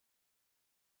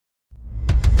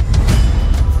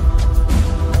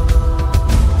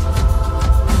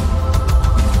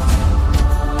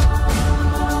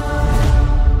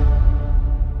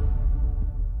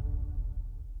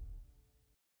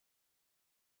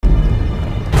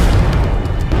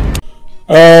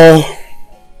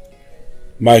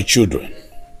My children.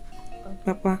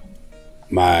 Papa.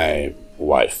 My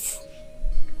wife.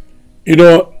 You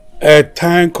know, a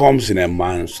time comes in a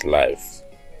man's life,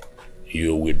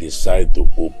 you will decide to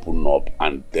open up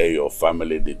and tell your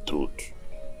family the truth.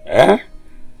 Eh?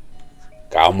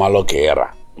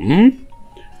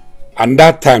 And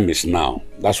that time is now.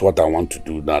 That's what I want to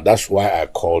do now. That's why I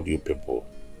called you people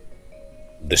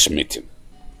this meeting.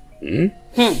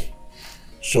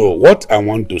 So what I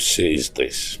want to say is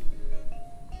this.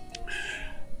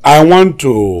 I want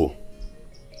to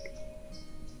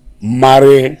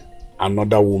marry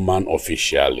another woman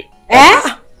officially.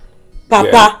 Eh?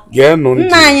 Papa. Yeah,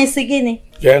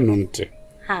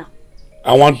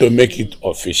 I want to make it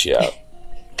official.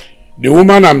 The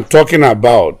woman I'm talking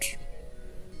about,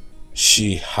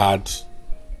 she had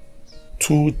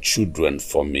 2 children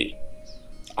for me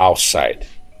outside.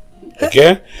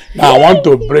 Okay? Now I want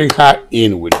to bring her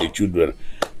in with the children.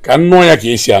 Can no ya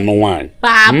kesi no one.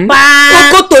 Papa.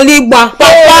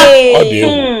 Papa.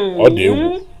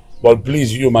 But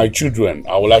please, you, my children,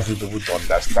 I would like you people to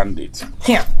understand it.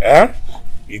 Yeah. Eh?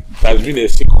 It has been a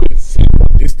secret.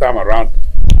 But this time around,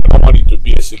 I don't want it to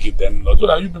be a secret anymore. So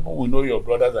that you people will know your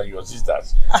brothers and your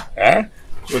sisters. Eh?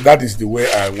 So that is the way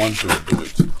I want to do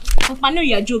it. Papa, I know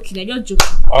you are joking. I'm just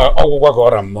joking.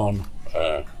 I'm known.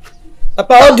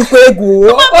 Papa, all the kwegu.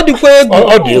 Papa,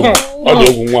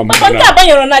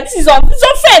 this is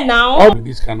unfair now.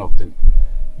 This kind of thing.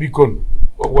 Beacon.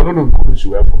 We're not going to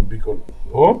swear from Beacon.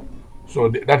 Oh? So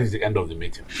that is the end of the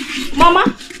meeting. Mama?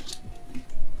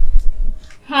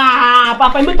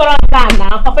 Papa, you don't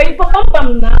now. Papa, you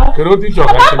come now. Can you teach your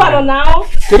Papa now?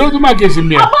 Can you do my case in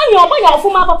me? Papa,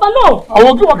 Papa, no. I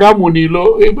will give a gammoney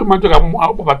low. Every man took a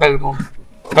papa.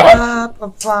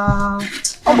 Papa.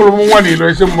 I'm going to want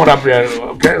to some more up here.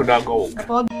 Okay, now go.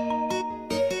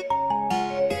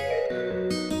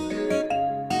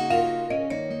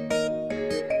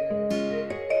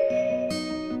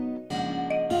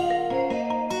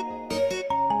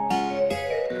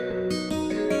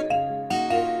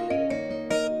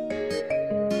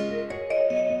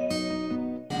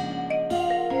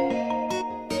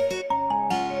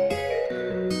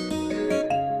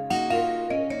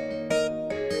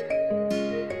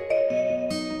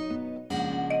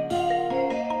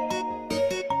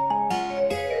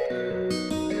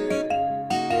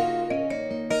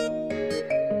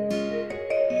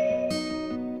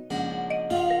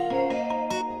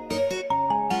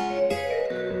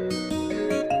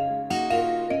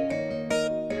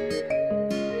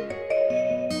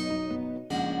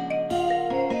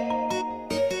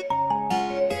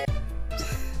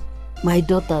 My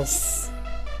daughters,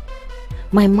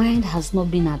 my mind has not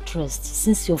been at rest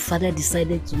since your father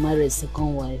decided to marry a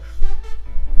second wife.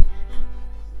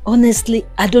 Honestly,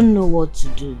 I don't know what to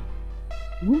do.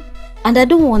 And I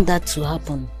don't want that to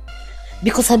happen.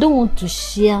 Because I don't want to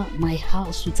share my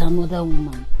house with another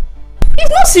woman.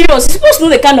 It's not serious. You're supposed to know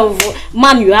the kind of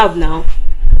man you have now.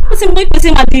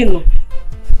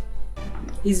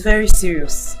 He's very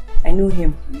serious. I know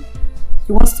him.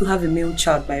 He wants to have a male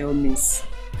child by all means.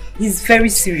 He's very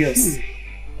serious.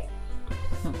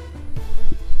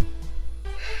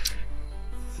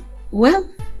 Well,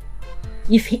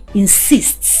 if he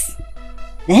insists,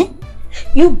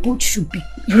 you both should be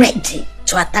ready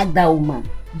to attack that woman.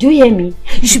 Do you hear me?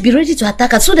 You should be ready to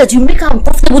attack her so that you make her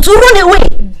uncomfortable to run away.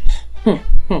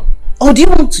 Or do you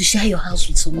want to share your house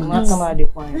with someone else? Mama,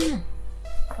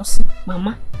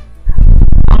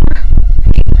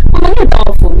 you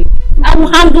down for me. I will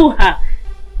handle her.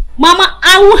 Mama,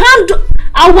 I will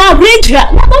arrange her.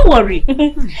 No, don't worry.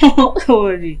 Don't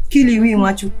worry. Kiliwi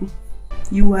Machuku,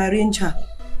 you will arrange her.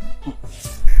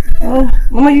 Oh,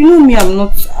 Mama, you know me, I'm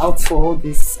not out for all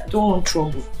this. I don't want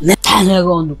trouble.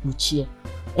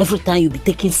 Every time you be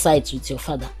taking sides with your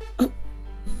father.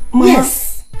 Mama,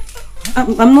 yes.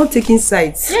 I'm not taking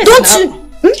sides. Yes,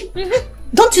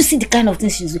 don't you see the kind of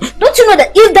things she's doing? Don't you know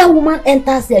that if that woman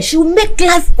enters there, she will make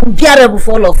life unbearable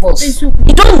for all of us? You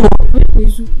don't know?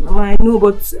 Mama, I know,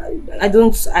 but I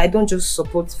don't just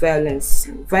support violence.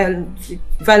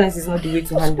 Violence is not the way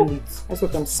to handle it. That's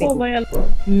what I'm saying. Oh,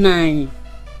 Nine.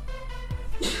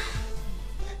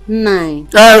 Nine.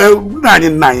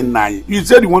 You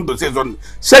said you want to say something.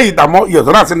 Say it. Yes,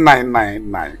 I said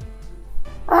 9.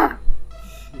 Ah.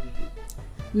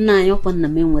 9 upon the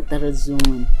men with the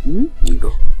resume.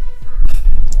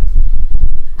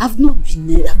 I've not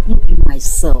been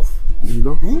myself.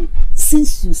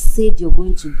 Since you said you're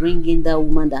going to bring in that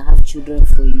woman that have children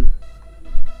for you.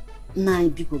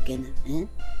 9 people again.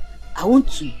 I want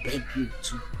to beg you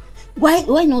to.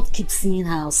 Why not keep seeing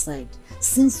her outside?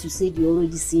 since you said you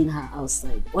already seen her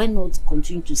outside, why not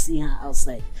continue to see her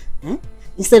outside? Eh?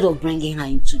 Instead of bringing her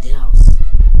into the house.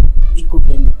 Pick up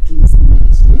and please.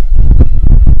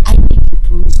 I make a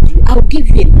promise to you. I'll give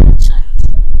you another child.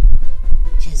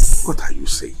 Yes. What are you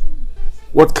saying?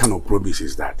 What kind of promise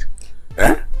is that?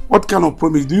 Eh? What kind of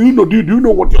promise? Do you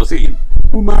know what you're saying?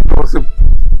 Woman does him.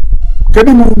 Can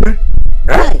you move me?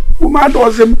 Eh? Woman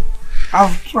does him.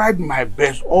 I've tried my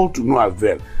best, all to no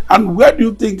avail. And where do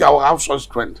you think I will have such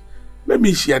strength? Let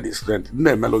me share this strength.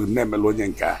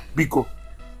 Because,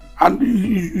 and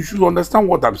you should understand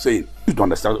what I'm saying. You should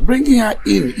understand. Bringing her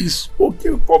in is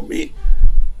okay for me.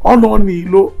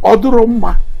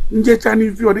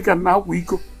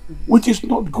 Which is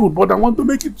not good, but I want to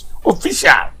make it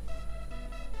official.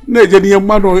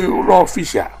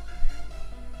 Official.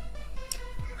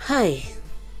 Hi,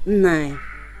 Nai.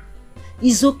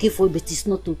 It's okay for you, but it's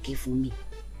not okay for me.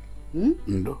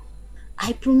 No.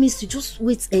 I promise you, just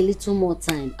wait a little more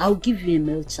time. I'll give you a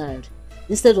male child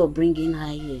instead of bringing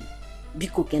her here.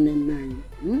 Biko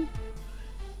Kenan.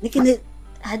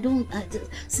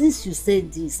 Since you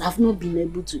said this, I've not been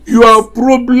able to. Your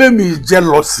problem is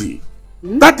jealousy.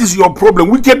 That is your problem,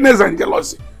 wickedness and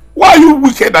jealousy. Why are you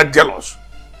wicked and jealous?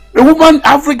 A woman,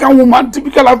 African woman,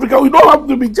 typical African, we don't have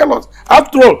to be jealous.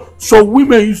 After all, so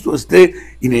women used to stay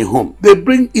in a home. They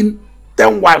bring in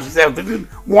 10 wives,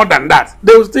 more than that.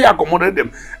 They will stay accommodate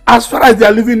them. As far as they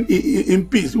are living in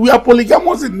peace, we are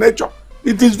polygamous in nature.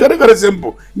 It is very, very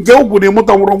simple. So what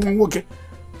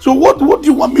do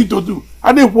you want me to do?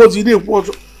 And it was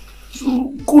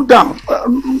cool down.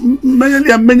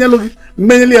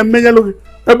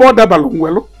 About that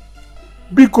balloon.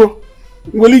 Because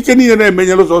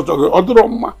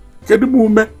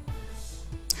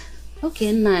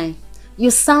okay, Nai. You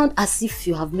sound as if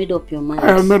you have made up your mind.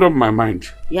 I have made up my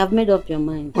mind. You have made up your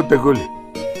mind. What the goalie?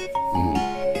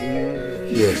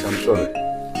 Yes, I'm sorry.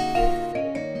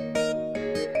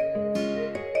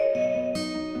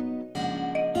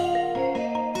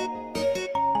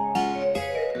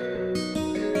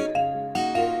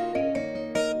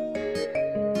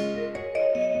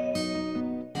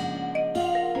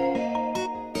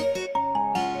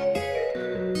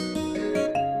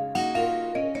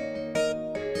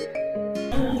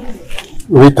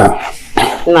 Rita.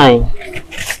 9.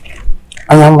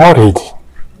 I am worried.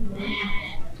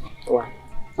 Why?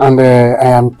 And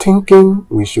I am thinking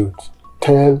we should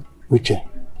tell Uche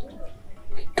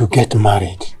to get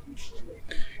married.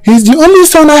 He's the only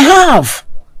son I have.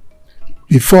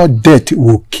 Before death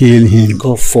will kill him.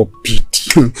 God forbid.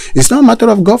 It's not a matter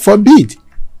of God forbid.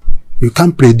 You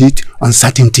can't predict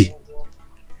uncertainty.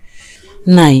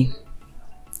 9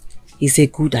 is a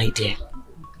good idea.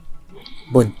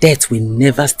 But death will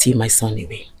never steal my son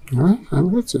away.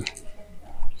 I'm with you.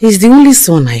 He's the only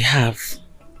son I have.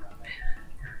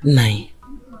 9.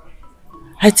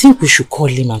 I think we should call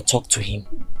him and talk to him,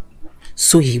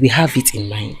 so he will have it in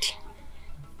mind.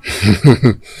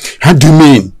 How do you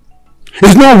mean?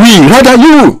 It's not we, rather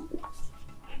you.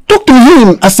 Talk to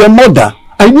him as a mother.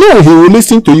 I know he will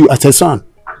listen to you as a son.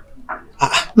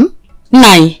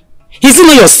 9. Is he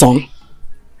not your son?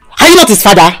 Are you not his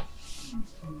father?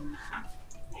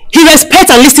 He respects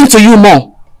and listens to you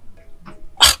more.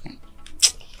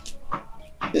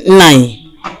 9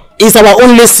 is our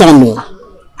only son.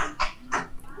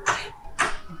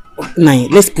 9,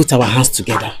 let's put our hands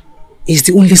together. He's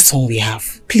the only son we have.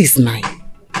 Please, 9.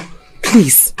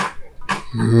 Please.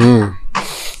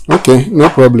 Okay, no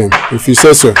problem. If you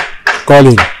say so, call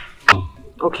him.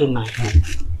 Okay, 9.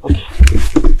 Okay.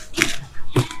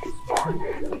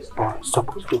 Stop.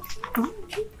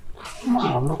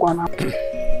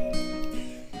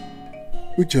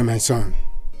 Uche, my son.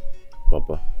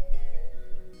 Papa.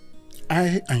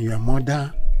 I and your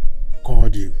mother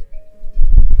called you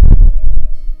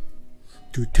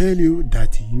to tell you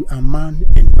that you are man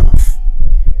enough.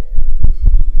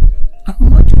 I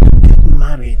want you to get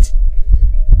married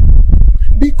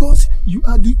because you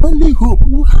are the only hope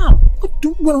we have.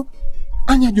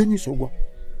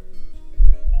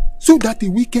 So that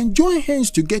we can join hands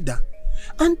together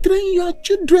and train your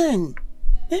children.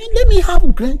 Let me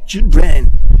have grandchildren.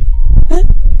 Let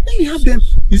me have them.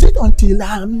 Is it until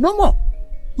I am no more?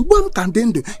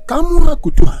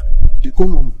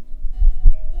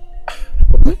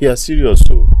 Papa, you are serious,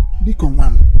 so.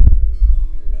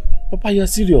 Papa, you are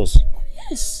serious.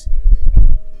 Yes.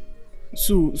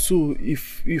 So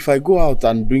if I go out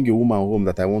and bring a woman home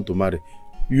that I want to marry,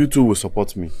 you two will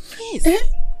support me.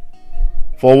 Yes.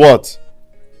 For what?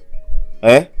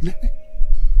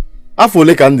 How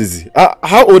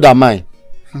old am I?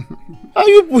 How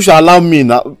you push allow me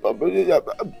now?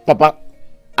 Papa,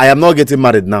 I am not getting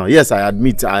married now. Yes, I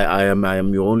admit I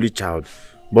am your only child.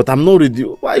 But I'm not ready.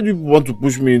 Why do you want to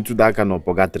push me into that kind of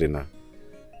purgatory now?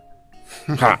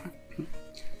 Ha!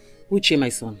 Uche, my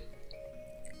son,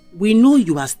 we know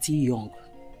you are still young.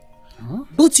 Huh?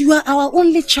 But you are our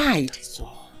only child. That's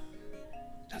all.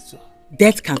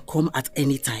 Death can come at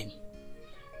any time.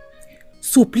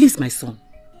 So please, my son,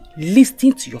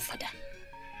 listen to your father.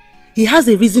 He has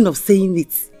a reason of saying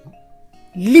it.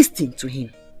 Listen to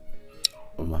him.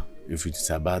 Mama, if it is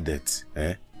about death,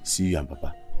 see you and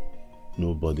Papa.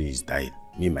 Nobody is dying.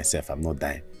 Me, myself, I'm not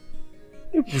dying.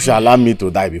 You should allow me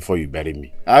to die before you bury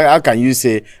me. How can you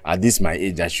say at this my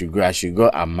age I should go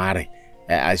and marry?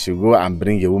 I should go and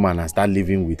bring a woman and start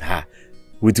living with her.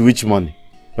 With which money?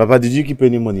 Papa, did you keep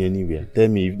any money anywhere? Tell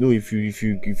me. If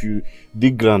you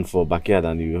dig ground for backyard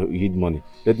and you hid money,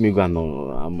 let me go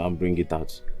and bring it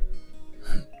out.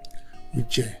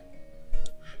 Uche,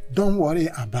 don't worry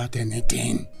about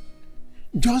anything.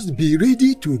 Just be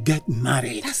ready to get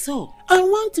married. That's all. I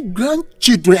want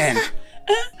grandchildren.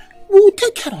 We'll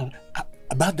take care of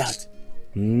about that.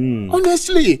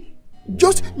 Honestly,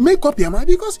 just make up your mind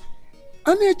because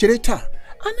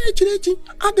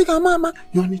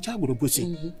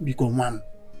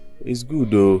it's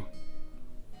good though.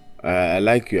 I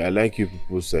like you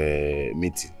people's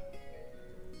meeting.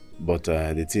 But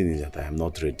the thing is that I am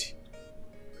not ready.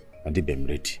 I am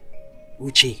ready.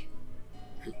 Uche.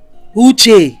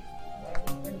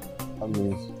 That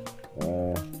means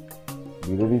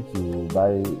be ready to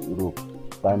buy rope,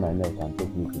 tie my neck and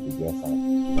take me to the guest house.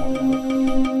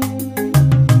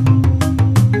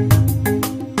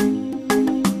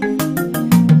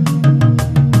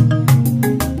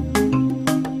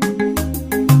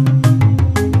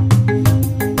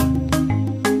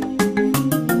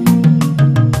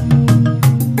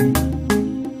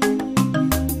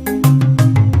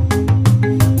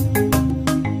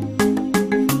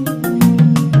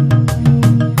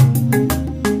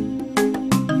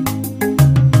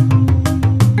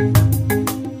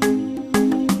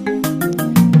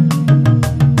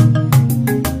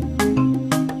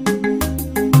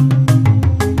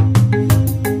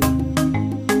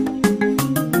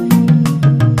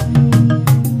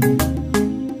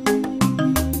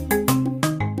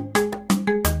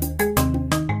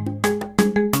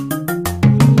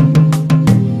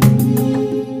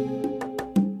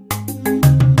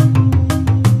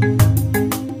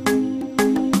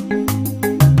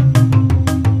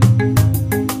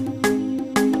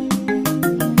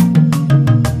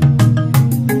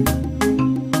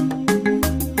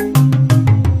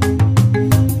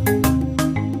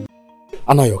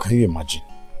 Anayo, can you imagine?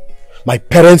 My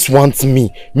parents want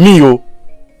me,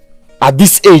 at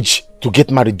this age, to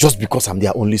get married just because I'm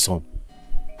their only son.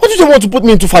 What do they want to put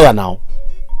me into fire now?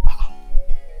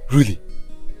 Really?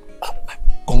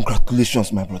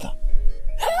 Congratulations, my brother.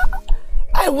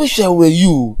 I wish I were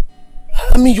you.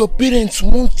 I mean, your parents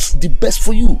want the best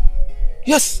for you.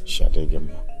 Yes.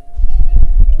 Shadegema,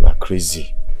 you are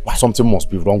crazy. Something must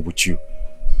be wrong with you.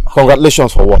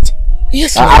 Congratulations for what?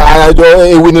 Yes, I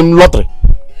winning lottery.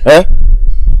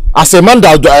 As a man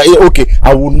that okay,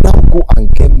 I will now go and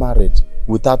get married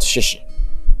without shishi.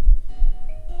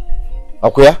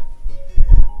 Okay?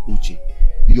 Uche,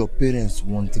 your parents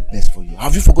want the best for you.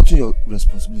 Have you forgotten your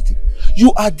responsibility?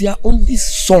 You are their only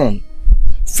son,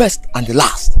 first and the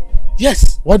last.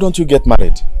 Yes. Why don't you get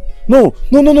married? No.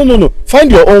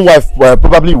 Find your own wife.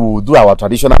 Probably we will do our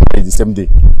traditional marriage the same day,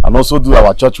 and also do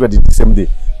our church wedding the same day,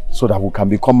 so that we can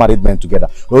become married men together.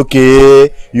 Okay,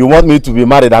 you want me to be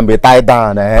married and be tied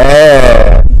down,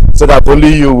 so that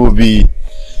only you will be.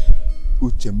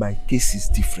 Uche, my case is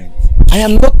different. I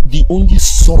am not the only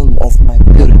son of my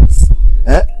parents.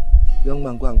 Young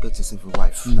man, go and get yourself a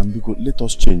wife. Nambiko, let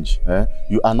us change.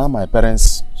 You are now my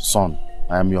parents' son.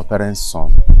 I am your parents'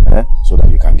 son. So that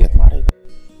you can get married.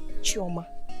 Chioma,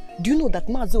 do you know that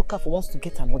Mazi Okafor wants to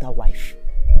get another wife?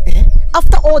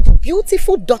 After all the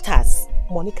beautiful daughters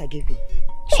Monica gave him.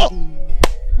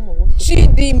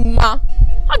 Chidima,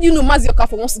 how do you know Mazi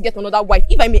Okafor wants to get another wife,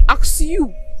 if I may ask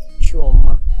you?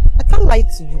 Chioma, I can't lie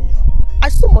to you now. I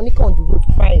saw Monica on the road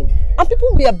crying, and people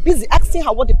were busy asking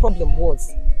her what the problem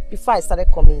was before I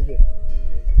started coming here.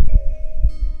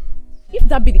 If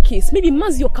that be the case, maybe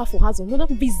Mazi Okafor has another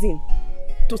reason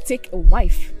to take a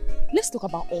wife. Let's talk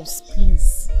about us,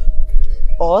 please.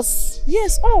 Us?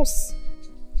 Yes, us.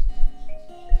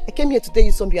 I came here to tell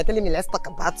you something. You're telling me let's talk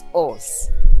about us.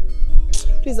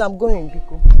 Please, I'm going,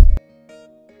 Biko.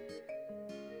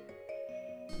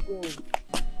 I'm going.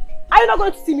 Are you not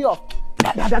going to see me off?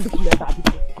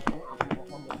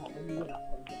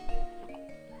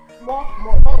 More.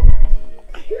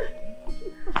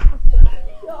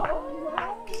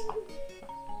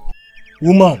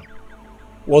 Woman,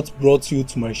 what brought you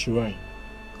to my shrine?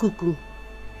 Cuckoo,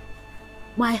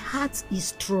 my heart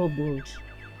is troubled.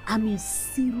 I'm in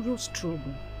serious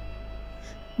trouble.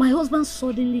 My husband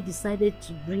suddenly decided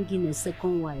to bring in a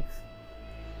second wife,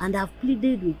 and I've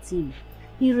pleaded with him.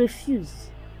 He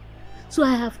refused. So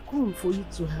I have come for you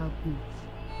to help me.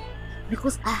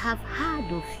 Because I have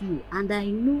heard of you, and I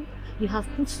know you have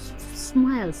put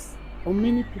smiles on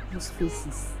many people's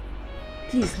faces.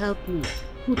 Please help me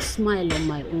put smile on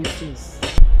my own face.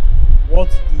 What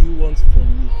do you want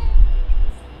from me?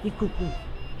 Ikuku,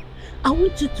 I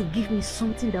want you to give me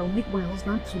something that will make my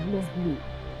husband to love me.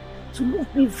 To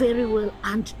love me very well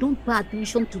and don't pay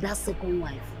attention to that second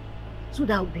wife. So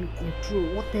that I'll be in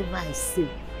control. Whatever I say,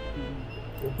 he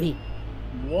will obey.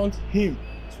 You want him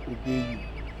to obey you,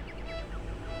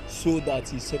 so that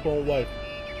his second wife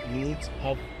won't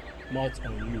have mouth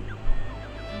on you.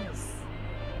 Yes.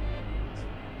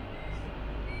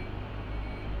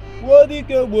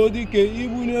 Wodike,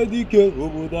 ibune dike,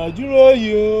 oboda juro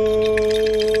yo.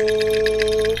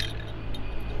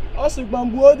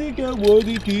 Asigban wodike,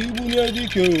 ibune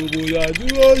dike, oboda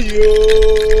juro yo.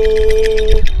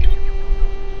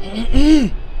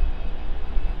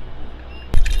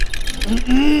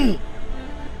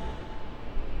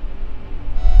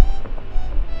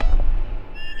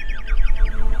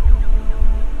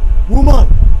 Woman,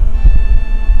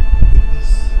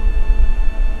 please,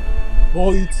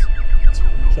 boil it to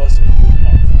cross your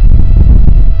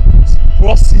path.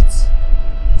 Cross it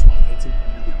to affect him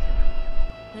immediately.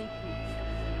 Thank you.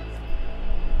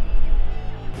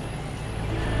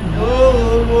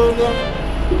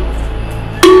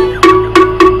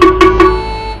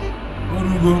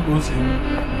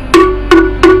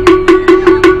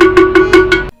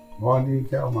 Money,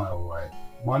 tell my wife.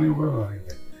 Money,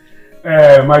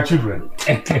 my children.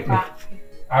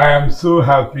 I am so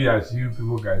happy, as you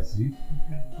people can see,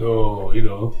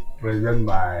 to present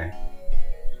my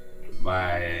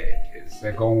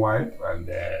second wife, and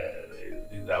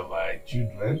these are my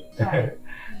children.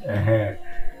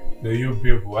 The you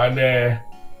people, and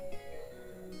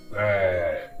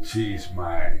she is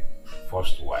my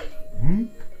first wife,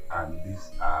 and these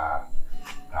are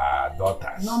her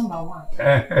daughters. Number one.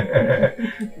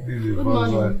 This is the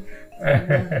first one.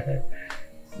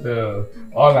 So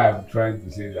all I'm trying to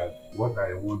say is that what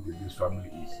I want in this family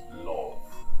is love.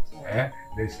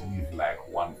 Let's live like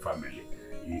one family.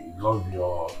 You love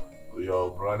your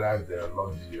brothers, they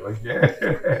love you,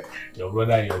 okay? Your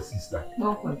brother and your sister.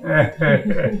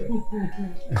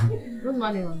 Good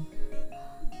morning.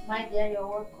 My dear, you're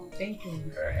welcome. Thank you.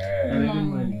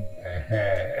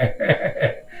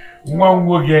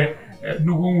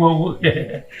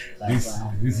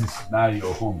 This is now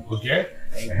your home, okay?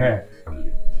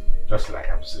 Just like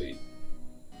I'm saying,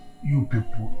 you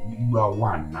people, you are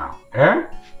one now,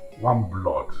 one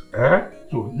blood,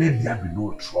 so let there be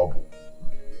no trouble,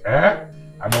 I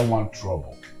don't want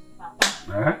trouble,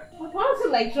 But why is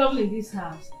it like trouble in this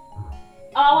house?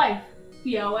 Our wife,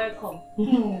 you are welcome.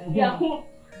 Welcome.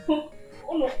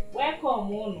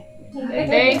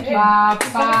 Thank you,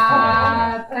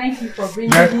 Papa. Thank you for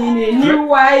bringing in a new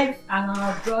wife and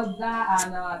our brother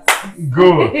and our sister.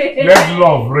 Good. Let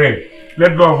love reign.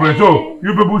 Let love reign. So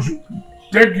you people should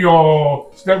take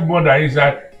your stepmother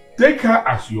inside. Take her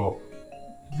as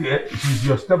she's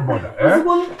your stepmother.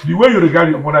 The way you regard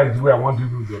your mother is the way I want you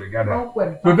to regard her.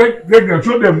 So take them,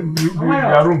 show them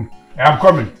their room. I'm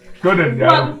coming. Show them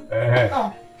their room.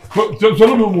 So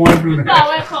no more.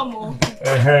 Welcome.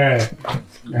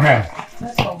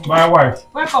 My wife.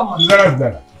 Welcome.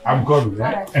 I'm coming.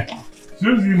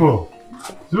 Susie,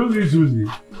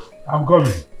 I'm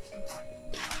coming.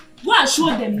 Go and show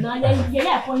them now.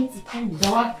 Yeah, point it. Come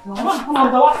on.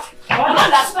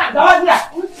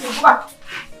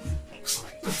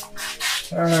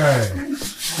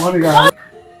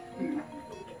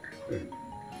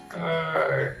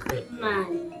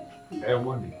 Hey,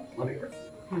 Monica. Monica.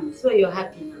 So you're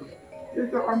happy now?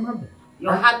 Yes, I'm happy.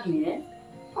 You're happy, eh?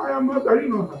 I am happy. I didn't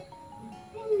know that.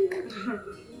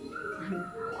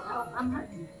 I'm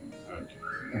happy.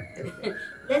 Okay.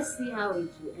 Let's see how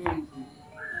it will end.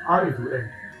 How it will end?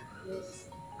 Yes.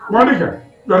 Monica,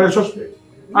 you are a suspect.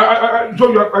 So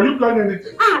are you planning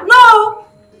anything? No!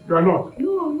 You are not?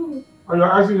 No. And you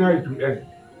are asking how it will end?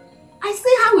 I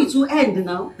say how it will end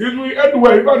now. It will end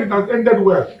well, because it has ended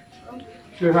well.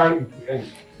 Say how it will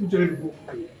end. Which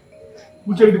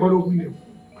end the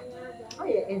How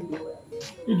you end well?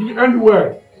 It will end well.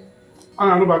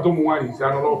 And I know about someone is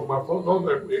an of my first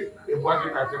husband.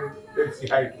 Let's see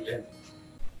how it will end.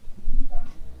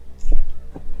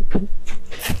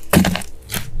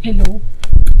 Hello.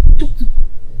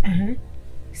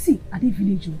 See, at the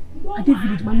village,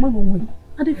 my mom will win.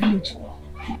 At the village.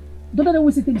 Don't let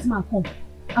always say this man come.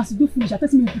 As you do finish, I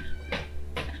tell me.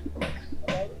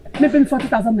 Maybe me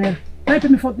 40,000 naira. Maybe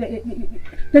me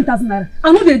 10,000 naira.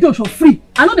 I know they do show free.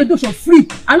 I know they do show free.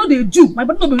 I know they do. My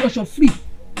body no be show free.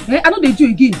 I know they do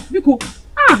again. Because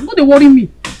no they worry me.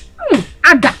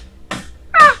 Ada.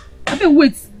 I beg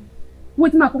wait.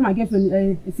 Wait, ma come my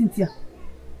girlfriend Cynthia.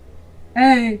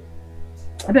 I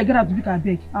beg get out to I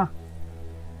beg.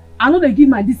 I know they give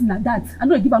my this and that. I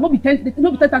know they give her not be 10,000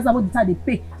 what the time they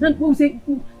pay. Then we say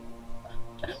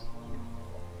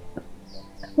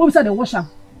what we say they wash am.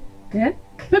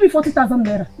 Maybe 40,000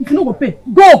 naira. If you no go pay,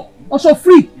 go or show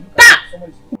free.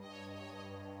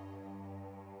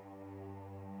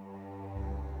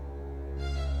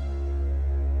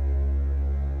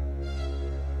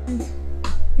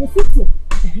 Cynthia,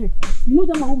 you know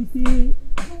that man we say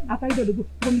I carry the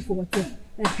go meet for hotel.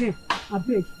 I beg,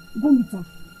 go meet her.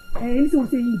 Anything we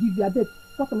say you give you, I beg.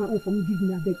 Cut my own for me, give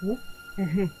me, I beg. What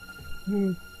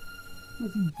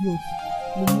idiot.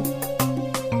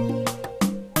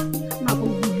 Now go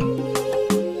give you.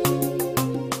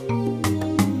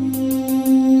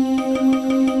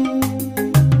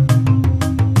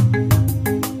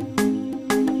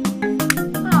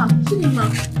 Chidima,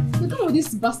 look at all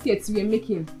these baskets we are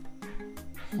making.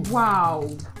 Wow,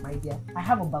 my dear, I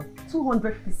have about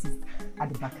 200 pieces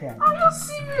at the backyard. Are you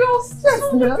serious? Yes,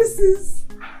 200 pieces.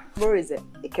 Where is it?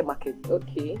 Eke Market.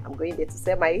 Okay. I'm going there to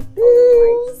sell my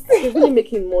things. You're really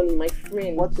making money, my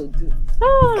friend. What to do?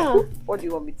 What do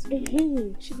you want me to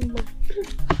do? Chidima,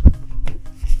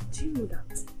 do you know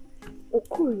that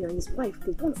Okori and his wife,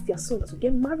 they want their son to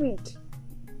get married?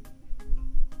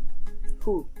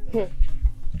 Who? Who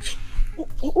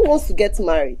wants to get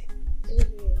married?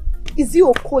 Is he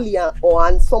Okoli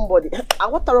and somebody?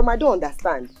 What I don't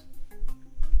understand.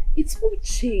 It's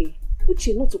Uche.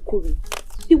 Uche, not Okori.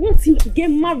 They want him to get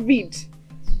married.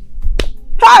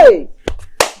 Hey!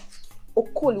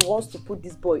 Okoli wants to put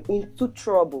this boy into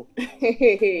trouble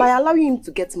by allowing him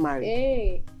to get married.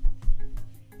 Hey.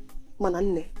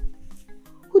 Mananne,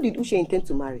 who did Uche intend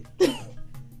to marry?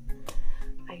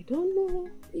 I don't know.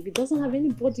 If he doesn't have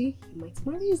anybody, he might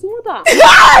marry his mother.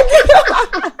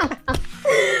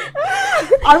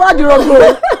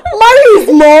 Marry his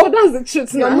mom? Oh, that's the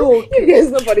truth now. No, okay. If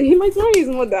there's nobody, he might marry his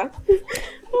mother.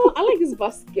 Oh, I like this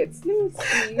basket. Let me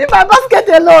see. Leave my basket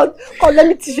alone. Come, let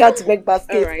me teach you how to make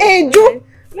baskets. Right. Hey, Joe.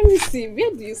 Let me see.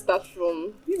 Where do you start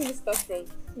from? Where do you start from?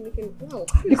 Making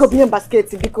because being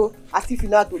baskets, because as if you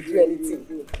know how to do anything.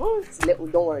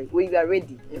 Don't worry. When you are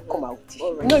ready, you come out.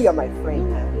 Right. You know you are my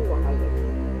friend.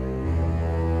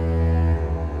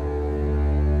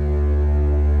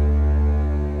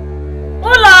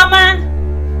 Hola, man.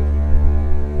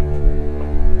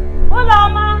 Hola,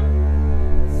 man.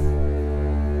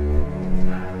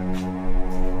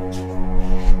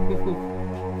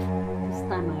 This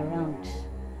time around,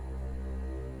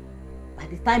 by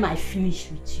the time I finish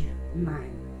with you,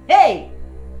 man, hey!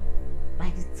 By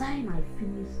the time I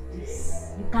finish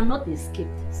this, you cannot escape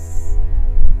this.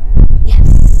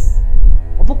 Yes.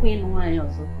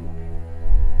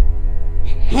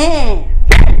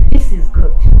 This is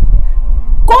good.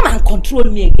 Come and control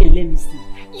me again, let me see.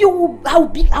 I'll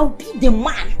be the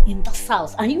man in this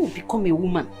house and you will become a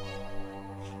woman.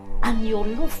 And your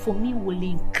love for me will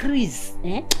increase.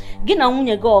 Gina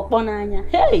unye go okponanya.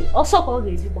 Hey, also call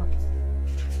the back.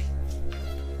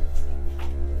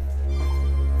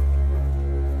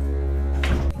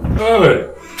 Hey.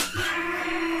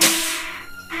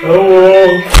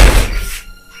 Hello.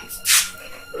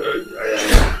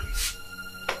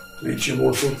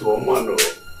 Nichimoto to Omano.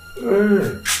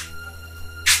 Hey.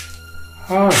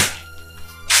 Hi.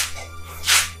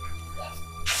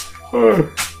 Hey.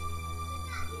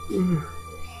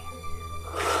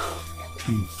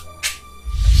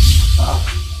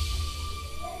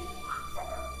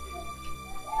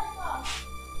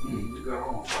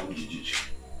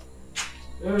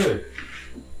 Hey.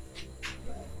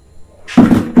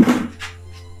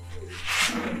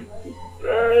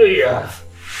 Hey.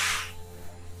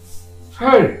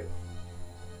 Hey.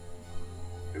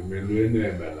 Emeluene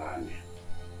Melanie.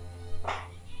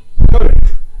 Hey.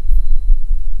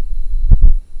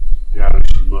 There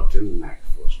is nothing like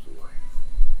first wife.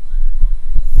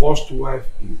 First wife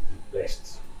is the best.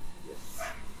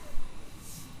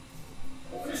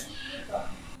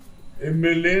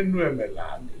 Emeluene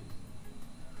Melanie.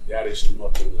 There is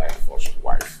nothing like first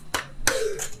wife.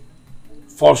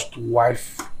 First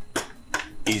wife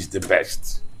is the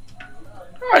best.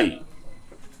 Hi.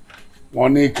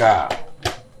 Monica,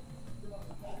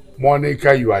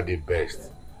 you are the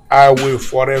best. I will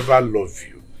forever love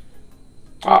you.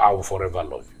 I will forever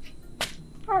love you.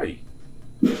 Hi.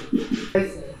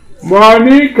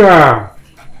 Monica!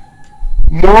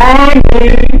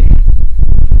 Morning!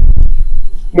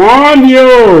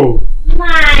 Morning!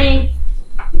 My.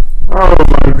 Oh,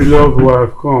 my beloved who has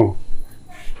come.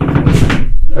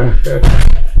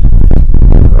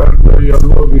 Your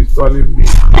love is calling me.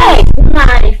 Hey,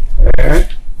 my. Eh?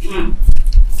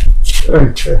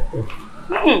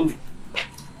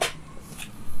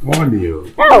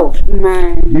 Morning. Oh,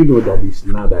 my. You know that it's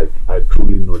now that I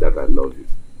truly know that I love you.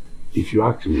 If you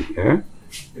ask me, it's a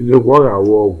what I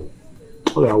walk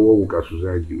with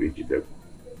society with them.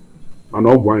 And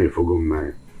all one you forgot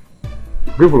mine.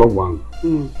 People of one,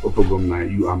 forgot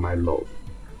mine. You are my love.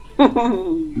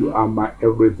 You are my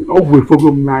everything. Oh, we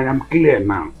forgot mine. I'm clear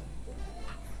now.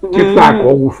 Keep back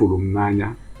all from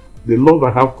Nanya. The love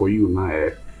I have for you now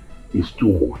is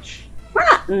too much.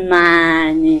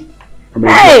 Man.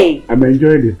 I'm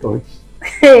enjoying the touch.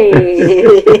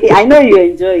 Hey, I know you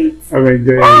enjoy it. I'm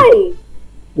enjoying it.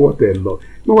 What a love.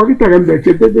 No, I get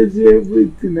everything.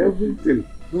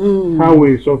 How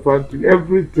we suffer,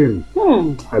 everything.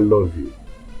 I love you.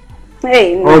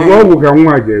 Hey, man.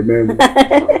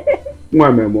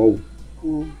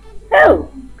 Oh.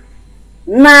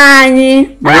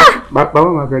 Nani.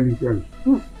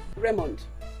 Raymond,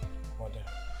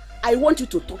 I want you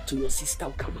to talk to your sister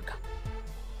Okamaka.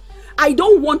 I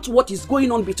don't want what is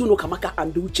going on between Okamaka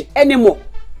and Uche anymore.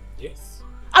 Yes.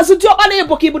 As you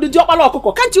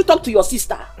can't you talk to your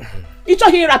sister? It's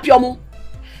here Rapiomo.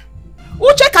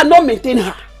 Uche cannot maintain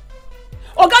her.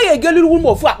 Oga ye gelu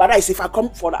woman for paradise if I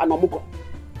come for an omugo.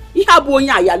 He have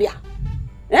bonya ayalia.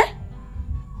 Eh?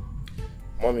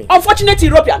 Mommy. Unfortunate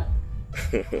European.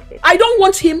 I don't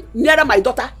want him near my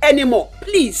daughter anymore.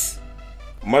 Please.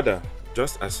 Mother,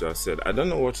 just as you have said, I don't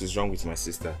know what is wrong with my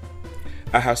sister.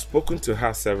 I have spoken to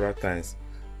her several times,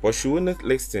 but she wouldn't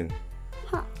listen.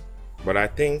 Huh. But I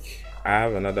think I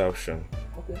have another option.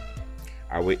 Okay.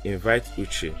 I will invite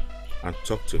Uche and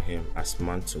talk to him as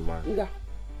man to man. Yeah.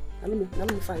 Let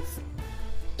me fight.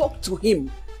 Talk to him.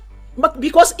 But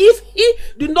because if he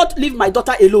do not leave my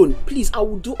daughter alone, please, I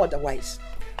will do otherwise.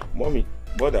 Mommy,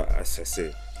 brother, as I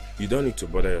said, you don't need to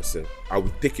bother yourself. I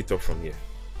will take it up from here.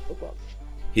 No problem.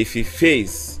 If he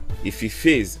fails,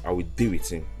 I will deal with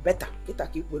him. Better. Who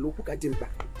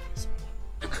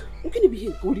can be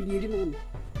here?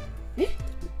 Eh?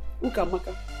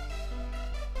 Ukamaka.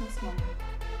 Yes, Mama.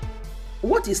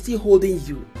 What is still holding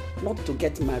you not to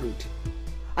get married?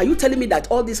 Are you telling me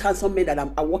that all these handsome men that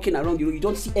are walking around you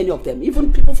don't see any of them?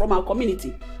 Even people from our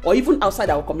community or even outside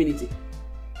our community?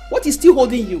 What is still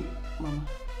holding you? Mama,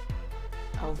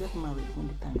 I'll get married when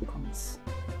the time comes.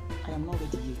 I am not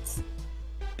ready yet.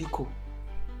 Biko.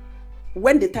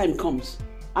 When the time comes.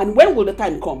 And when will the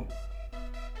time come?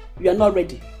 You are not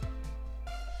ready.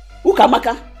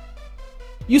 Ukamaka,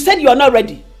 you said you are not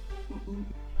ready.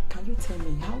 Can you tell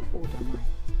me how old am I?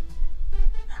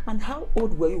 And how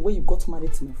old were you when you got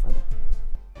married to my father?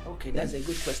 Okay, that's a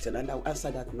good question and I'll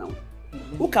answer that now.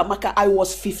 Ukamaka, I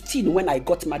was 15 when I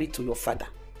got married to your father.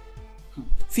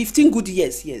 15 good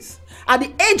years, yes. At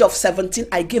the age of 17,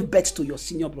 I gave birth to your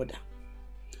senior brother.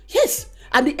 Yes,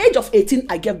 at the age of 18,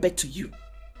 I gave birth to you.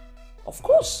 Of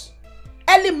course.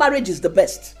 Early marriage is the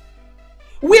best.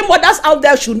 We mothers out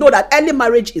there should know that early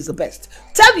marriage is the best.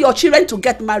 Tell your children to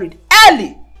get married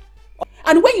early.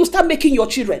 And when you start making your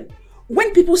children,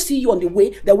 when people see you on the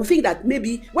way, they will think that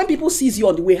maybe when people see you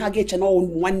on the way, one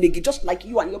nigga, just like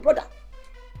you and your brother.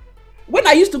 When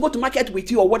I used to go to market with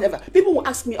you or whatever, people will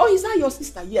ask me, oh, is that your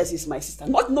sister? Yes, it's my sister.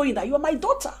 Not knowing that you are my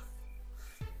daughter.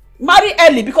 Marry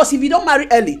early, because if you don't marry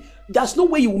early, there's no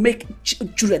way you will make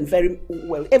children very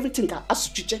well. Everything can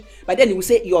ask you. But then you will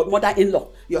say your mother-in-law,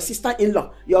 your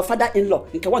sister-in-law, your father-in-law.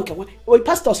 Well,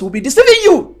 pastors will be deceiving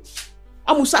you.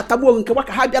 They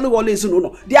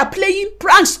are playing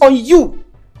pranks on you.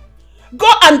 Go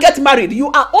and get married.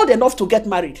 You are old enough to get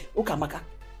married. Ukamaka.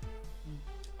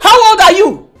 How old are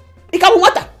you?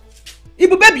 Ikamumata.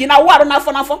 Ibu baby na waro na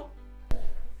fo.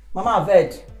 Mama, I've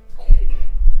heard.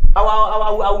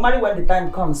 I will marry when the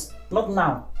time comes. Not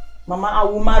now. Mama, I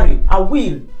will marry. I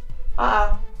will.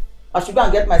 I should go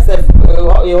and get myself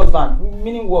a husband.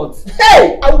 Meaning what?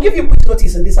 Hey! I will give you quick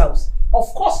notice in this house.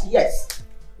 Of course, yes.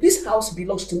 This house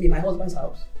belongs to me, my husband's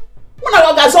house. But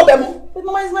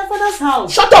Mama, it's my father's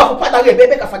house. Shut up!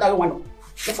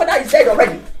 Your father is dead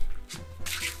already.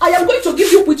 I am going to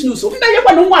give you quick news. I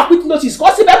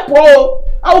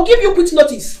will give you quick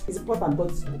notice. It's important,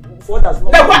 but for others, no.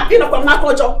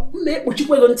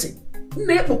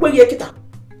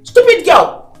 Stupid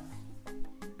girl.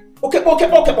 Okay.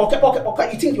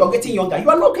 You think you are getting younger. You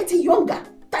are not getting younger.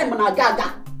 Time on a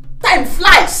gaga. Time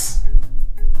flies.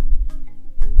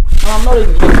 I'm not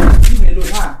ready. Leave me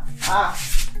alone, huh?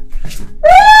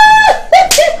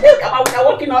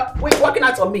 You're working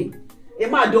out on me.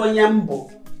 Emma don't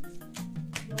yambo.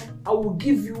 I will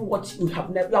give you what you have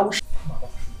never.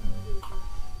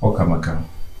 Okamaka,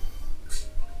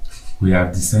 we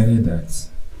have decided that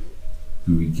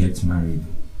we will get married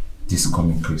this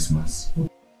coming Christmas.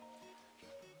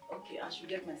 Okay, I should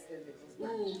get myself a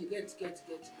Get.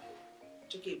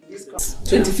 Okay, this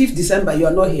 25th December, you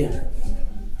are not here.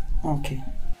 Okay.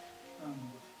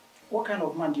 What kind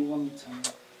of man do you want me to marry?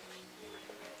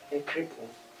 A cripple,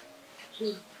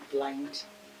 blind,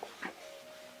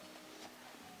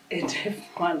 a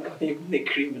deaf man, or even a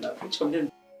criminal? Which of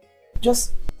them?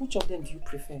 Which of them do you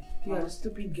prefer? You are a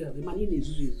stupid girl. The man is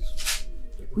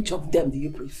which of them do you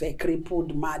prefer?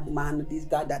 Crippled, madman, this,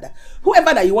 that.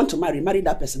 Whoever that you want to marry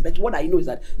that person. But what I know is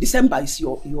that December is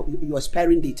your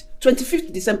expiring date.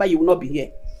 25th December, you will not be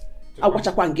here. I'll watch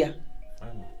a girl.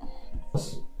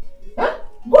 Huh?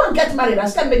 Go and get married and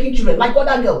start making children like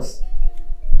other girls.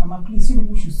 Mama, please, you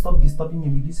people should stop disturbing me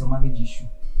with this marriage issue.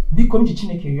 Be come to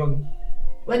Chineke young.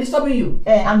 We're disturbing you.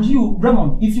 And you,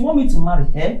 Raymond, if you want me to marry,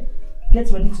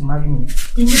 get ready to marry me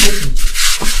immediately.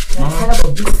 I'm tired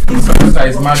of this. This sister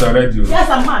is mad already. Yes,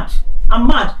 I'm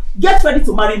mad. Get ready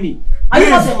to marry me. Are you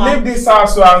not a man? Leave this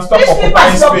house and stop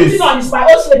occupying space. You're putting on is my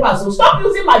own slippers, so stop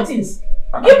using my things.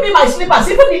 Give me my slippers,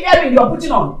 even the earring you're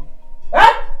putting on.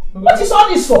 What is all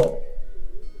this for?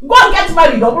 Go and get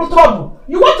married, double trouble.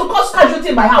 You want to cause casualty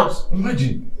in my house?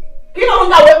 Imagine. You know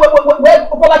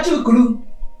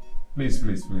Please.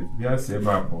 We are safe,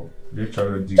 Apple.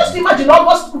 Just imagine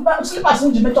almost slippers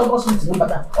in the almost.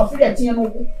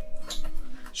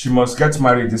 She must get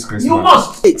married this Christmas. You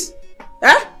must.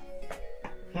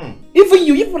 Even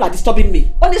you people are disturbing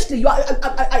me. Honestly,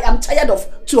 I am tired of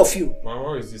two of you. Man,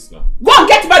 what is this now? Go and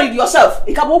get married yourself.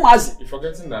 You're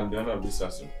forgetting that I'm the owner of this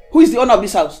house. Who is the owner of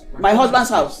this house? My husband's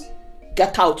house.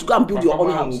 Get out. Go and build your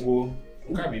own house. You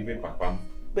can't be papa.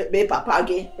 Papa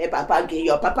again.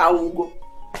 Your papa will go.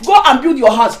 Go and build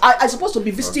your house. I'm supposed to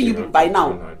be visiting you people by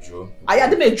now.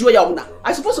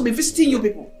 I'm supposed to be visiting you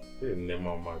people.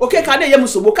 Okay,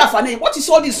 what is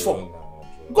all this for?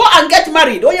 Go and get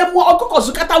married. You don't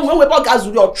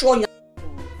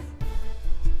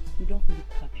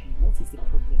look happy. What is the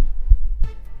problem?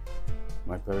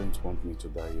 My parents want me to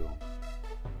die young.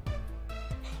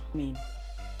 I mean,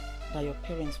 that your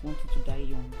parents want you to die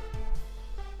young?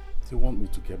 They want me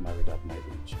to get married at my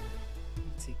age.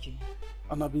 That's okay.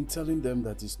 And I've been telling them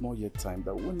that it's not yet time.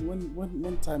 That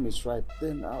when time is ripe,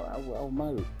 then I'll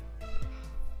marry.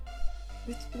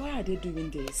 But why are they doing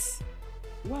this?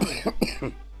 Why?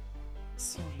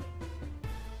 Sorry.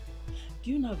 Do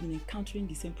you know I've been encountering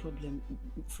the same problem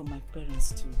from my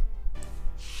parents too?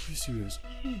 Are you serious?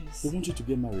 Yes. They want you to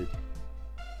get married.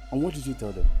 And what did you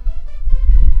tell them?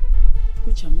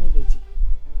 Which I'm not ready.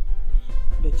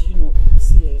 But you know,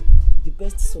 see, the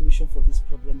best solution for this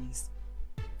problem is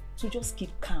to just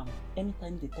keep calm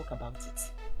anytime they talk about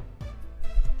it.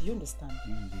 Do you understand?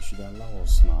 They should allow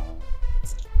us now.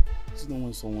 You know,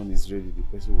 when someone is ready, the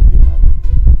person will get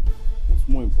married. What's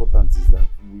more important is that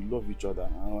we love each other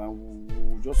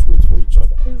and we'll just wait for each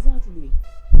other. Exactly.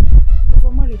 If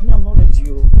I'm married, me, I'm not ready.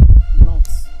 You're not.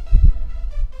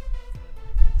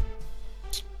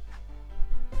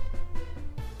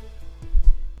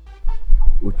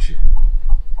 Uchi,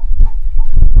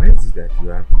 why is it that you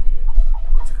have me here?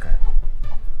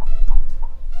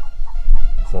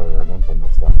 Sorry, I don't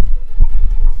understand.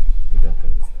 You don't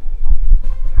understand.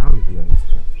 How do you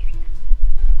understand?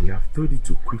 We have told you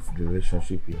to quit the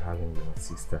relationship you have with your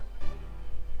sister,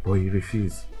 but you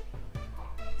refuse.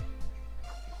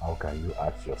 How can you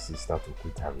ask your sister to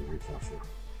quit her relationship?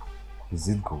 Is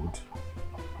it good?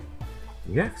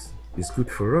 Yes, it's good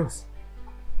for us,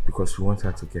 because we want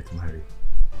her to get married.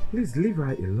 Please leave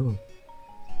her alone.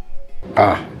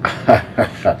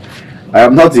 I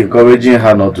am not encouraging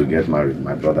her not to get married,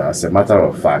 my brother. As a matter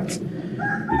of fact,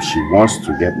 if she wants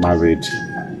to get married,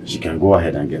 she can go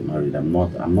ahead and get married. I'm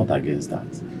not against that.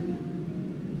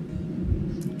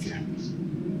 Okay.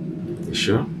 You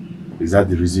sure? Is that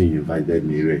the reason you invited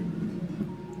me, Ray?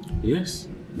 Yes.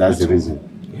 That's the reason.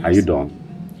 Yes. Are you done?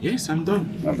 Yes, I'm done.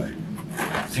 Bye-bye.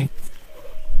 Thank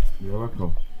you. You're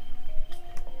welcome.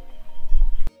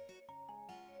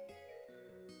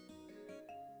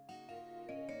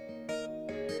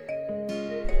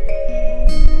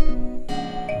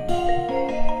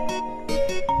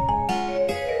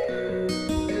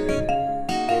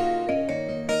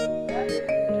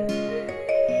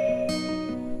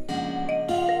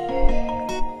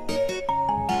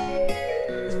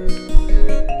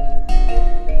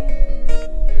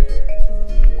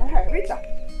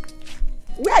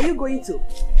 are you going to?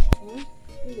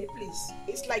 Please,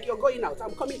 it's like you're going out.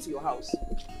 I'm coming to your house.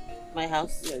 My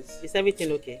house? Yes. Is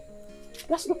everything okay?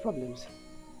 There's no problems.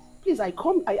 Please, I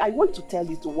want to tell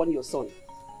you to warn your son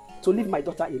to leave my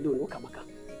daughter alone, Okamaka.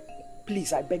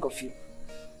 Please, I beg of you.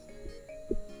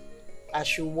 I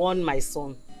should warn my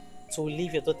son to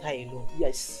leave your daughter alone.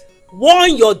 Yes.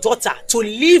 Warn your daughter to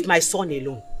leave my son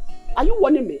alone. Are you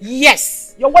warning me?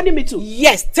 Yes. You're warning me too?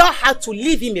 Yes. Tell her to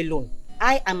leave him alone.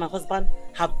 I and my husband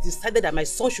have decided that my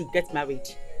son should get married.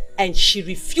 And she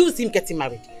refused him getting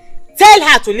married. Tell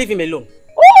her to leave him alone.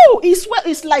 Oh,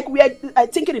 it's like we are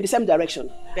thinking in the same direction.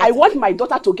 Better. I want my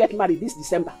daughter to get married this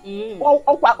December.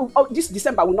 This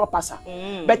December will not pass her.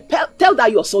 But tell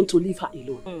that your son to leave her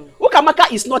alone.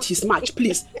 Ukamaka is not his match,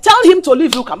 please. Tell him to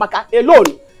leave Ukamaka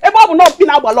alone.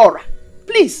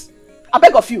 Please, I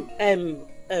beg of you.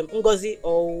 Ngozi,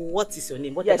 or what is your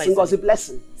name? Yes, Ngozi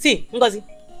Blessing. See, Ngozi.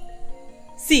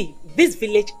 See, this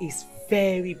village is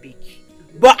very big.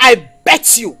 But I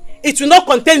bet you it will not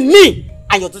contain me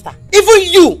and your daughter. Even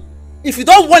you, if you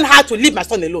don't want her to leave my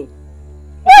son alone.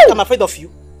 I'm afraid of you.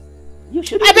 You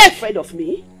shouldn't be afraid of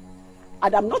me.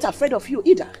 And I'm not afraid of you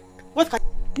either. What can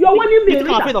you're warning me? I'm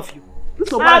afraid of you.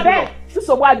 There's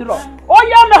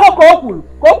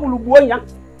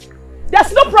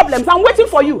no problems. I'm waiting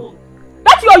for you.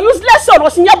 That's your useless son.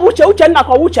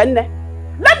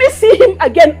 Let me see him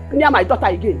again near my daughter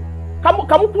again.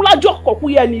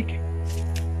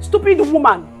 Stupid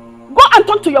woman. Go and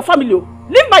talk to your family.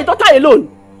 Leave my daughter alone.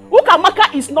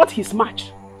 Ukamaka is not his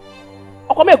match.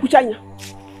 Okome kuchanya.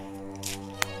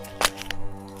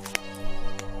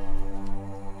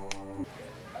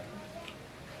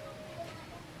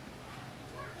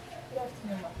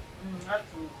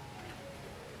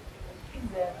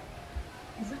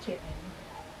 Is it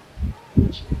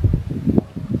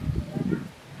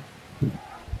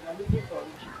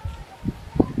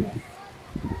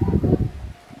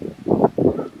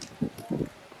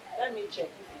Let me check.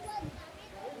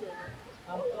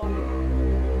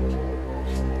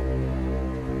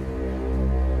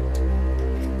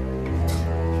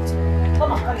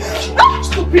 Come on,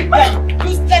 stupid man!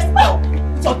 Useless now!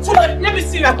 Let me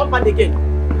see you accompanied again.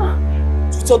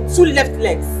 With your 2 left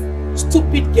legs.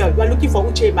 Stupid girl, you are looking for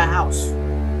Uche in my house.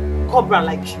 Cobra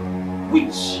like you.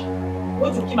 Witch!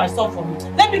 Want to kill my son for me?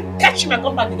 Let me catch you in my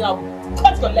compound again. I will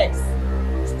cut your legs.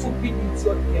 Stupid idiot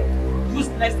girl.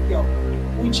 Useless girl.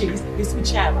 Uche is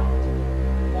Uche around.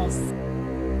 Once.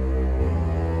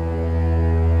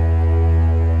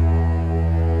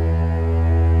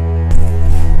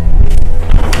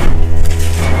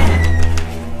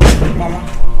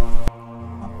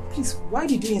 Please, why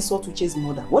did you insult Uche's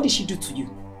mother? What did she do to you?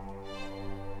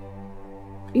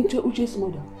 Into Uche's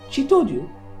mother? She told you?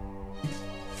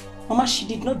 Mama, she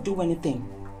did not do anything.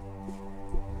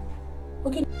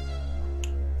 Okay.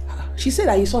 She said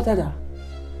I insulted her.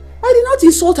 I did not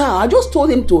insult her. I just told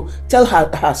him to tell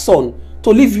her son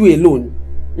to leave you alone.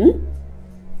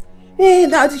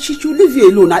 That she should leave you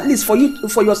alone, at least for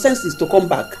your senses to come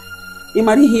back. You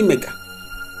marry him, Mega.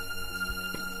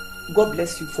 God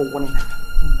bless you for warning her.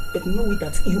 But know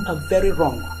that you are very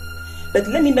wrong. But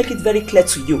let me make it very clear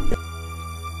to you.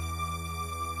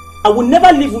 I will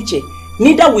never leave Uche.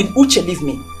 Neither will Uche leave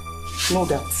me. Know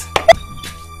that.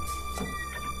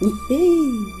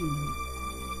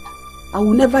 I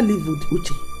will never live with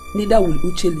Uche. Neither will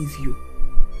Uche leave you.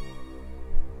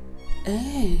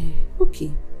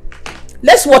 Okay.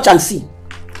 Let's watch and see.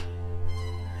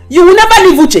 You will never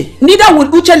leave Uche. Neither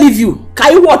will Uche leave you.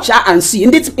 Can you watch her and see?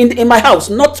 In my house.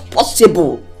 Not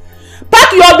possible.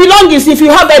 Pack your belongings if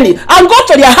you have any and go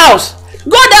to their house.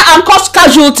 Go there and cause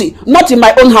casualty. Not in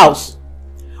my own house.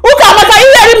 Ukamaka, are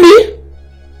you hearing me?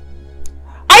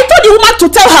 I told the woman to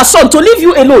tell her son to leave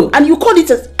you alone and you called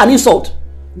it an insult.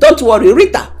 Don't worry,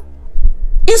 Rita.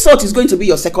 Insult is going to be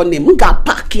your second name. You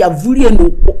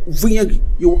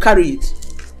will carry it.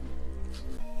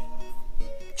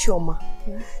 Chioma,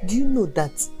 do you know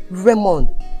that Raymond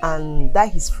and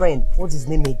that his friend, what's his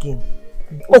name again?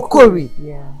 Okori.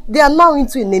 Yeah. They are now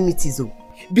into enmities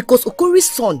because Okori's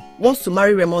son wants to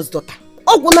marry Raymond's daughter.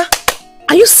 Oguna,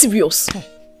 are you serious?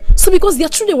 So because their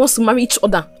children wants to marry each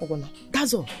other? Oguna,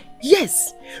 that's all.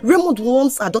 Yes, Raymond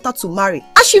wants her daughter to marry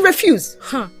and she refused.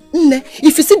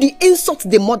 If you see the insult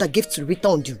the mother gave to Rita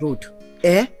on the road,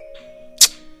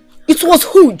 it was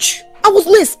huge. I was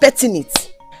not expecting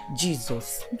it.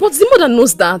 Jesus. But the mother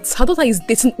knows that her daughter is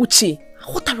dating Uche.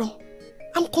 What are wrong?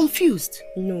 I'm confused.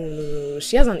 No.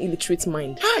 She has an illiterate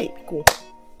mind. Hi. Go.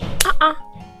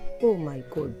 Oh my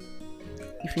God.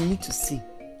 If you need to see.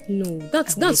 No,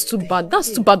 that's too bad.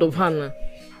 That's too bad of her now.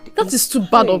 That is too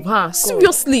bad of her.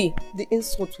 Seriously. The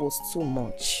insult was too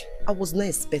much. I was not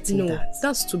expecting that. No,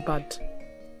 that's too bad.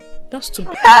 That's too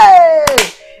bad. Hey!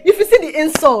 If you see the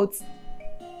insult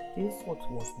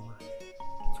was mad.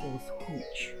 It was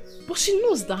huge. But she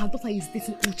knows that her daughter is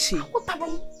dating Uche. What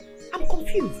happened? I'm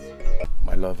confused.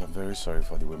 My love, I'm very sorry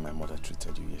for the way my mother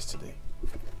treated you yesterday.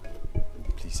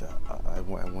 Please, I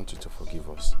want you to forgive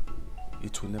us.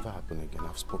 It will never happen again.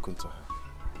 I've spoken to her.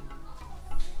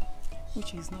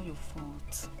 Uche, it's not your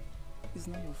fault. It's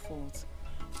not your fault.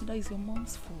 That is your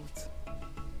mom's fault.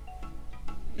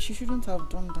 She shouldn't have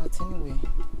done that anyway.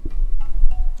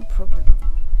 No problem.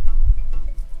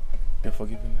 You're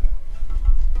forgiving her?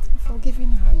 I'm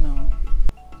forgiving her now.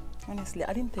 Honestly,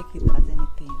 I didn't take it as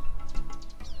anything.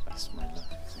 That's my love.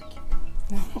 Thank you.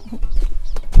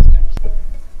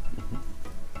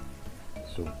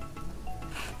 So.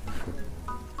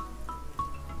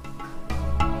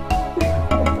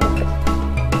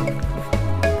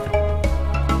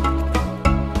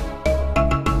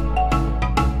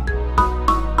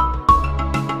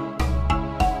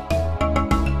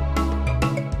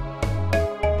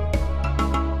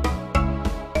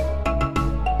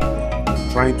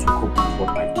 Trying to cope with what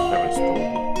my parents told me.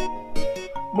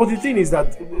 But the thing is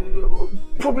that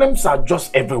problems are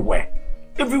just everywhere.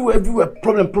 Everywhere.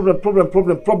 Problem.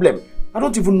 I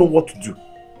don't even know what to do.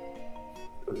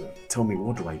 Tell me,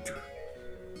 what do I do?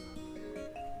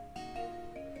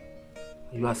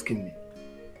 Are you asking me?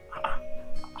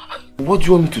 What do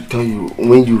you want me to tell you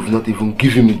when you've not even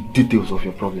given me details of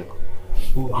your problem?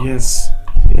 Oh, yes,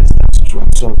 that's true.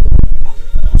 I'm sorry.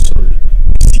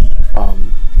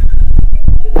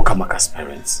 Okamaka's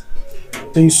parents,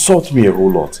 they insult me a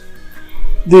whole lot.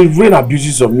 They rain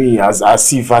abuses of me as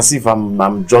if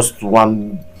I'm just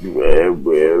one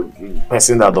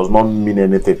person that does not mean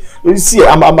anything. You see,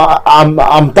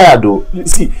 I'm tired though. You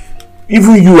see,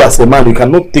 even you as a man, you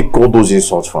cannot take all those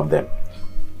insults from them.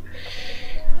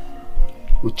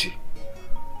 Uche,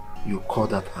 you call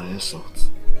that an insult?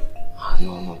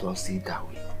 No, don't see it that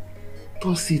way.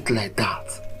 Don't see it like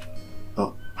that.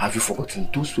 No, have you forgotten?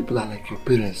 Those people are like your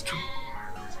parents too.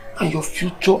 And your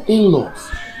future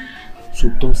in-laws. So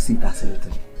don't see it as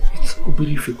anything. It's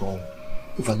very difficult.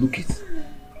 Overlook it.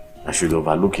 I should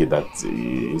overlook it, that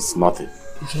it's nothing.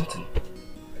 It's nothing.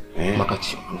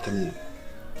 Makachi, I'm telling you.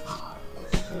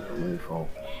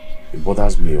 It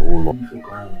bothers me a whole lot.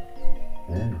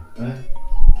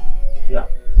 Yeah.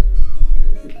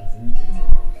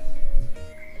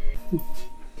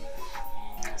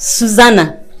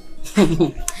 Susanna.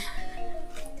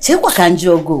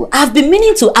 I've been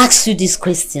meaning to ask you this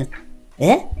question.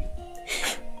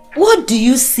 What do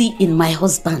you see in my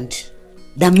husband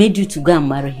that made you to go and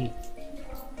marry him?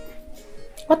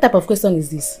 What type of question is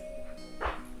this?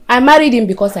 I married him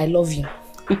because I love him.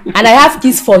 And I have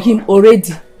kids for him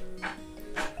already.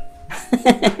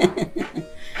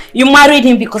 You married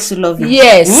him because you love him?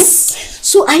 Yes.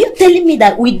 So are you telling me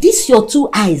that with this your two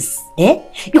eyes,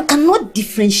 you cannot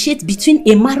differentiate between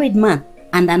a married man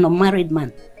and an unmarried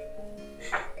man?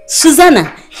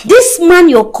 Susanna, this man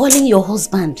you're calling your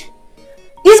husband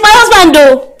is my husband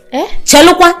though.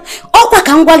 Chelukwa, okwa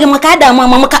kangwage makada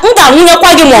mama maka nga nwunye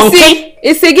kwage monke.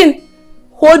 It's again.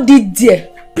 Hold it there.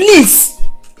 Please.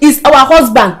 It's our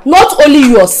husband, not only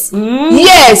yours.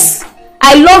 Yes.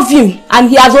 I love him and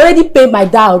he has already paid my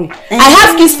dowry. I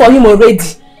have kids for him already.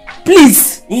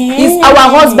 Please. He's our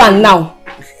husband now.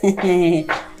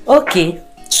 Okay.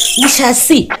 We shall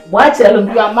see. What? You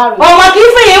are married.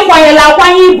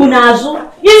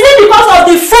 You see, because of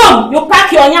the phone you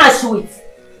pack your nyash with,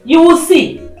 you will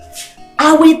see.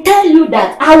 I will tell you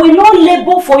that I will not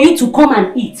labor for you to come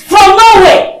and eat from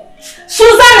nowhere.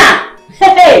 Susanna,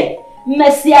 hey,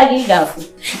 Messi Agigafu.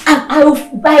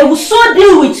 I will so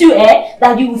deal with you,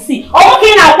 that you will see.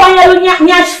 Okay, now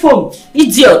nyash phone,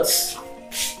 idiots.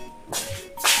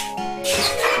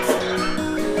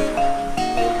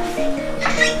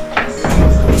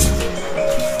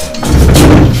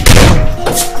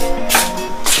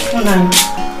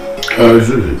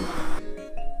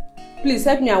 Please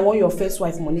help me and warn your first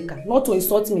wife, Monica, not to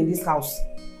insult me in this house.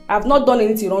 I have not done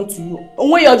anything wrong to you.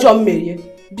 When your job married,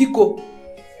 Biko.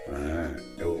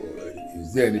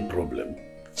 Is there any problem?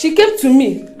 She came to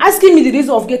me, asking me the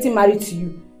reason of getting married to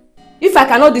you. If I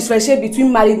cannot differentiate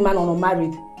between married man and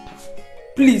unmarried,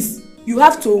 please, you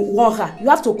have to warn her. You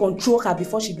have to control her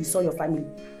before she destroys your family.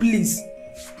 Please.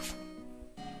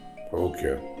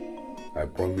 Okay. I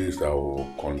promise I will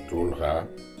control her,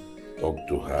 talk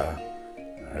to her.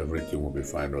 Everything will be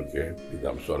fine, okay? Please,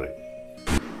 I'm sorry.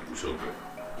 It's okay.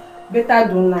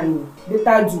 Better do, Nani.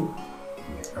 Better do.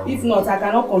 If not, I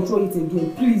cannot control it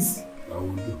again. Please. I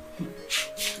will do.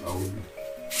 I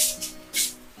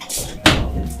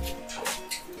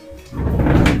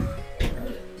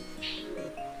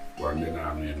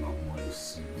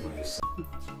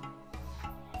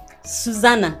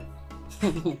Susanna.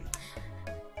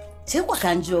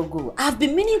 I've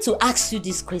been meaning to ask you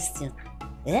this question.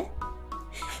 Eh?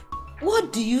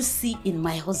 What do you see in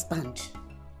my husband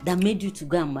that made you to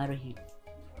go and marry him?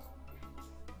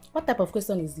 What type of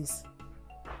question is this?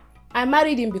 I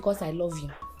married him because I love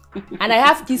him. And I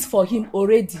have kids for him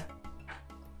already.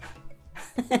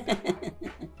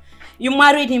 You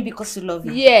married him because you love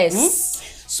him? Yes. Hmm?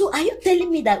 So are you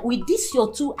telling me that with this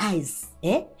your two eyes,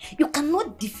 you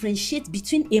cannot differentiate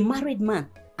between a married man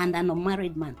and an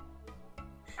unmarried man?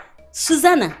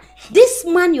 Susanna, this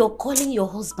man you're calling your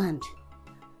husband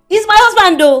is my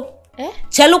husband though.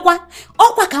 Chelukwa,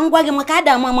 okwa ka ngwa gi maka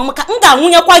ada mama maka nga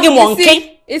nwunye kwa gi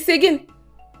monke. It's again.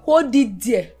 Hold it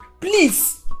there.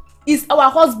 Please. It's our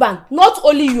husband, not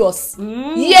only yours.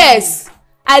 Yes.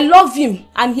 I love him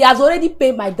and he has already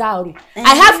paid my dowry.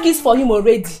 I have kids for him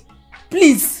already.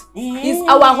 Please. He's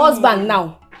our husband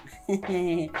now.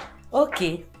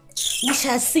 Okay. We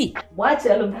shall see. What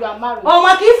tell him you are married?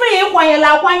 Oh, is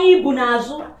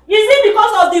it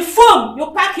because of the phone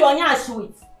you pack your nyash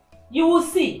with? You will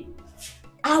see.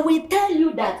 I will tell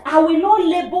you that I will not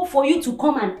labor for you to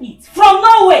come and eat. From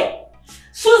nowhere.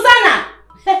 Susanna!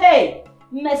 Hey!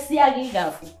 Mercy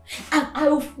Agigafu. I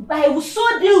will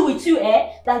so deal with you,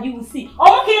 that you will see.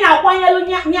 Oh, okay, now,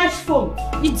 nyash phone.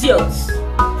 Idiots.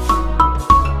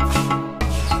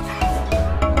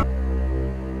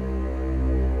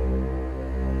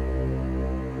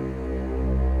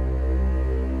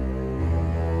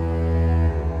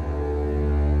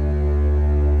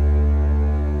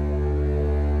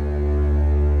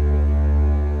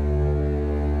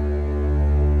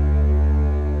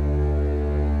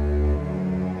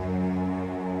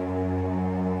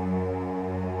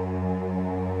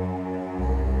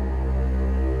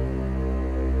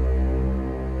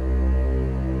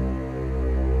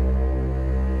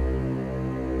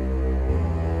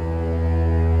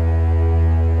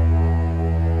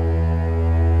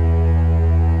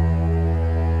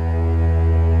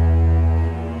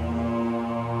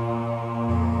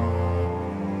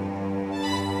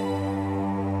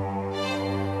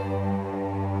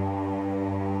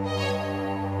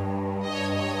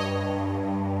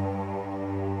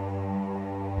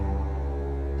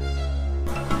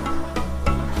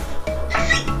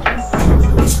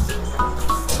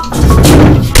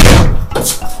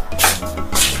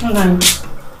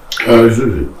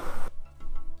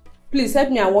 Please help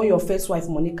me and warn your first wife,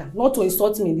 Monica, not to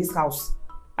insult me in this house.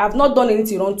 I have not done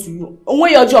anything wrong to you.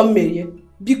 When your job, Mary,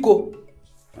 Biko.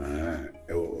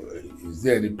 Is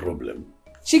there any problem?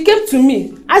 She came to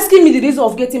me asking me the reason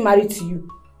of getting married to you.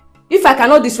 If I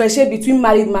cannot differentiate between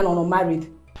married man and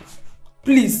unmarried,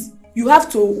 please, you have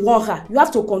to warn her. You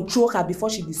have to control her before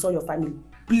she destroys your family.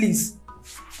 Please.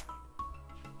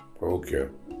 Okay.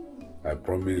 I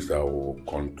promise I will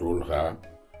control her,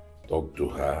 talk to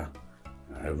her,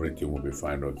 everything will be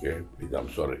fine, okay? Please, I'm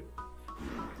sorry.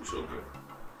 It's okay.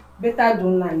 Better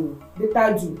don't lie me.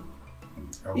 Better do.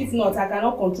 If not, I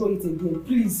cannot control it again.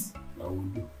 Please. I will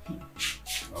do.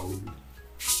 I will do.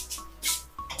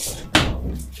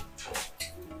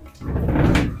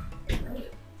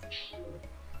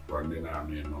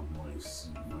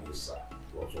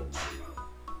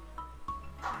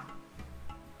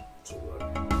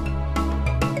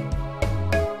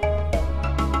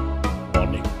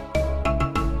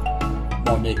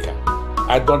 Monica,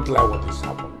 I don't like what is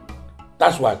happening.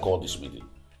 That's why I called this meeting.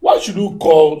 Why should you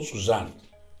call Suzanne,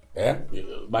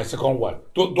 my second wife,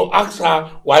 to ask her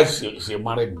why she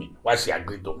married me, why she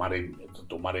agreed to marry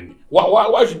me?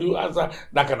 Why should you answer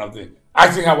that kind of thing?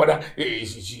 Asking her whether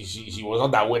she was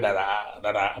not aware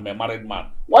that I'm a married man.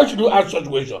 Why should you ask such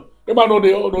question?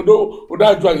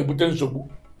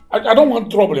 I don't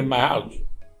want trouble in my house.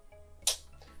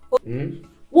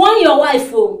 Warn your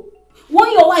wife,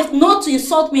 warn your wife not to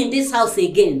insult me in this house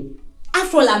again.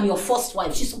 After all, I'm your first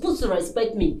wife. She's supposed to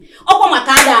respect me.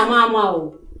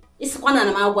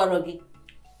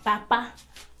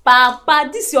 Papa,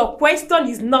 this your question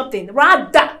is nothing.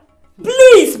 Rather,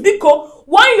 please, Biko,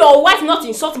 warn your wife not to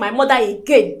insult my mother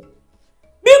again.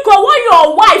 Biko, warn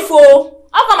your wife,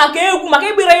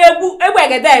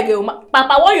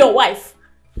 Papa, warn your wife.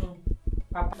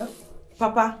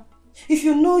 Papa, if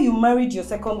you know you married your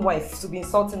second wife to be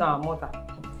insulting our mother,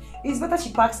 it's better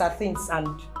she packs her things and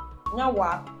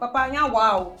nyawa, Papa,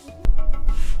 nyawa.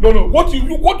 No, what you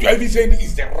are even saying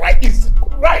is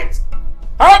right.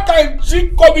 How can she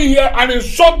come in here and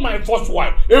insult my first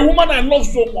wife, a woman I love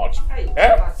so much?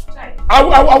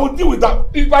 I will deal with that.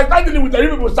 If I start dealing with her, you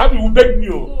people will beg me.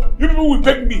 You people will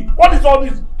beg me. What is all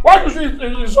this? Why should she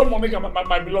insult Monica,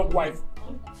 my beloved wife?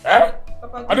 I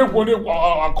don't want to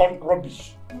call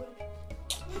rubbish.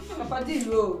 Papa,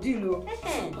 Dilo.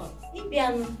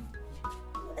 Ibiano.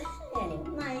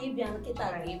 Na Ibiano,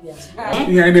 kita Ibiano.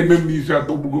 Yeah, I never miss your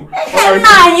tobugo.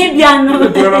 Na Ibiano.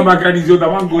 Kita makanizo da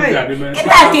wango ya de me.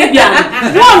 Kita Ibiano.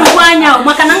 Won wanya o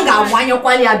makananga wanya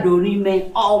kwali adori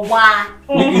me. Owa.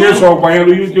 Yes, o kwanya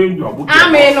lo you change your book.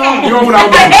 Amen. You mo na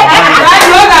go.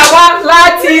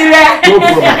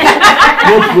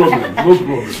 No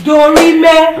problem. Dori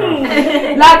me.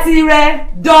 Latire.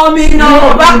 Domino.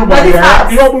 What is that?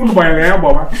 You don't know why I am,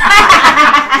 Baba.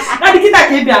 What did kita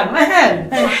Ibiano?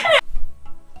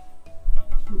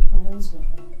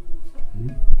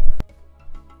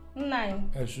 Nine.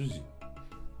 Susie.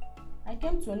 I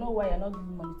came to know why you're not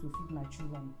giving money to feed my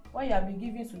children. Why you have been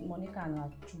giving to Monica and her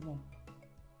children.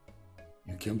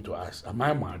 You came to ask, am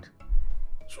I mad?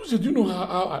 Susie, do you know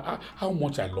how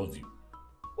much I love you?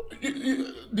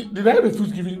 Did I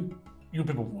refuse giving you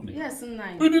people money? Yes,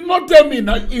 Nine. You did not tell me.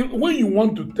 Now, when you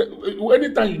want to,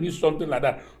 anytime you need something like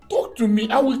that, talk to me.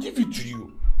 I will give it to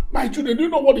you. My children, do you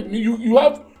know what it means? You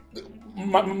have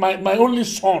my only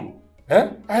son. Eh?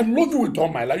 I love you with all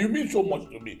my life. You mean so much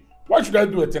to me. Why should I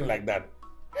do a thing like that?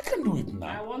 I can do it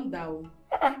now. I want that.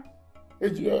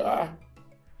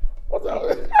 What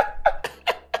the?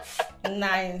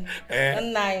 9.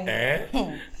 9.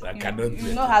 I cannot.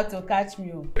 You know how to catch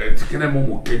me. 9.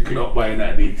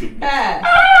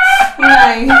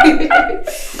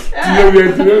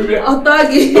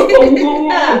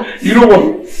 You know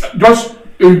what? Just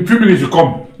in 2 minutes you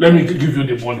come. Let me give you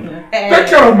the money. Take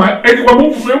care of my. 9.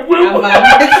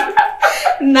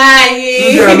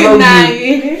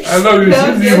 I love you.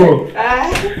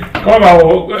 Come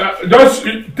on. Just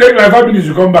take like 5 minutes.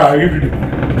 You come back. I give you the money.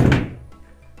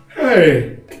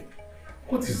 Hey,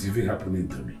 what is even happening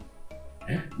to me?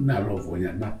 Now love when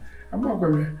you're not. I'm not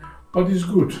going to. But it's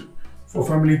good for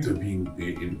family to be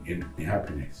in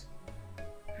happiness.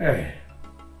 Hey.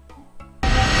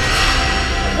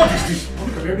 What is this?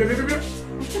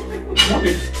 What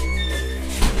is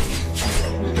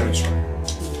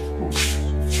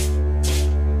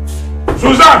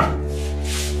Suzanne!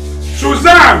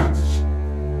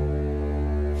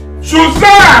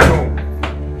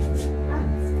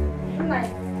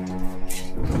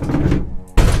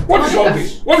 What is all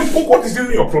this? What is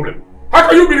really your problem? How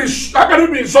can you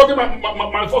be insulting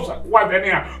my first wife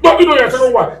anyhow? Don't you know your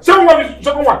second wife? Second wife is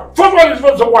second wife. First wife is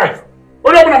first wife.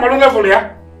 What happened at my level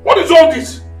here? What is all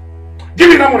this? Give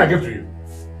me that money I gave to you.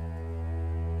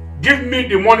 Give me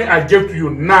the money I gave to you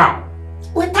now.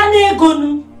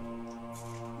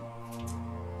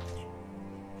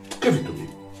 Give it to me.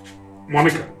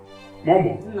 Monica.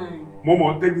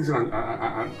 Momo, take this and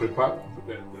prepare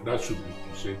that soup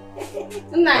you say.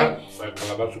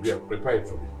 That should be prepare it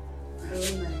for me.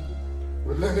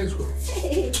 Well, let's go.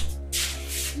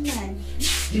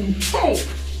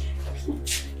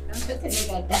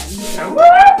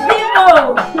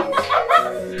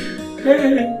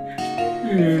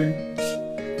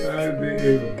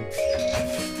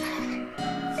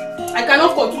 I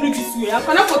cannot continue this way. I'm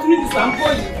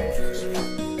going.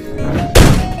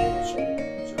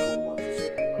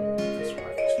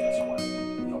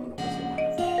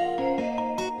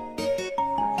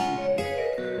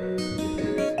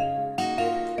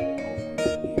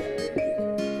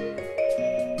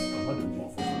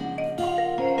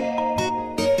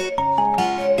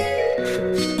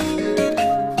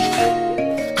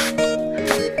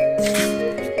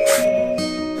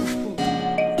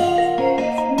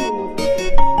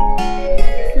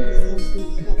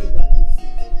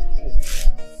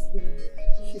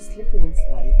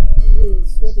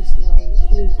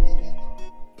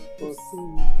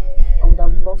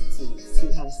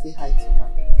 Say hi to her.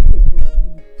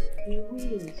 You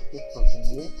will. No problem,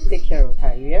 yeah? Take care of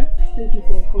her, yeah? Thank you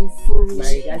for your concern. My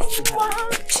regards to her.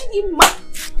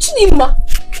 Chinima,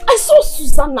 I saw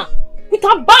Susanna with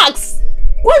her bags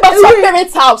going back to her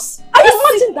parents' house. Are you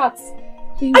imagine that?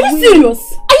 Are you serious?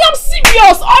 I am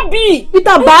serious, Obi. With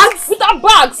her bags? With her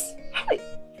bags.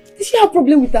 Did she have a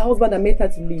problem with her husband that made her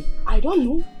to leave? I don't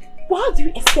know. But how do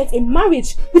you expect a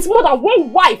marriage with more than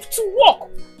one wife to work?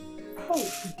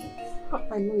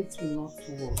 I know it will not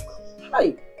work.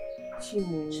 Hi,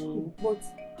 Chimo. But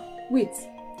wait,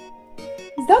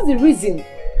 is that the reason?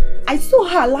 I saw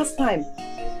her last time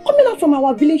coming out from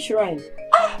our village shrine.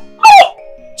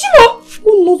 Chimo!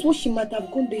 Who knows what she might have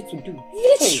gone there to do?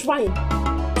 Village shrine.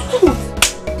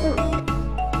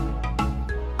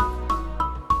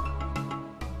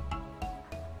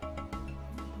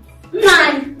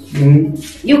 Man,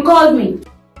 you called me.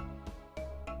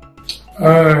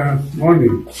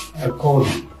 Morning. I called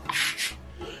you.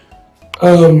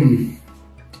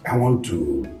 I want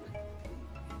to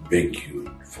beg you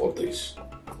for this.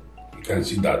 You can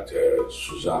see that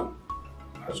Suzanne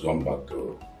has gone back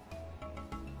to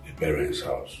the parents'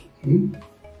 house. And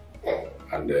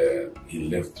he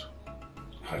left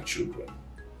her children.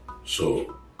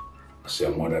 So, as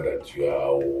a mother that you are, I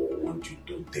want you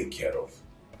to take care of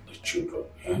the children.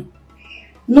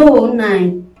 No,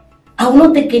 Nine. I will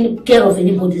not take any care of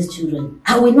anybody's children.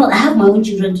 I will not. I have my own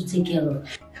children to take care of.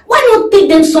 Why not take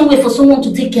them somewhere for someone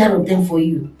to take care of them for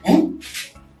you?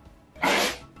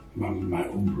 My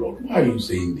own blood. Why are you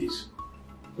saying this?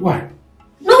 Why?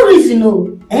 No reason,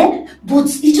 no. But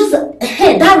it just,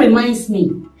 that reminds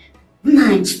me.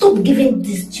 Nine, stop giving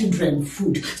these children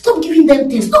food. Stop giving them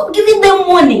things. Stop giving them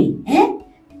money.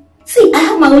 See, I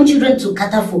have my own children to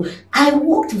cater for. I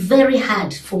worked very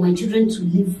hard for my children to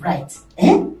live right.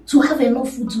 To have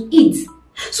enough food to eat.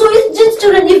 So if these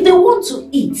children, if they want to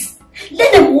eat,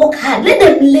 let them work hard. Let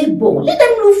them labor. Let them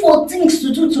look for things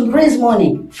to do to raise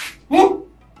money.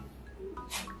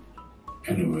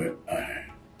 Anyway, I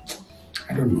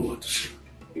don't know what to say.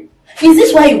 Is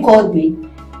this why you called me?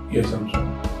 Yes, I'm sorry.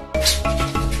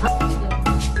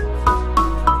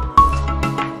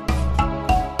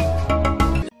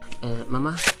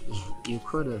 Mama, you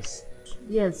called us.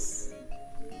 Yes.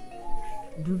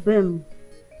 Dubem.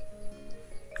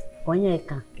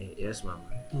 Onyeka. Yes, Mama.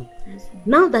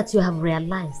 Now that you have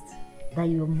realized that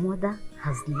your mother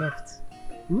has left,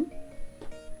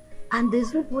 and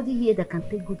there's nobody here that can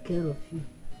take good care of you.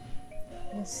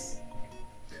 Yes.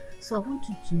 So I want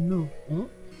you to know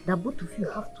that both of you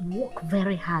have to work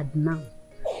very hard now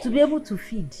to be able to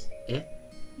feed.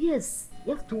 Yes,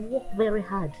 you have to work very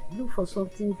hard. Look for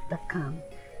something that can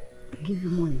give you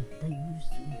money that you use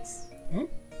to eat.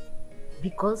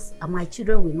 Because my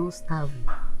children will not starve you.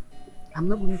 I'm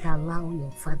not going to allow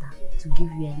your father to give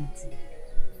you anything.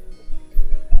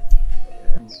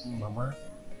 Mama,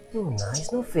 no,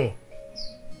 it's not fair.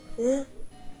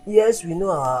 Yes, we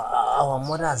know our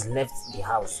mother has left the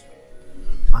house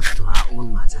back to her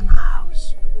own maternal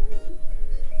house.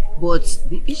 But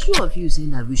the issue of you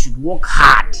saying that we should work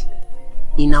hard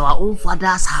in our own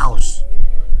father's house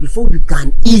before we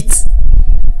can eat.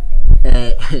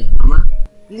 Mama,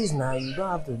 please now, you don't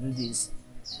have to do this.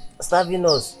 Starving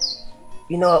us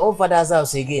in our own father's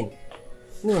house again.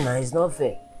 No, it's not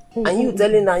fair. And you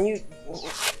telling her, you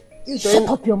telling... Shut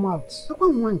up your mouth.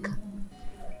 What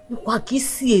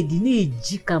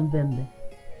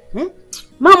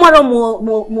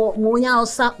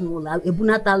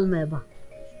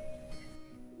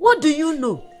do you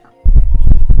know?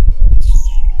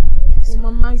 Oh,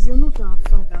 Mama, you're not our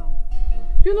father.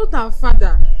 You're not our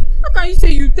father. How can you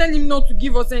say you tell him not to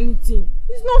give us anything?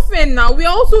 It's not fair now. We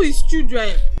are also his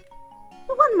children.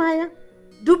 What, Maya?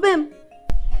 Dubem.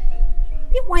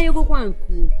 If why you go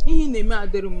kwanku?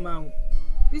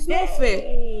 It's not fair.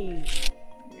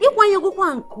 If why you go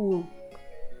kwanku?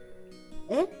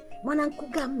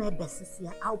 Manankuga me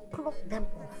besisia. I'll pluck them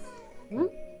off.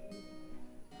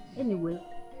 Anyway,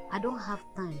 I don't have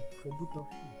time for both of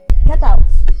you. Get out.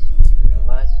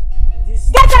 Mama,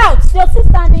 Get out! You're still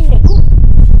standing here. Go.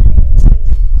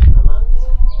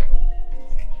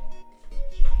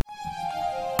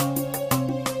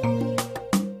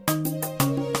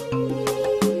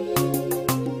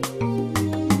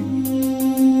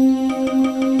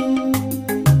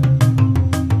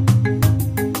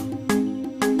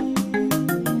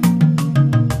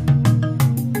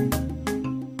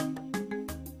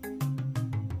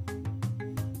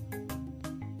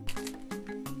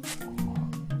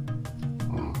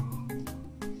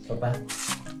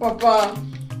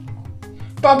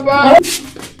 Papa.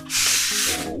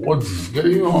 What is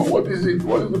going on? What is it?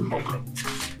 What is the problem?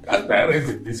 Can't I rest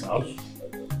in this house?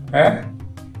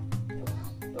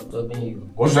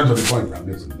 Go straight to the point, I'm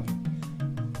listening.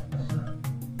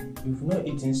 We've not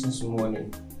eaten since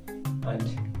morning, and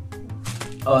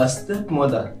our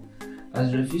stepmother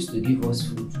has refused to give us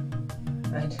food.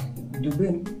 And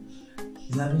Dubem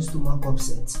is having stomach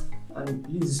upset. And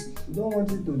please, we don't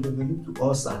want it to develop to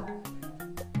ulcer.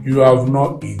 You have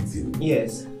not eaten?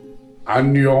 Yes.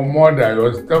 And your mother,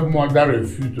 your stepmother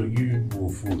refused to give you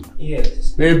food?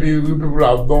 Yes. Maybe you people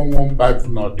have done one bad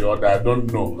thing or the other, I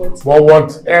don't know. But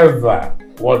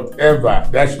whatever,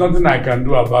 there's nothing I can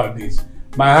do about this.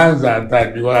 My hands are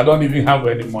tied because I don't even have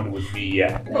any money with me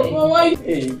here. Papa, why?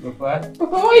 Hey, Papa.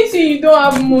 Papa, why you say you don't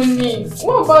have money?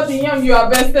 What about the yam you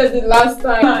harvested the last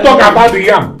time? Talk about the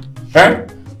yam.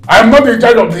 I'm not in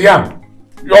charge of the yam.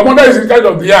 Your mother is in charge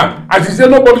of the yam. And she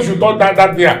said nobody should touch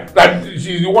that yam. That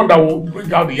she's the one that will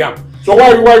bring out the yam. So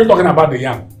why are you talking about the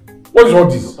yam? What is all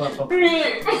this? But you are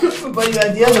the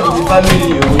head of the family,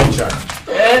 you're in charge.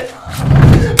 But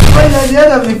you are the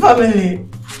head of the family.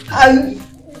 And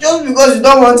Just because you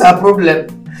don't want a problem.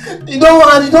 You don't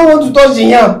want to touch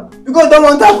him. Because you don't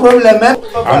want a problem, eh?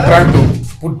 I'm trying to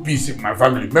put peace in my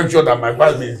family. Make sure that my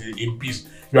family is in peace.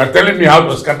 You are telling me how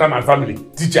to scatter my family.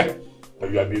 Teacher,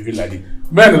 you are behaving like it.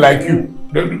 Men like you,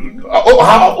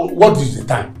 what is the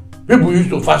time? People used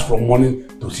to fast from morning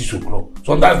to 6 o'clock.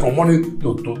 Sometimes from morning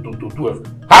to 12.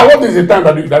 What is the time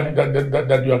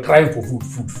that you are crying for food?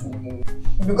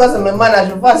 Because I'm a man, I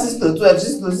should fast 6 to 12,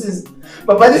 6 to 6.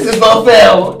 Papa, this is not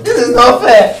fair. This is not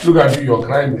fair. Look at you, you're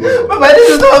crying. Papa, this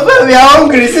is not fair. We are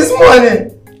hungry since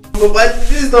morning. Papa,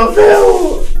 this is not fair.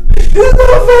 This is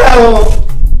not fair.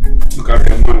 Look at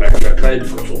your man like you're crying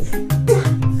because of food.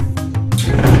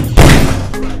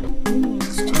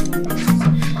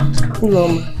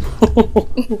 Mom,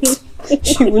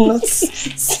 she will not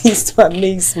cease to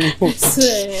amaze me.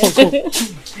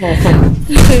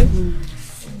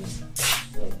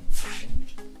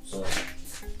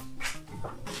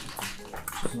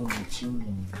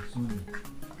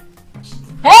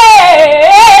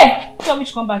 Hey! Tell me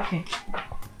to come back here.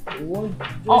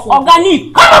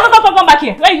 Organic! Come back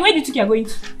here. Where do you think you're going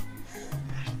to?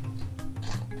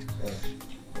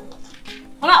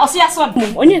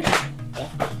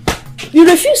 You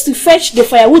refuse to fetch the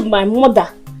firewood my mother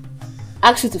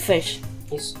asked you to fetch.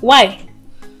 Yes. Why?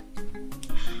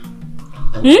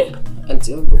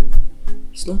 Auntie Ogo,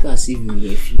 it's not as if you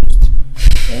refused.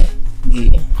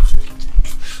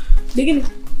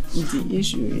 The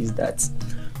issue is that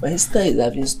my sister is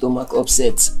having stomach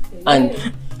upset and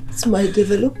it might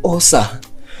develop ulcer.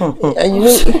 And you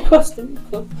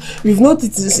know, we've not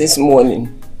eaten since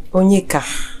morning. Onyeka.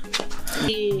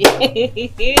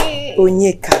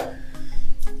 Onyeka.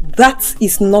 That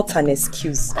is not an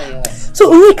excuse. So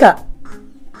Onyeka,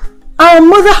 our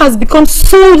mother has become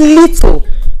so little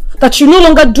that you no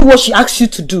longer do what she asks you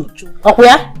to do.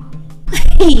 Okay?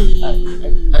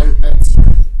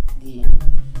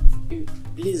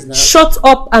 Please now. Shut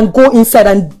up and go inside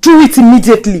and do it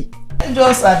immediately. I said go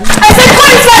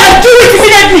inside and do it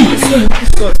immediately.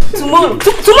 Tomorrow,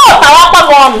 go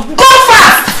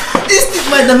fast. This thing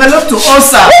might develop to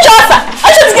ulcer. Which ulcer? Are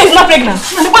you sure this guy is not pregnant?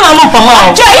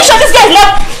 Joe, are you sure this guy is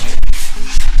not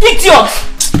idiot?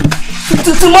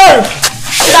 Tomorrow.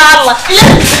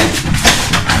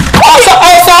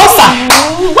 Ulcer.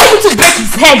 Why did you break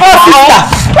his head?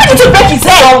 Why did you break his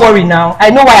head? Don't worry now. I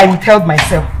know why I withheld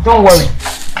myself. Don't worry.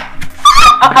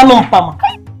 Mama.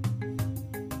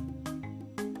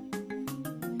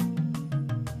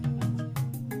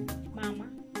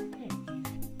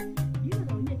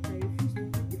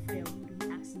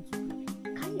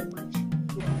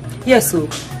 Yes, so,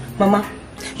 Mama,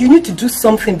 you need to do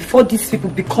something before these people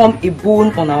become a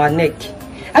bone on our neck.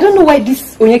 I don't know why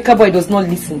this Onyeka boy does not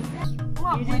listen.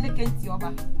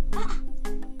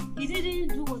 He didn't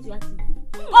do what you had to do.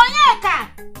 Onyeka!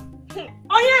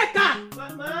 Onyeka!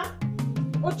 Mama!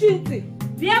 Ochinti!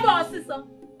 Biaba sister.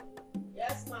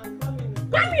 Yes, ma'am. Come in.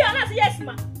 Come here, not yes,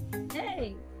 ma'am.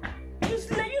 Hey!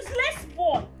 Useless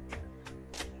boy!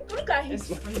 Look at him. Yes,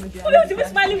 who used to be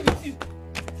smiling with you?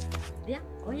 Yeah,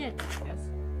 Onyeka. Yes.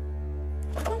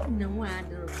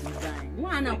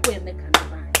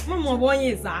 Mama, what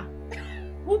is that?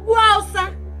 Who else?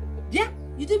 Yeah,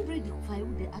 you didn't break the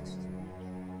firewood they asked you.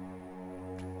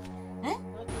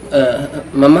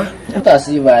 Mama, not as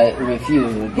if I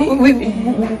refuse.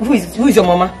 Who is your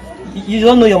mama? You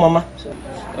don't know your mama?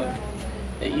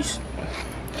 It's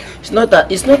not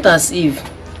as if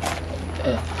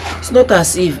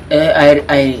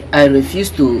I refuse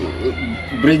to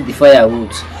break the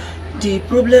firewood. The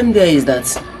problem there is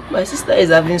that my sister is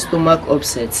having stomach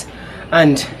upset,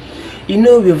 and you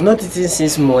know we've not eaten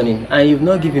since morning, and you've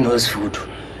not given us food.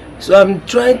 So I'm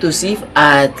trying to see if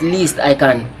at least I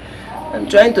can.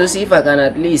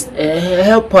 At least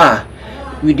help her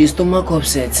with the stomach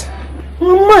upset.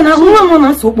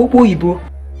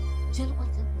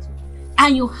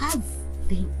 And you have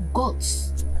the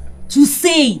guts to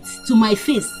say it to my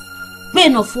face,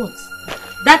 pain of what?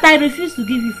 That I refuse to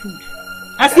give you food.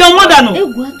 As your mother, no?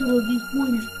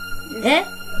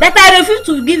 That I refuse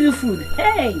to give you food.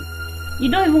 Hey, you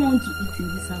don't even want to eat in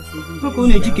this house again.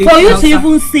 For you to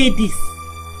even say this,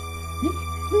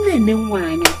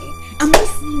 I'm not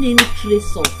seeing any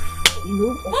trace of,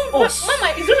 us. Mama,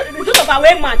 it's not of our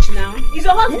way match now. It's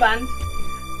your husband.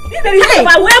 This is of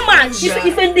our way match.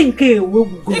 If anything came, we will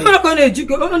go. You're not going to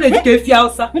educate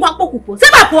Fiausa.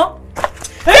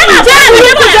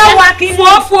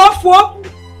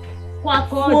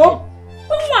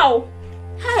 Wow.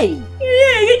 Hey.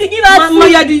 Yeah, you to give us. Mama,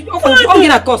 I'm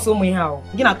going to call someone how.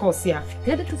 I'm going to call here.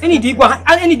 Any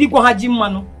digwa hajim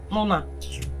mano. Mama.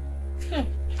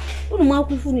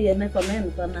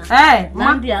 Hey,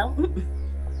 Mama.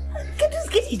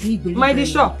 My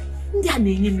shop.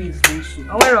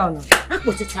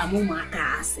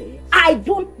 I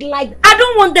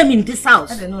don't want them in this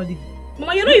house. Mama,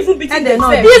 you're not even beating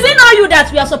themselves. Is it not you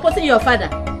that we are supporting your father?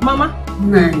 Mama?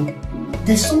 Nine.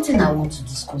 There's something I want to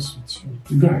discuss with you.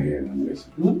 Go ahead and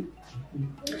listen.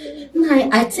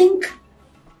 Nine, I think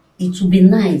it would be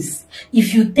nice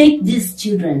if you take these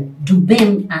children,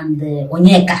 Dubem and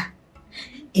Onyeka,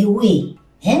 away.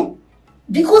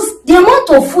 Because the amount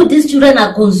of food these children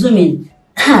are consuming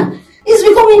is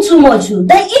becoming too much.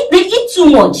 They eat too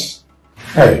much.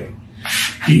 Hey,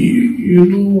 you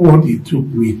know what it took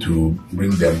me to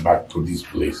bring them back to this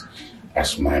place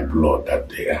as my blood that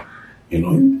they are. You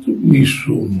know, it took me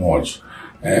so much.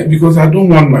 Because I don't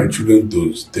want my children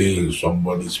to stay in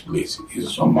somebody's place.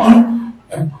 It's somehow,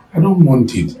 I don't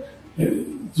want it.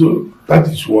 So that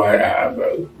is why I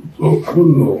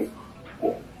don't know.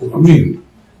 I mean,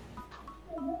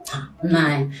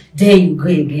 Nah, there you go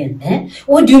again.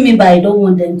 What do you mean by I don't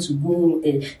want them to go?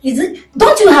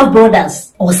 Don't you have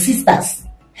brothers or sisters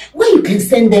where you can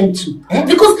send them to?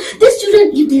 Because these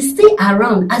children, if they stay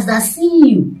around as they're seeing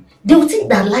you, they will think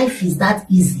that life is that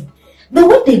easy. But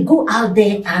when they go out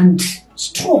there and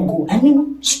struggle,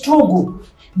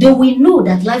 they will know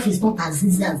that life is not as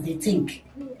easy as they think.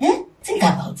 Think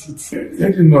about it.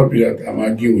 Let it not be that I'm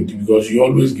arguing with you because you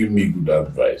always give me good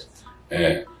advice.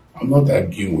 I'm not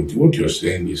arguing with you. What you're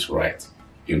saying is right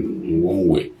in one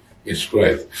way. It's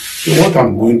right. So what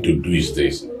I'm going to do is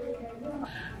this.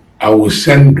 I will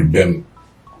send them,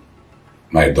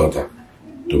 my daughter,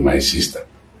 to my sister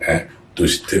to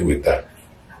stay with her.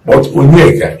 But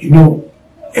Onyeka, you know,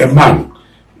 a man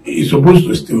is supposed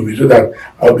to stay with me so that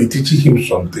I'll be teaching him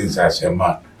some things as a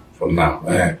man for now.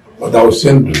 But I will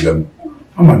send to them.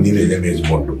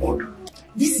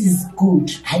 This is good.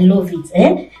 I love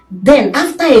it. Then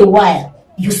after a while,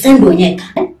 you send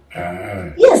Onyeka.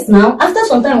 Yes, now after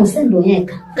some time we send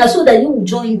Onyeka so that you will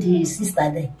join the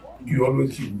sister there. You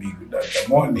always give me good at the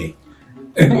morning.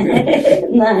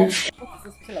 Nice.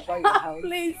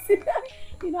 Please.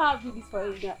 You know how good is for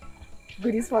you.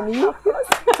 Good is for me? Of course.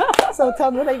 So tell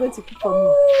me, what are you going to cook for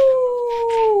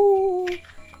me?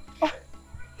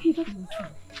 Hey, that's not true.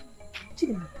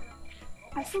 Chidema,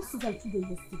 I saw Susan today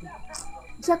yesterday.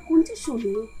 Their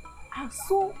condition are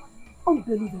so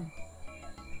unbelievable.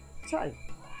 Try.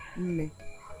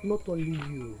 Not only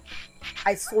you.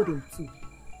 I saw them too.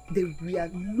 They were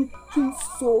looking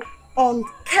so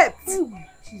unkept. Oh,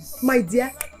 my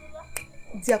dear,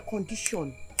 their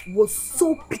condition was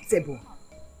so pitiable.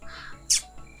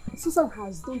 Susan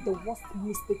has done the worst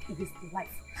mistake in his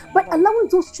life by allowing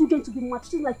those children to be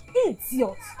maltreated like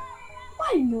idiots.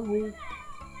 Why no? Why?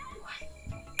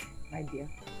 My dear,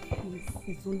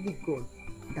 it's only God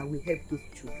that will help those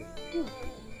children.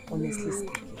 Honestly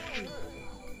speaking.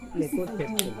 Let God help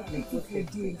them. Let God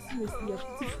help them. Let God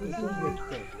help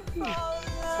them.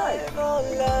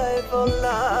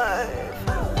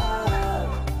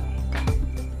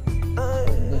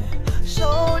 So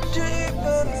deep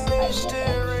and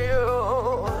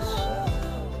mysterious.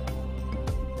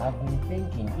 I've been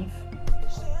thinking if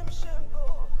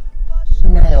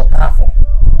Nayo Kafo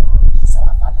is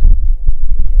our father.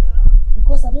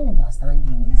 Because I don't understand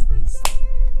him these days.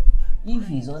 If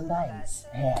he's under his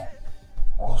hair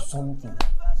or something,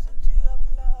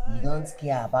 he don't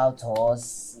care about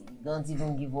us, he don't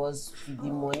even give us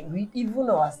feeding money. Even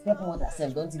our stepmother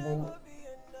herself don't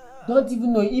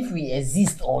even know if we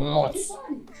exist or not.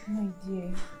 My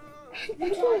dear, I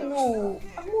don't know.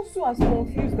 I'm also as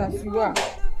confused as you are.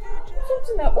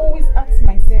 Something I always ask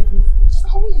myself is,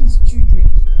 are we his children?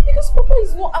 Because Papa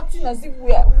is not acting as if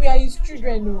we are his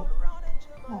children. No.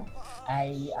 Oh.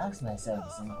 I ask myself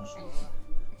the same question.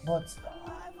 But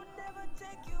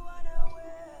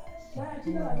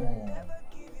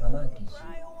Mama Kishi,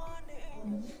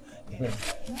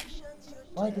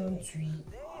 why don't we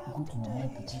go to Mama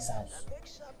Kishi's house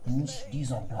in which she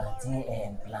does on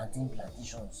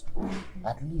plantations?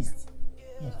 At least,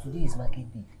 yes, today is market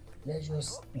day. Let's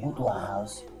just go to her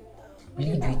house,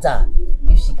 plead with her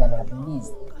if she can at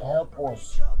least help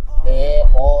us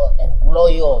or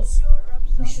employ us.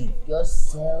 We should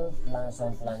just sell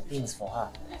some plantains for her.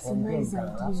 That's a nice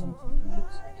idea.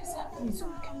 Exactly, so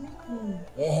we can make money.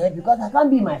 Yeah, because I can't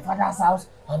be in my father's house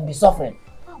and be suffering.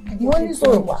 The only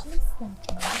sorrow was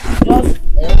just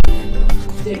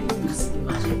take this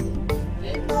imagine.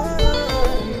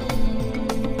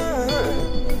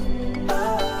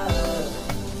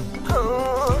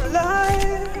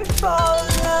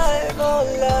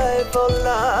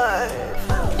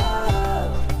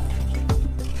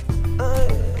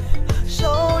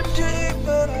 So deep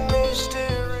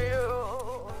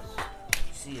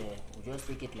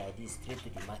take it like this, straight to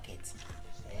the market.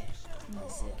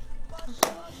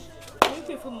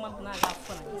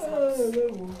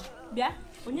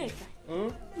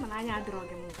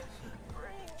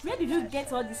 Where did you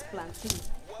get all these plantains?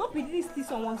 Hope you didn't steal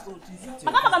someone's own.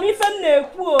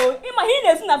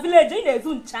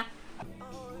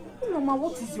 Mama,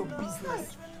 what is your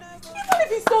business? Even if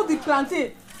he stole the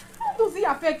plantain, how does it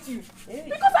affect you?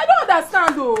 Because I don't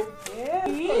understand though.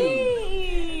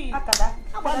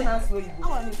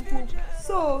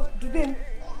 So, Dubem,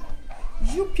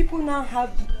 you people now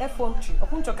have the effrontery,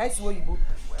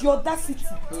 the audacity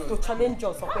to challenge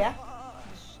us, okay?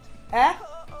 Eh?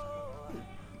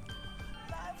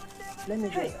 Let me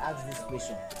just ask this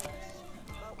question.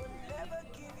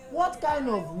 What kind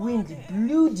of wind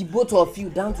blew the both of you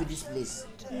down to this place?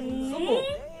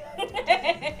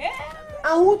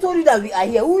 And who told you that we are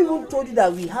here? Who even told you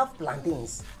that we have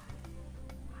plantains?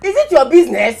 Is it your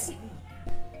business?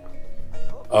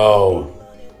 Oh,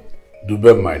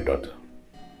 Dubem, my daughter.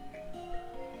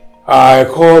 I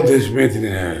called this meeting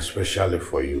especially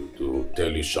for you to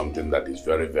tell you something that is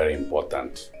very, very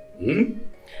important.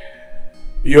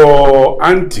 Your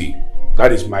auntie,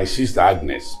 that is my sister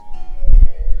Agnes,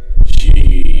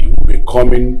 she will be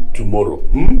coming tomorrow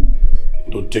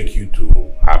to take you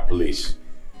to her place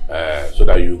so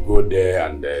that you go there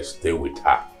and stay with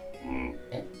her.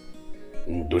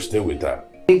 To stay with her.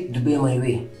 To be my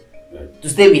way. To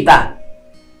stay with her.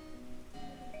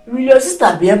 Will your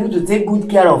sister be able to take good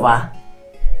care of her?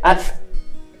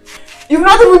 You've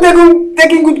not even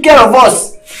taken good care of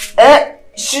us.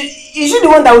 Is she the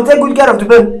one that will take good care of the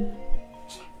baby?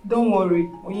 Don't worry,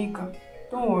 Onyeka.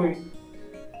 Don't worry.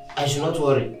 I should not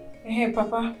worry. Hey,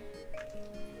 Papa.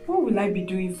 What will I be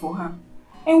doing for her?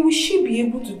 And will she be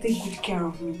able to take good care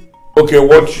of me? Okay,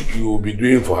 what you will be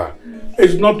doing for her?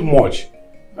 It's not much.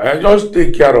 Just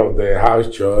take care of the house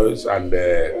chores and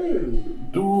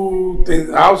do things,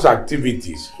 house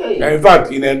activities. In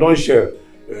fact, in a nutshell,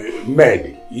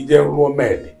 maid,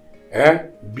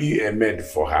 be a maid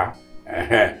for her.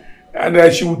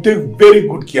 And she will take very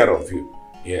good care of you.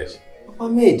 Yes. Papa,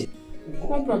 maid.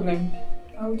 No problem.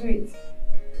 I'll do it.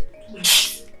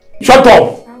 Shut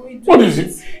up! What is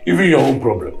it? Even your own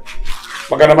problem.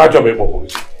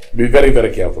 Be very,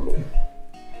 very careful.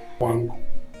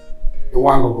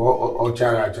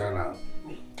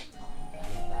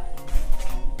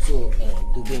 So,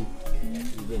 Dubem,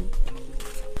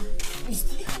 I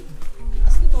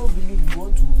still don't believe you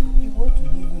want to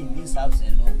leave me in this house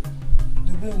alone.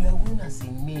 Dubem, you are going as a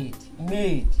maid.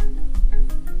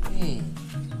 Hey.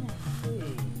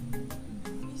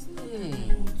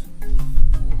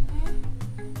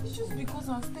 It's just because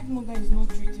our stepmother is not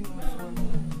treating us well.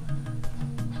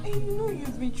 And you know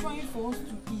you've been trying for us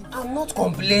to eat. I'm not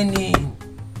complaining.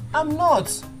 I'm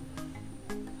not.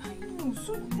 I know.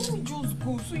 So let me just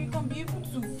go so you can be able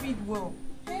to feed well.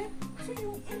 So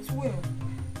you eat well.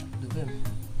 Dubem,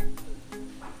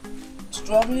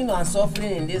 struggling and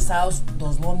suffering in this house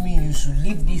does not mean you should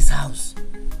leave this house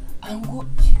and go.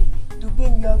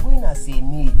 Dubem, you are going as a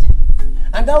maid,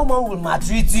 and that woman will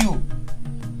maltreat you,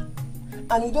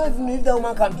 and you don't even know if that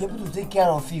woman can be able to take care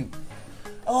of you.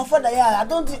 Our father, I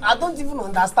don't even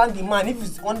understand the man if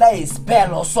he's under a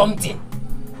spell or something.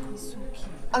 It's okay.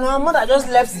 And our mother just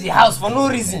left the house for no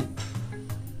reason.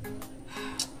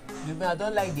 Dubem, I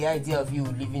don't like the idea of you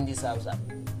leaving this house.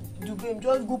 Dubem,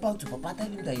 just go back to Papa. Tell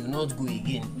him that you will not go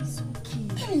again. It's okay.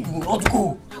 Tell him you will not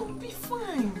go. I will be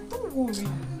fine. Don't worry.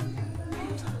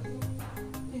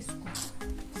 Let's go.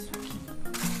 It's okay.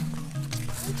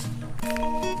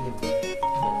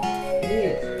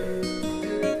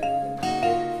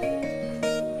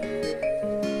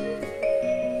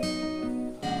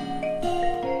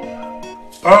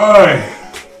 Alright.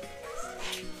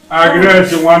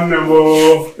 Agnes, one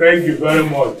number. Thank you very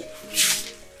much.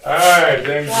 Alright,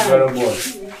 thank you very much.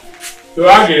 So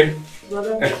again,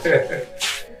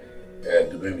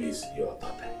 the baby is your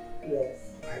daughter. Yes.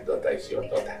 My daughter is your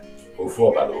daughter.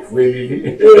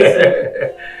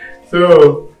 So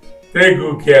take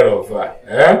good care of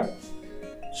her.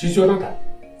 She's your daughter.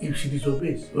 If she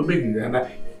disobeys, obey the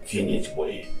teenage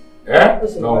boy.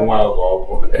 No one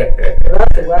go. The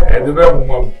baby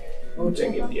mom.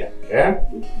 Check it here.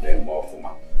 Then more for my.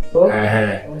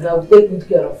 I'll take good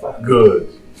care of her. Good.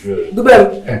 Dubem.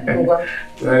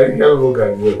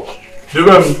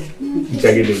 Dubem.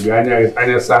 Check it again.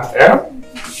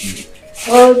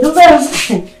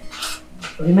 Dubem.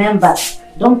 Remember,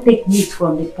 don't take meat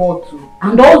from the pot too.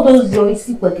 And all those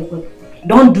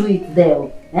don't do it there.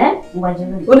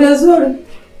 What is it?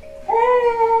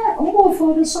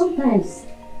 For sometimes.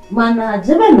 Mana,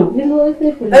 Jebeno, you know,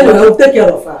 Anyway, I'll take care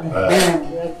of her.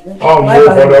 Oh,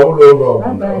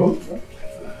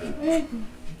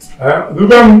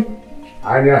 Dubem,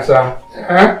 Anyasa,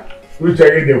 which I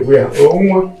get the way.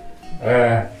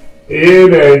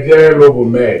 In a jail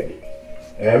maid.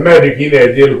 A medic in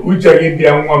a jail, which I get the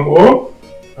one more.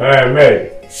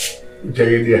 Maid, which I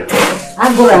get there.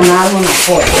 I'm going to have one.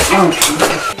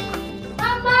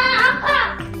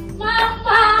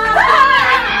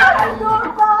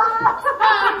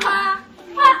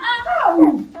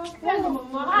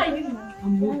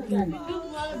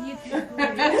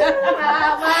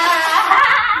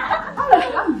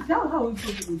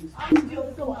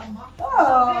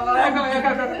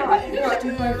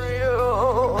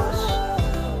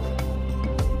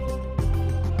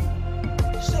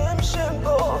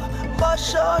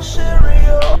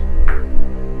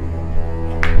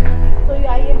 So you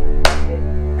are here.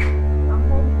 I'm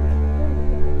home.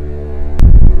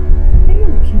 Are you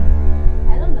okay?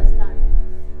 I don't understand.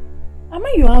 Am I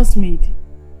your housemaid?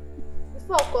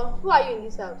 Who are you in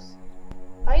this house?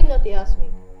 Are you not a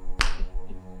housemaid?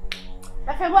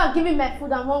 If I go and give me my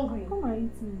food, I'm hungry. Come and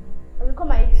eat me. I will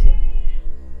come and eat you.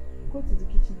 Go to the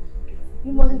kitchen.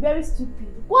 You must be very stupid.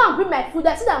 Go and bring my food.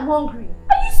 I said I'm hungry.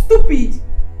 Are you stupid?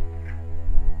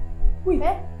 Wait,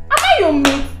 am I your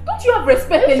mate? Don't you have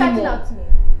respect anymore? Are you shouting out to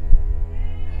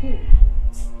me?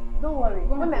 Don't worry.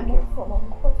 When my mom comes, I'll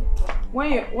report you to her.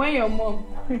 When your mom?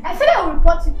 I said I will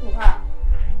report you to her.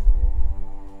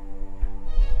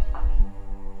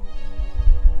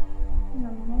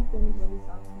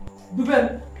 Dubem,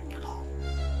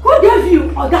 who gave you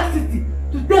audacity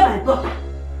to tell my daughter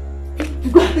to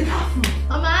go and take her food?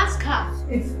 Mama, ask her.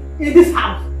 It's in this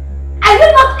house. I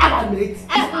did not ever make it.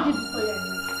 I told you before.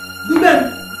 Dubem.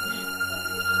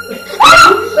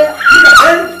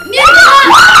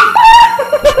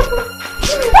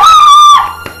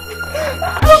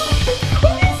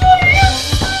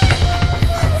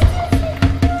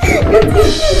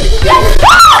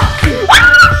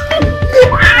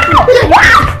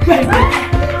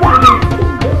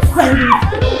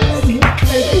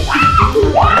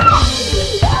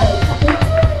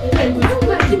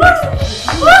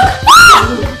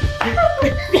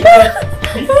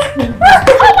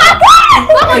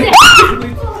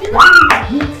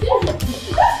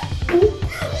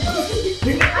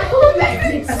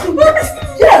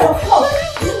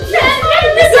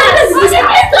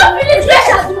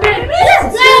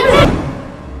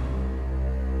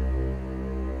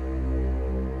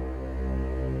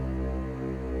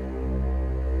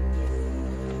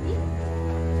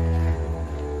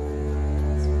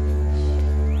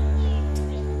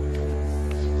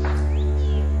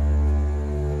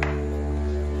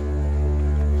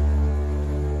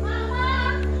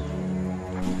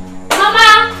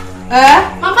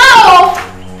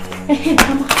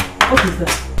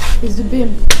 It's the beam.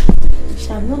 She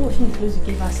have not washing the clothes you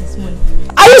gave her since morning.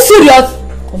 Are you serious?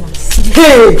 Come and see.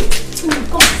 Hey!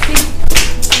 Come see.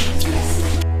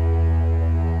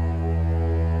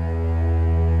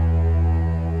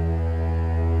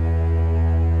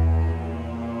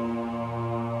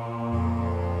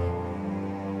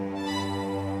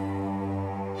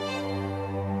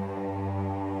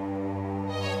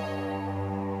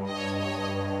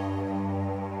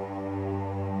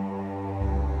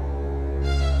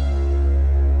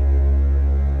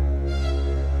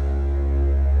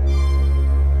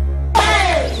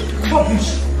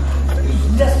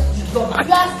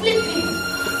 You are sleeping.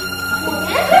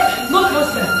 No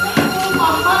nonsense.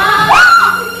 Mama.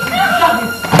 Stop it.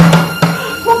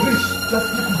 Rubbish.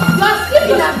 You are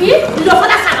sleeping, Abi. In your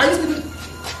father's house. Are you sleeping?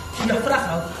 In your father's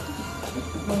house.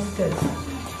 Nonsense.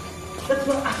 That's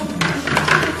what I have.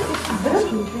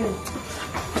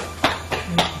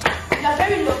 You are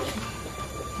very lucky.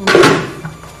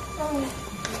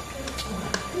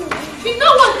 You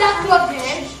don't want that cloth, eh?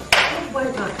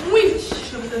 Which?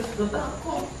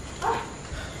 Come.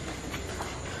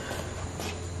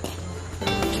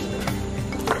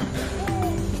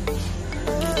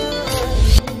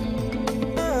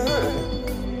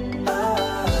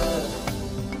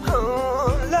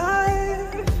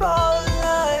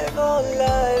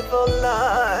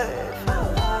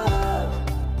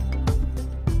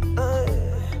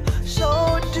 So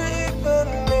deep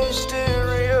and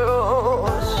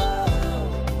mysterious.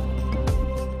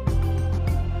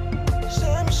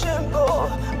 Seems simple,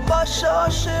 but so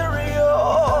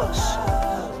serious.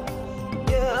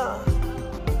 Yeah.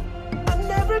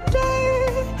 And every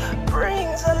day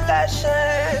brings a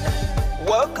lesson.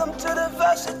 Welcome to the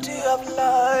varsity of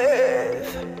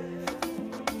life.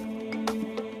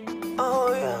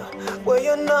 Oh yeah, where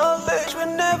your knowledge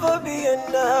will never be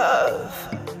enough.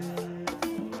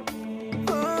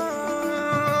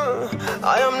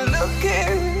 I am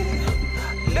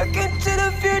looking to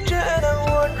the future and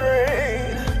I'm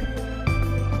wondering,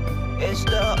 is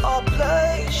there a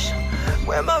place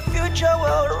where my future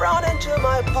will run into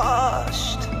my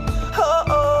past?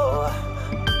 Oh,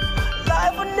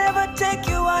 life will never take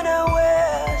you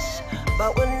unawares,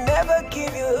 but will never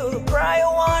give you prior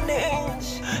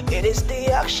warnings. It is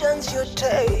the actions you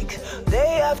take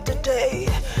day after day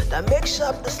that makes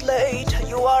up the slate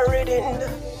you are reading.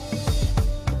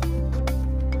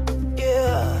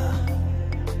 Yeah,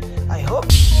 I hope.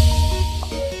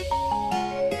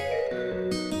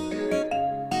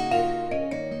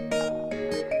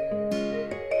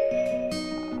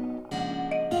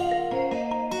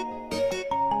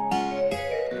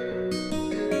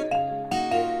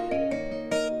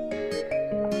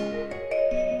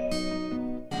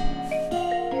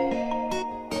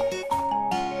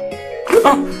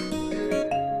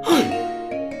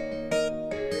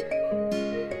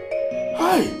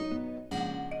 Hi!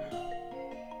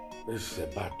 This is a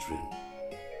bad dream.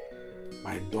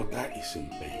 My daughter is in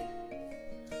pain.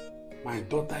 My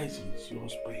daughter is in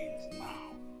serious pain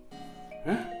now.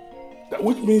 Huh?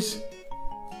 Which means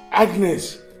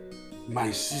Agnes,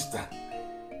 my sister.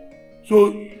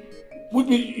 So, which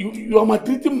means you are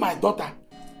maltreating my daughter.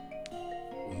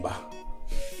 Mba,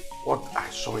 what I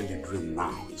saw in the dream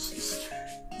now is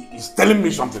telling me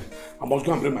something. I must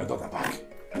go and bring my daughter back.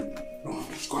 No, I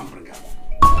must go and bring her back.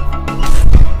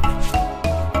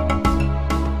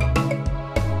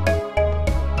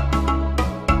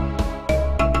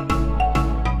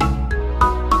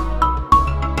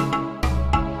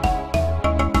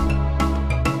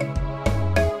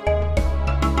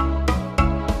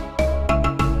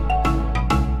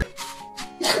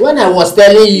 When I was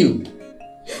telling you,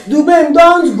 Dubem,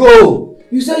 don't go.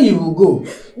 You say you will go.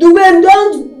 Dubem,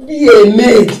 don't be a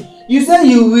maid. You say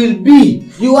you will be.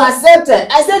 You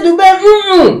accepted. I said,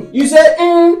 Dubem, You say,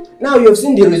 Now you've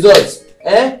seen the results.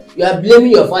 You are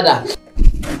blaming your father.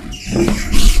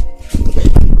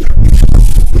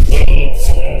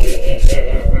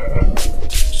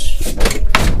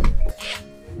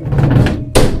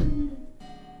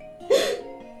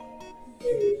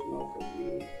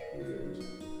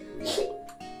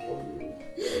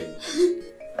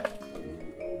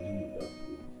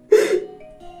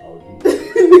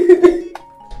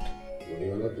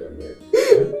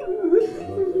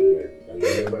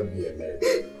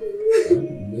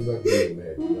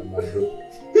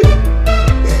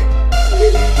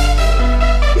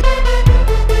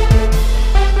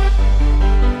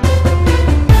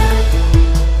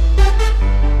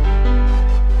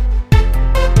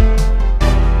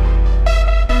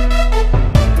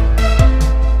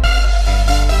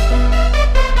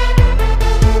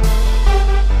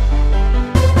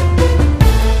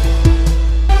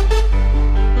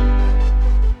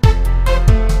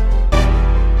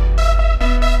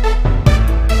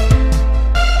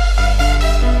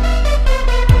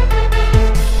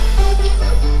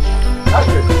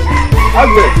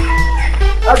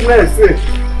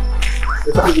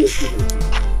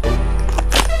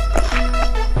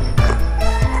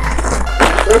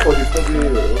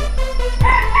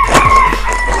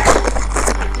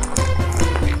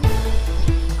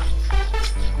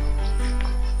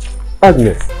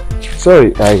 Agnes,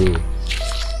 sorry, I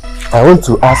want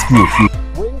to ask you a few.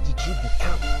 When did you become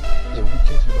a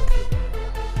wicked human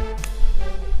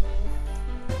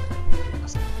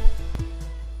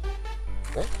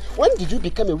being? When did you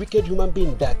become a wicked human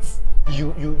being that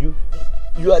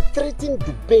you are treating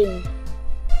Dubem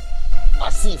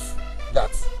as if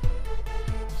that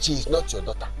she is not your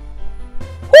daughter?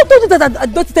 Who told you that I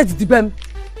adopted Dubem?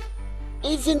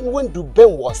 Even when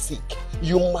Dubem was sick,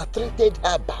 you maltreated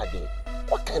her badly.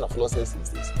 What kind of nonsense is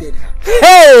this?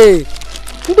 Hey!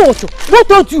 What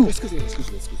told you? Excuse me.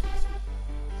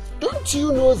 Don't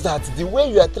you know that the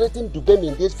way you are treating Dubem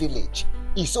in this village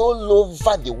is all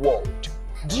over the world?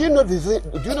 Do you know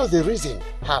the reason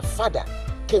her father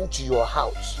came to your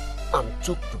house and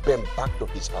took Dubem back to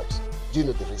his house? Do you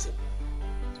know the reason?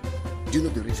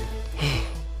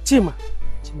 Chima,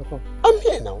 come. I'm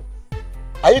here now.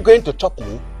 Are you going to chop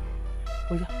me?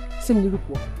 Oh yeah, send me the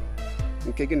report.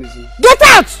 Get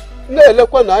out! No,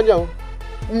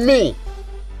 me,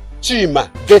 Chima,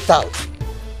 get out.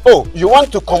 Oh, you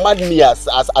want to command me as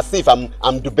if I'm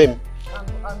Dubem?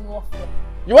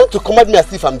 You want to command me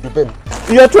as if I'm Dubem?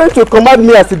 You are trying to command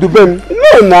me as Dubem?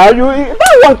 No,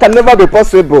 that one can never be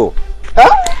possible.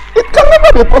 Huh? It can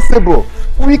never be possible.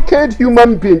 Wicked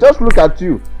human being. Just look at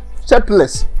you.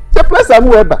 Shapeless. I'm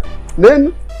whoever.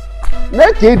 Then,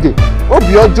 naked.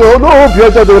 Obiojo, no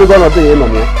Obiojo, don't go to the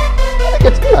enemy.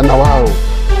 Get me now.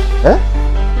 Eh?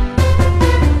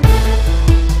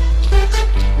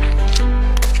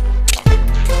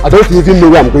 I don't even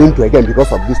know where I'm going to again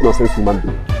because of this nonsense human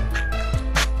being.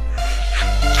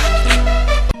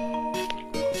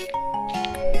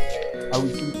 I will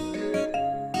see.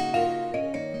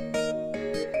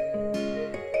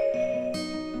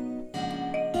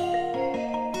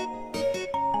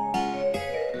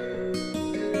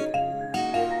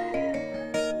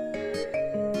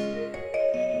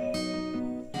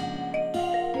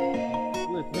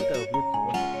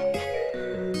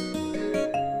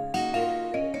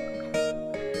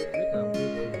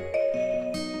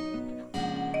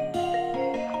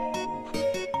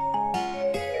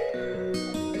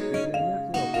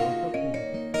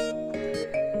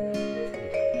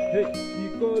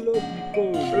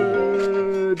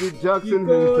 The Jackson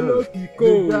himself.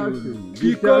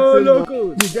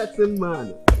 The Jackson man.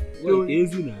 What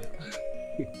is it now?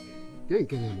 Can't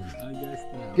get him. I just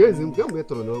Get him, come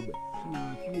get on over.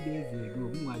 A few days ago,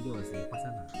 I just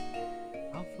passed.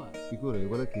 How far? Because I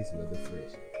want to kiss you at the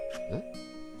fresh. Huh?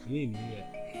 You mean here?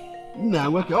 Nah,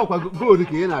 what go to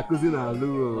Kena, cousin.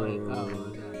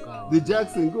 The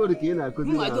Jackson go to Kena,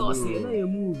 cousin. I just say, I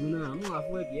move now. I'm not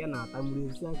working here now. I'm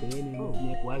really sad.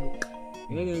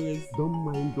 Don't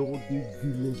mind all these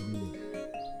village women.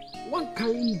 What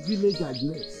kind village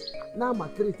address? Now my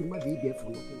creating my baby for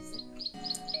nothing.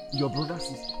 Your brother's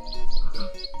sister.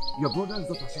 Your brother's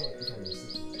daughter, sorry, if I may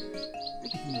say.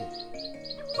 Look at me.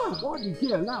 What the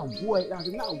girl now, boy,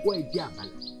 now boy,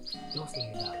 diamond. Just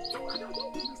like that. I don't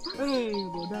understand. Hey,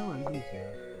 but that one is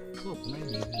here. Stop, my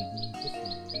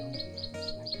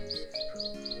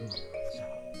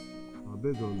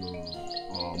baby, based on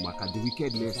the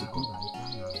wickedness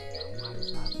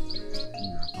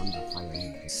thunder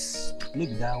fire.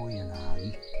 Maybe that way now.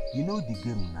 You know the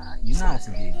game now. You know as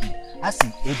they do. As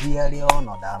every area on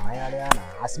or down my area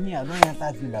now. As me, I don't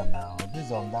enter villa now.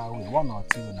 Based on that way, 1 or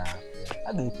 2 now.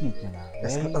 I don't pick now.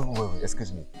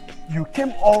 Excuse me. You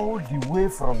came all the way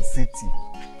from city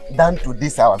down to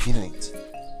this our village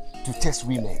to test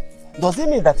women. Does it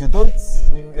mean that you don't,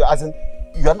 as in,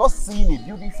 you are not seeing a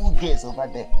beautiful girls over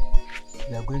there?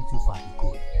 You are going too far to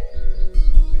go.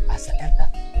 As I enter,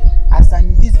 as I'm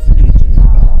in this village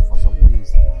now for some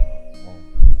days now,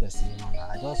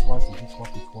 I just want to hook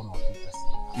up with 1 or 2 persons.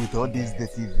 With all these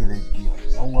dirty village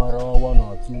girls? 1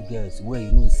 or 2 girls where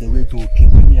you know say wait to okay.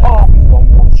 Maybe I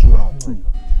one show or 2.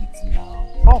 It's now.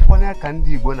 Oh, when I can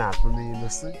do go now to me, you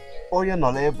see. Oh, you're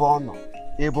not a born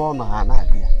Hana.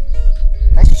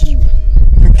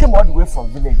 You came all the way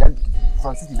from village,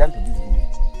 from city down to this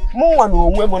village. More and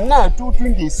women now, 2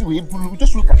 days away, blue.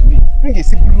 Just look at me. 2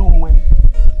 days blue when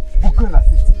Bukana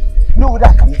city. No,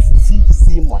 that can see the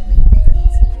same money.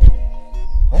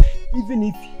 Even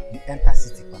if you enter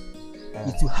city,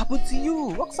 it will happen to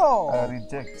you. What's up? I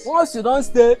reject. Once you don't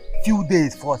stay few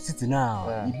days for city now,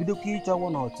 you be the each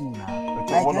 1 or 2 now.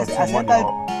 Like 1 or 2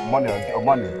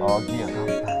 money or gear.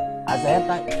 As I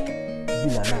enter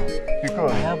villa now,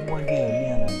 because I have 1 day me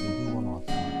and I can do 1 or 2.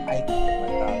 My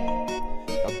darling,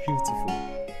 you're beautiful.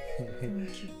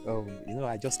 You know,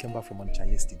 I just came back from Onitsha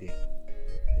yesterday.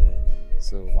 Yeah.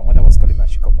 So my mother was calling me, I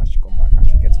should come back, I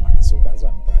should get married. So that's why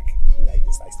I'm back. Like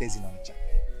this, I stay in Onitsha.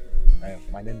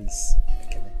 My name is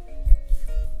Ekene.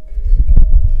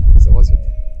 So what's your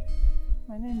name?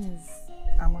 My name is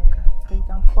Amaka. So you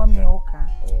can call me Oka.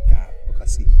 Oka,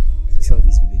 see all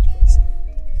these village boys.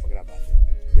 Forget about them.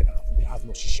 They have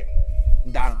no shisha.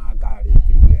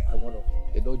 Everywhere.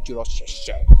 They don't just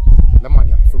shisha. The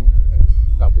man from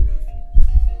Gabon.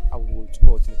 I will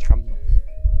go to the Chamno.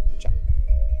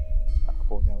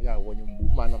 Yeah, when you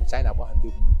move, man, I'm China, I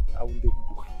will do.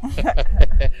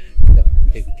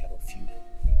 Take care of you.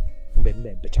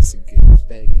 But just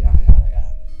beg, yeah.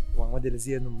 One day is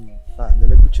here, no, the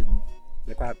Leguchin,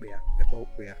 the quiet bear, the boat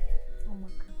bear.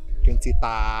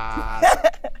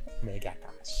 20,000 mega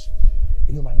cash.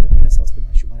 You know, my parents are still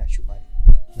my Shumani.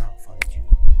 Now find you.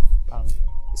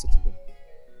 It's set to go.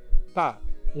 Pa,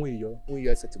 when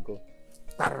you're set to go.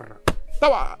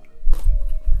 Tawa!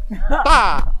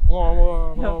 Pa!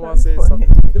 Oh, say something.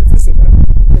 Listen,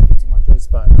 take you to my Joyce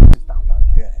bar. Down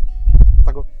there.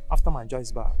 After my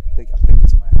Joyce bar, take you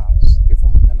to my house. Get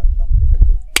from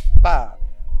Pa!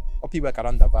 Or people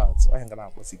around the about. I ain't gonna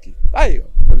go sick. Ayo,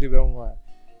 believe it.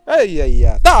 Hey,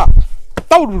 yeah. Ta!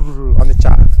 On the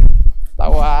chat.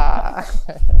 Tawa!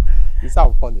 It's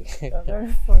how funny.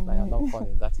 Very funny. I am not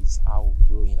funny. That is how we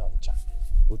grow in on the chat.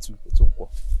 Otu.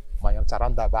 My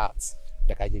around the about.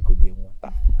 Like I just go there one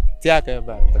time. Take care,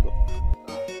 bye. Go.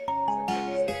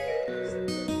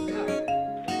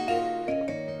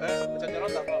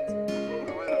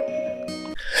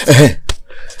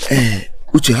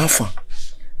 Uche, how far?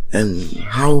 And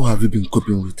how have you been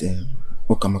coping with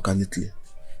Okamaka lately?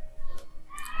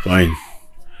 Fine.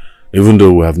 Even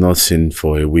though we have not seen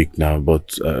for a week now,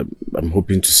 but I'm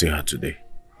hoping to see her today.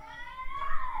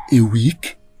 A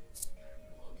week?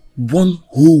 1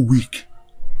 whole week?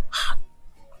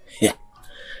 Yeah.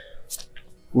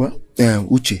 Well,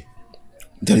 Uche,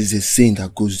 there is a saying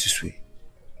that goes this way.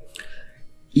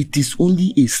 It is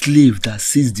only a slave that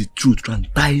says the truth and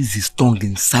ties his tongue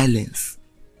in silence.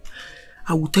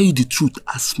 I will tell you the truth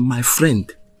as my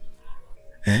friend.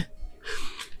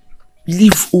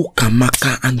 Leave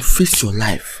Okamaka and face your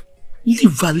life.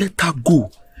 Leave her, let her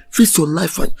go. Face your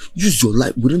life and use your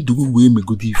life. We don't do away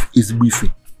Megodi is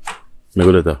briefing.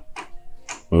 Megodata.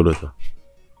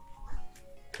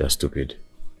 You're stupid.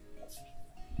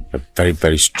 You're very,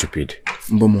 very stupid.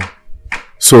 Mbomo.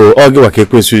 So,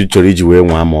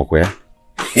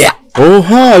 yeah.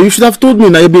 Oh, you should have told me.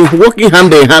 Now you've been working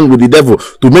hand in hand with the devil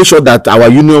to make sure that our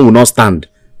union will not stand.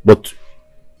 But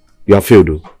you have failed,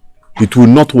 though. It will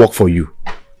not work for you.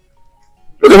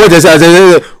 Look at what they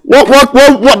say.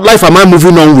 What life am I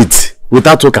moving on with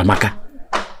without Okamaka?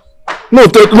 No.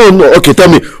 Okay, tell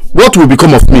me, what will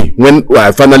become of me when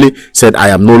I finally said I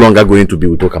am no longer going to be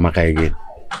with Okamaka again?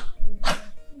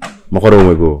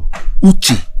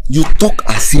 Uche, you talk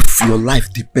as if your life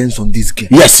depends on this girl.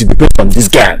 Yes, it depends on this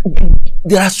girl.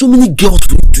 There are so many girls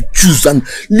for you to choose and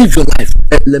live your life.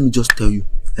 Let me just tell you,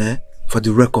 for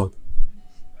the record,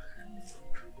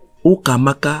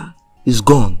 Okamaka is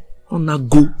gone. Ona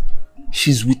go.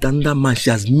 She's with another man. She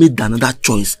has made another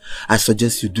choice. I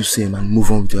suggest you do same and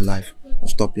move on with your life.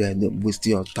 Stop here and waste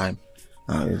your time.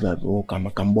 It's like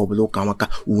Okamaka.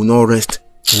 We will not rest.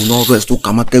 We will not rest.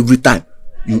 Okamaka every time.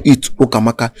 You eat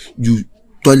Okamaka. You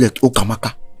toilet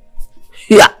Okamaka.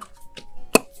 Yeah.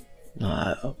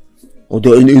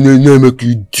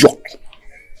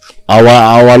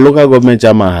 Our local government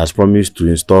chairman has promised to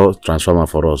install transformer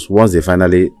for us. Once they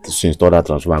finally install that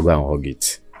transformer, I'll go and hug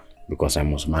it. Because I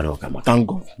must marry Okamaka. Thank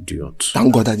God. Idiot.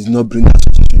 Thank God I did not bring that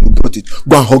situation. You brought it.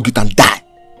 Go and hug it and die.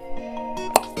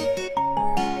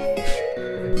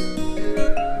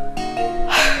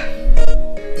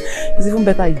 It's even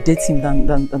better I date him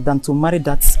than to marry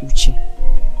that Uche.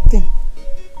 Then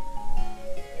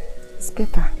it's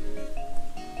better.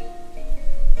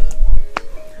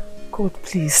 God,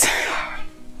 please.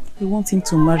 I want him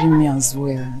to marry me as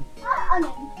well.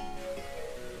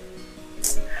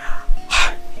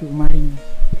 He will marry me.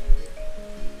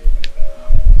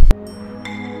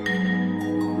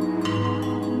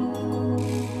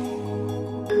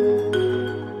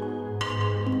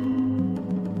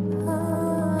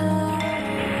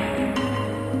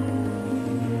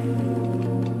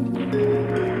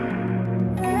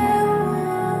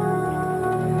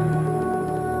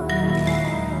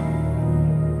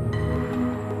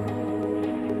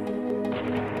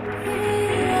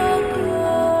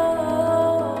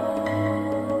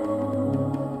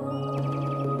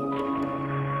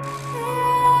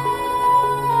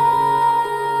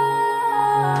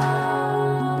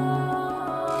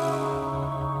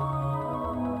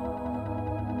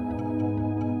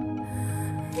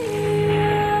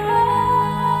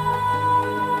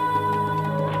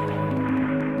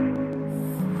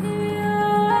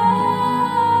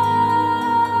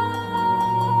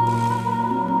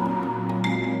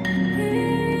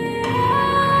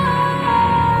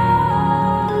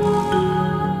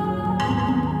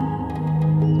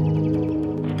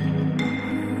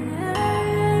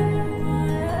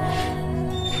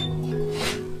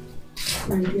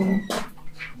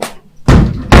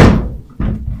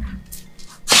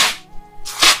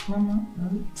 Mama,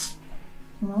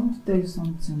 I want to tell you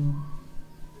something.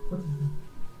 What is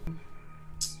it?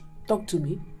 Talk to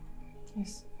me.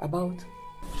 Yes. About?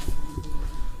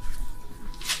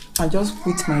 I just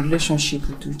quit my relationship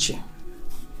with Uche.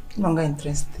 No longer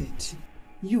interested.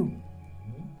 You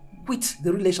quit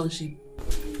the relationship?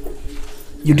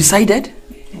 You decided?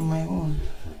 On my own.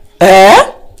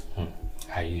 Eh?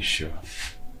 Are you sure?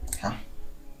 Huh?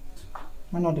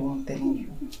 I'm not the one telling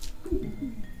you.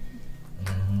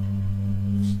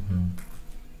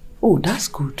 Oh, that's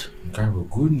good. Kind of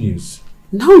good news.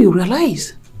 Now you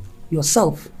realize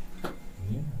yourself.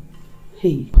 Yeah.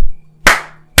 Hey.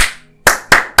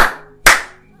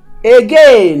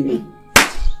 Again.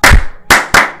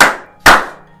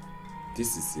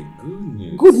 This is a good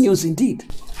news. Good news indeed.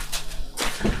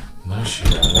 Now she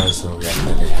realizes all we are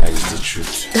telling her is the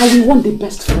truth. That we want the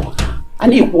best for her.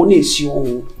 And it is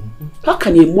your. How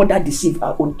can a mother deceive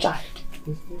her own child?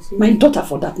 My daughter,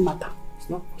 for that matter. It's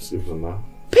not possible now.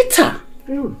 Peter.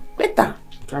 Peter.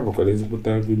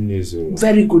 Good news.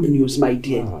 Very good news, my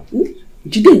dear.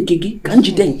 Jide nkegi, can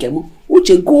jide nkemo.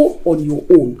 Uche, go on your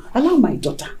own. Allow my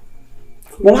daughter.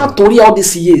 We'll have to all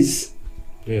these years.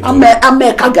 I'm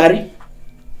Kagari.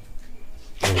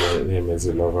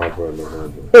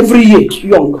 Every year,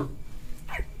 young.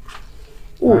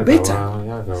 Oh, better.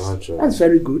 That's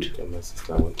very good.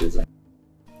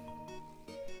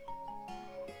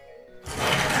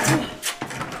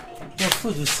 Your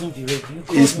food will soon be ready.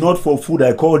 It's not for food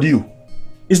I called you.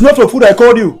 It's not for food I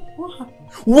called you.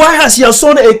 Why has your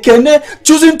son Ekene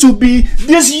chosen to be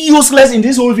this useless in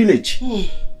this whole village?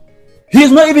 He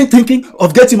is not even thinking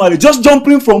of getting married, just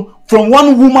jumping from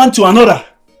one woman to another.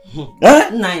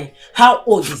 Nine, how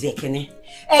old is Ekene?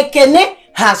 Ekene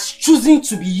has chosen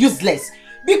to be useless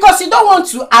because you don't want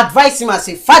to advise him as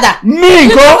a father. You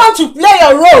don't want to play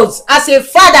your roles as a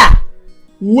father.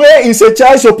 Where is a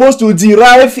child supposed to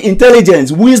derive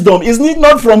intelligence, wisdom? Isn't it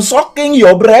not from sucking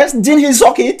your breast? Didn't he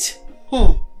suck it?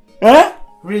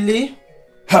 Really?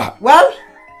 Well,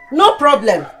 no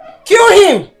problem. Kill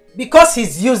him because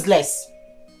he's useless.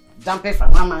 Jumping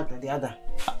from one man to the other.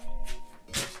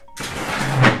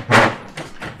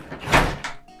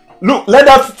 Look, let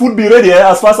that food be ready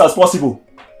as fast as possible.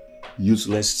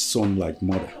 Useless son like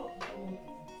mother.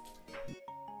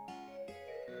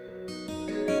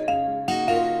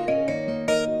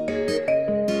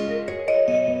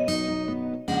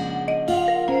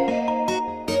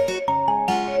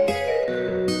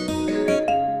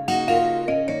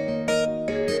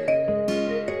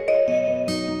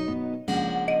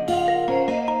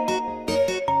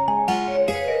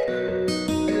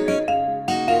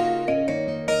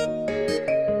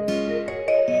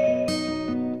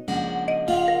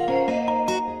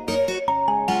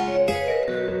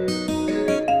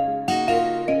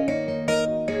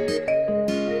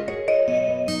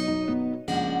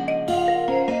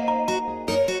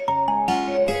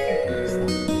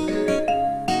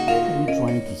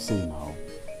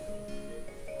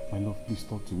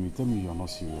 Tell me you're not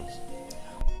serious.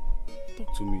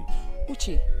 Talk to me.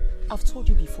 Uche, I've told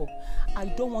you before, I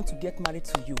don't want to get married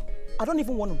to you. I don't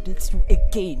even want to date you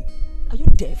again. Are you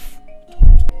deaf?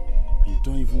 You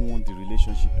don't even want the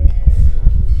relationship.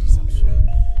 Please, I'm sorry.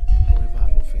 However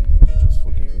I've offended you, just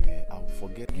forgive me. I will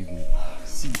forget. Forgive me.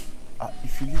 See,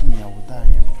 if you leave me, I will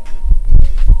die.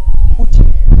 Uche,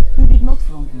 you did not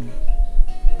wrong me.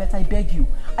 But I beg you,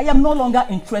 I am no longer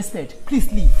interested.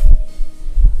 Please leave.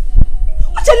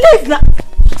 Uche, leave now!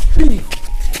 Leave!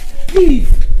 Leave!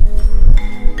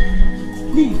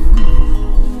 Leave!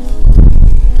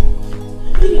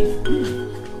 Leave!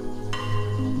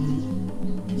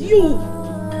 You!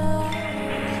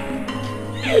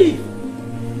 Leave!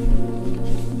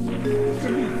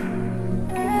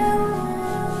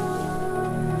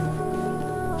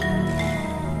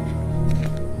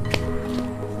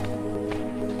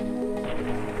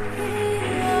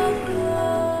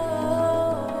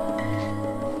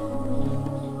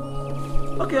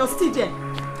 Okay, I'll stay there.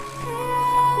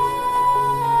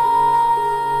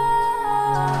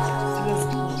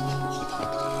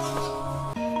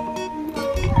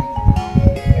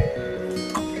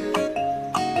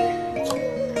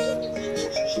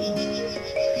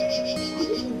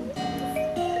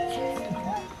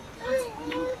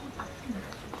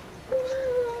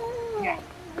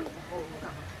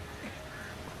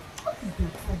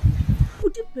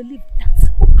 Would you believe that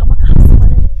Okamaka has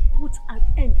finally put an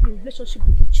end to the relationship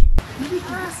with Uche? Maybe he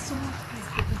has someone who is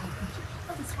better than Uche.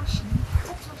 That is what she needs.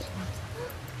 That's what she needs.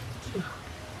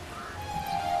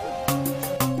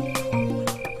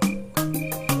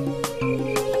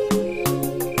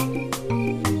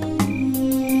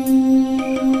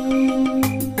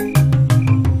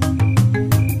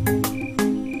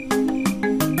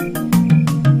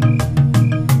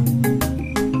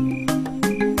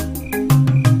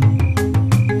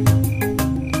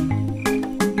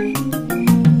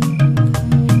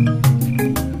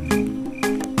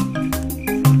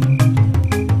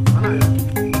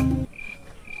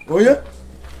 Oh yeah?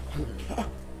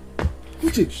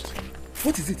 Uche,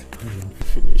 what is it? I'm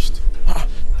finished.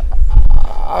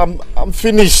 I'm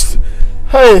finished.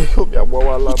 Hey, Uche,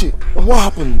 what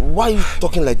happened? Why are you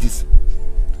talking like this?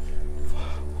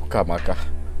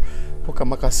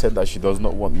 Fukamaka said that she does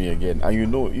not want me again. And you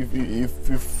know, if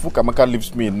Fukamaka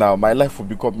leaves me now, my life will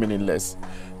become meaningless.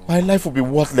 My life will be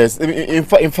worthless. In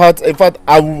fact,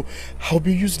 I'll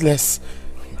be useless.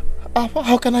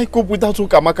 How can I cope without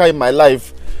Fukamaka in my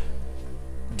life?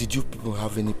 Did you people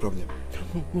have any problem?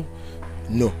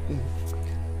 No.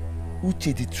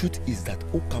 Uche, the truth is that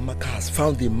Okamaka has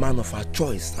found a man of her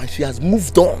choice and she has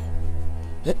moved on.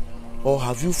 Eh? Or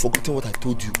have you forgotten what I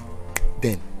told you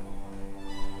then?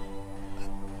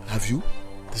 Have you?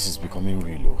 This is becoming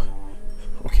real.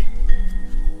 Okay.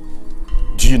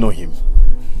 Do you know him?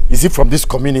 Is he from this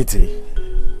community?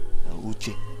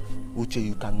 Uche, Uche,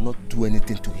 you cannot do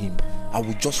anything to him. I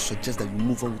would just suggest that you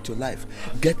move on with your life.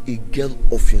 Get a girl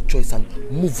of your choice and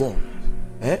move on.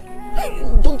 Eh?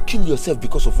 Don't kill yourself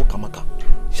because of Ukamaka.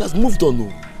 She has moved on. No.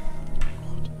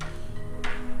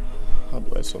 How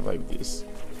do I survive this?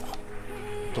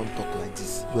 Don't talk like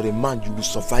this. You're a man, you will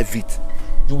survive it.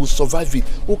 You will survive it.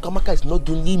 Ukamaka is not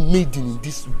the only maiden in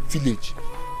this village.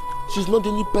 She's not the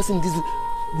only person in this village.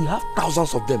 We have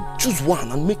thousands of them. Choose one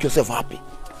and make yourself happy.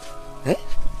 Eh?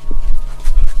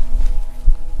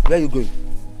 Where are you going?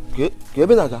 Okay?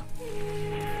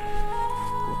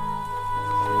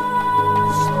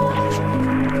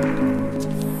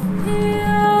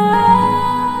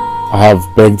 I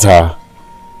have begged her.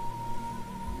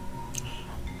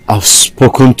 I've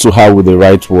spoken to her with the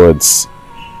right words.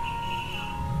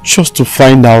 Just to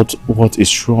find out what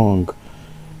is wrong.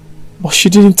 But she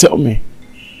didn't tell me.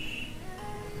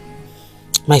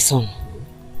 My son,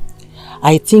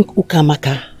 I think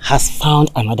Ukamaka has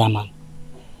found another man.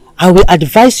 I will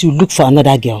advise you look for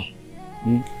another girl.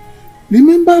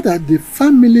 Remember that the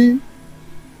family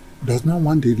does not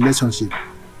want the relationship.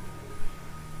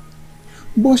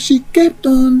 But she kept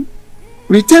on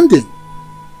pretending.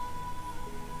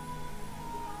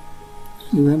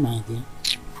 Anyway, my dear,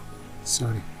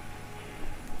 sorry.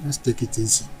 Let's take it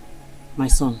easy. My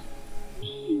son,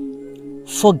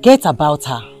 forget about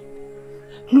her.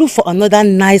 Look for another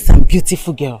nice and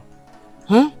beautiful girl.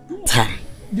 Huh?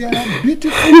 There are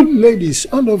beautiful ladies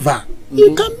all over.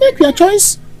 You can make your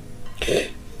choice.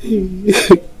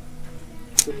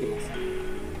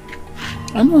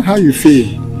 I know how you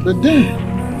feel, but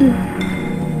then...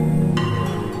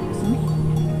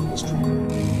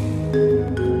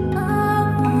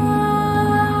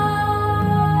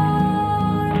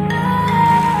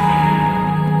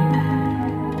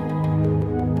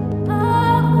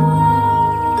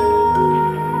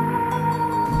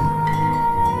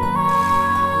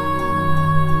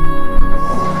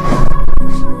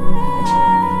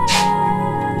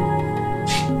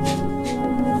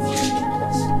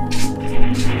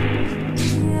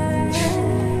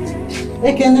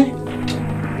 Ekene,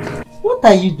 what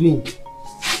are you doing?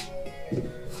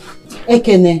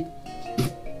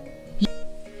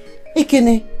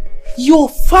 Ekene, your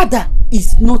father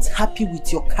is not happy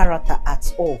with your character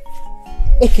at all.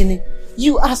 Ekene,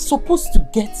 you are supposed to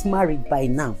get married by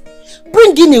now.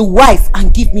 Bring in a wife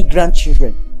and give me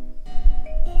grandchildren.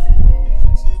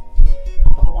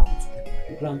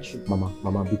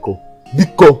 Mama, Biko.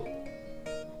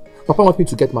 Papa wants me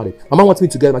to get married. Mama wants me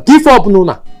to get married. Give up,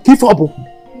 Nona. Give up.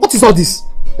 What is all this?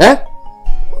 Eh?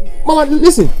 Mama,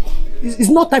 listen. It's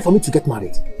not time for me to get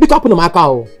married. Biko, up to my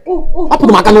car. Up to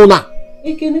my car, Nona.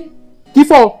 Ekene.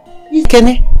 Give up.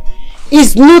 Ekene,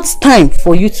 it's not time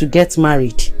for you to get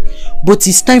married, but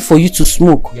it's time for you to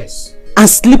smoke. Yes. And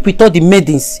sleep with all the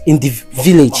maidens in the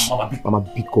village. Mama,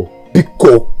 Biko.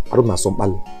 I don't know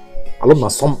somebody.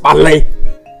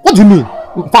 What do you mean?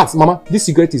 In fact, Mama, this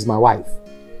cigarette is my wife.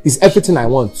 It's everything I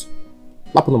want.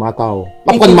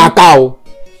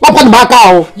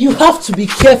 You have to be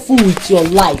careful with your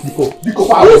life.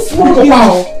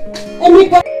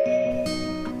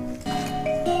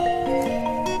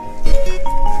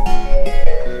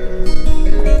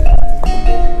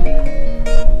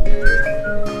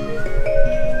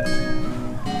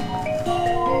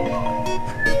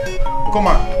 Come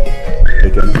on.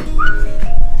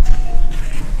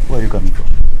 Where are you coming from?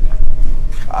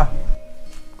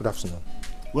 Good afternoon.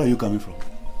 Where are you coming from?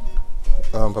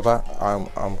 Papa,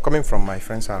 I'm coming from my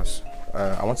friend's house.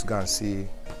 I want to go and see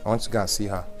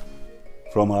her.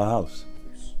 From her house?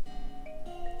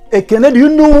 Ekene, do you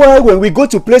know why when we go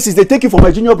to places they take you for my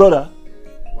junior brother?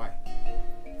 Why?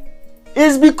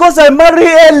 It's because I marry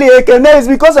early, Ekene. It's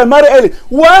because I marry early.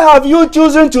 Why have you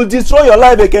chosen to destroy your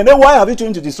life, Ekene? Why have you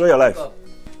chosen to destroy your life?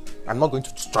 I'm not going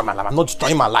to destroy my life. I'm not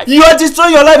destroying my life. You are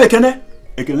destroying your life, Ekene.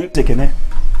 Ekene.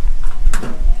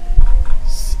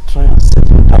 Try and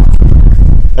settle down.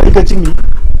 Are you getting me?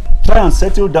 Try and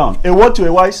settle down. A word to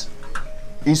a wise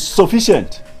is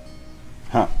sufficient.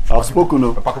 Huh. I've spoken.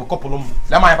 No. Papa.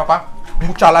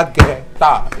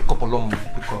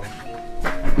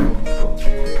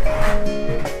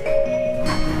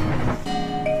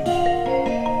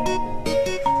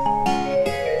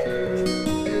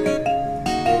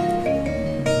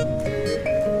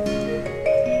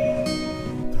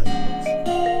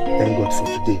 Thank God for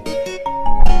today.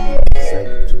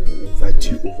 To invite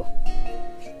you over.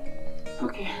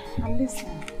 Okay, I'm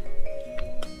listening.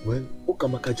 Well,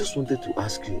 Ukamaka, I just wanted to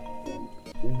ask you,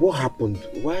 what happened?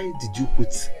 Why did you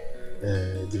quit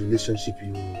the relationship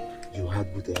you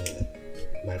had with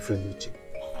my friend Uche?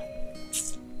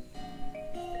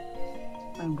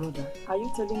 My brother, are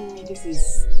you telling me this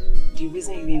is the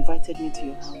reason you invited me to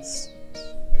your house?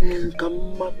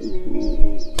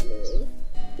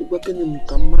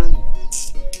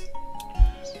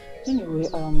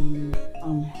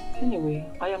 Anyway,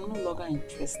 I am no longer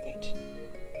interested.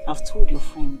 I've told your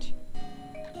friend.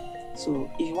 So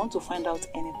if you want to find out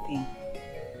anything,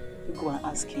 you go and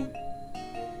ask him.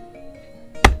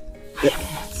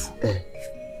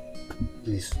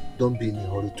 Please, don't be in a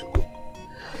hurry to go.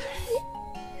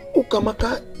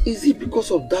 Ukamaka, is it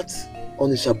because of that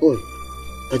Onisha boy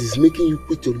that is making you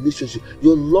quit your relationship,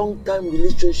 your long-time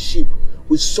relationship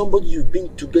with somebody you've been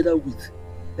together with?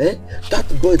 That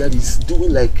boy that is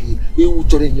doing like a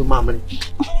in your mama.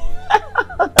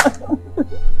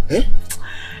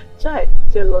 Child,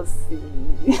 jealousy.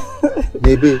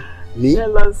 Maybe me?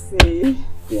 Jealousy.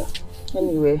 Yeah.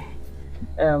 Anyway,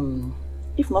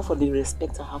 if not for the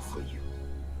respect I have for you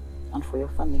and for your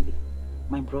family,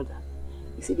 my brother,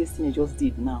 you see this thing you just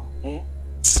did now, In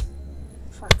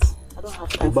fact, I don't have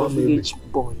time for village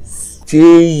boys.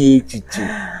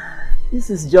 This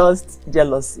is just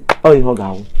jealousy. Oh, you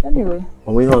hug. Anyway,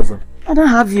 I don't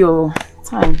have your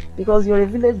time because you're a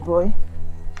village boy.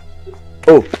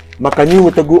 Oh, Makani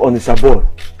want to go on the Shabor.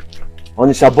 On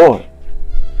the Shabor.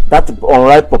 That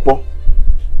unripe papa.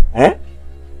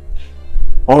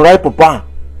 Unripe papa.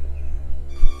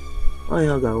 I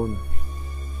hug our own.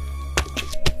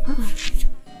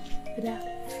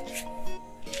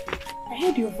 I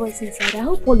heard your voice inside. I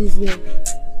hope all is well.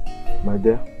 My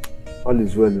dear, all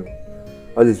is well.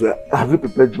 All is well. Have you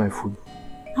prepared my food?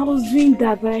 I was doing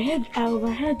that, but I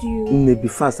overheard you. Maybe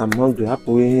fast. I'm hungry. I'm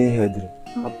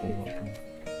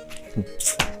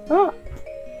Oh.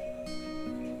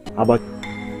 How about?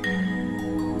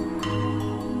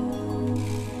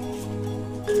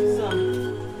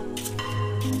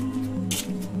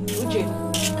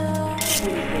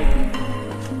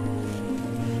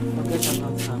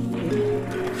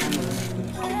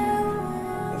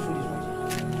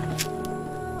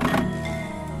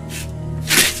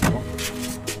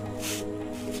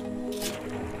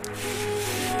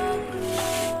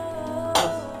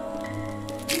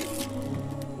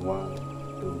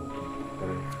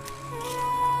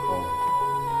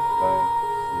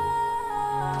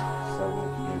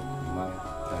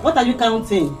 What are you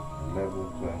counting? 11,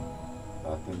 12,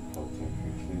 13, 14,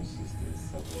 15, 16,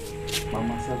 17.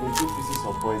 Mama, 17 pieces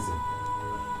of poison.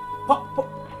 What?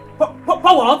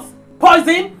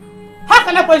 Poison? How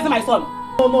can I poison my son?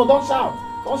 No, don't shout.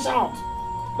 Don't shout.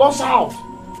 Don't shout.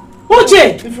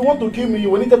 Uche! If you want to kill me, you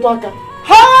will need to talk.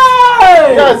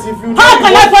 Hey! Yes, if you how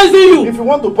can I poison you? If you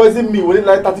want to poison me, we need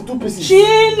like 32 pieces.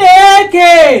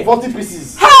 Chineke! 40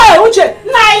 pieces. Hey, Uche!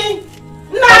 9!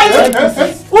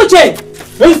 Uche!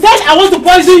 You said I want to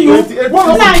poison you.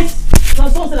 Nice. Your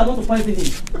son said I want to poison him.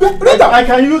 Rita, I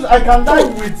can die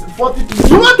with 40 pieces.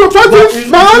 You want to poison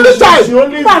my only child? She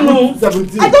only Manu,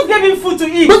 17. I just gave him food to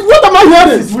eat. But what am I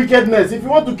hearing? This is wickedness. If you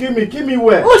want to kill me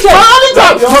where? Uche! My only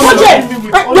child! Uche!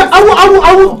 I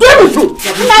will deal with you.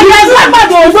 If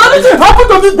anything happen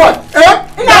to this boy,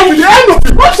 that will be the end of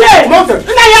it. Uche! Nonsense.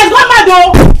 He has gone mad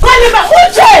though. Call him back.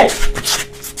 Uche!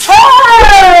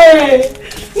 Hey!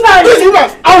 This is not.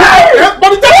 By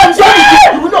the time I'm done with you,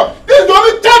 you will know. This is the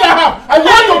only child I have. I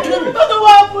want to kill you. Don't know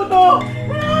what happened though.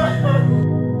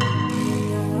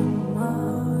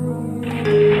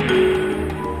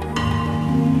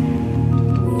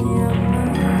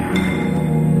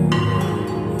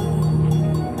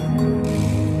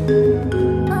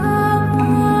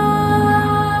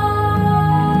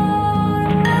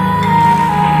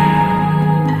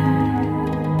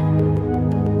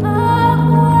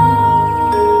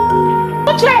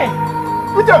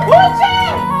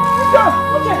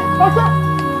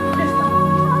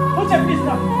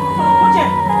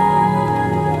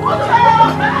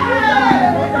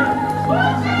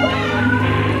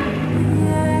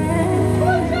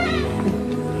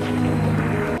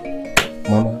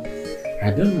 Mama,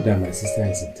 I don't know that my sister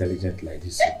is intelligent like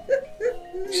this.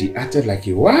 She acted like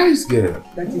a wise girl.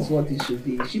 That is what it should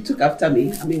be. She took after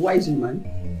me. I'm a wise woman.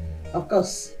 Of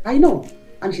course, I know.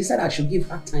 And she said I should give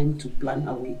her time to plan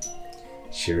her way.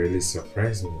 She really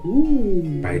surprised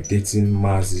me by dating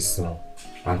Mazi's son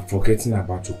and forgetting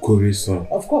about Okori's son.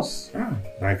 Of course.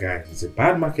 That guy is a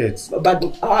bad market. Bad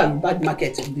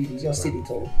market indeed. You just said it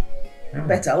all.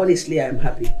 Better, honestly, I'm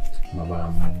happy. Mama,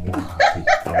 I'm more happy.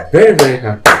 I'm very, very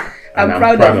happy. I'm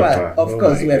proud of her. Of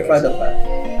course, we're proud of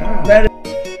her. Very.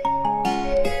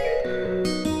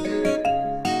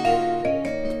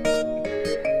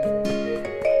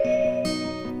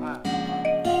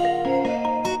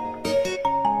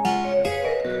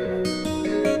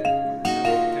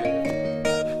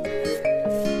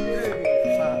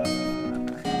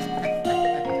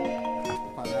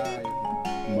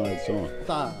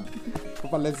 son.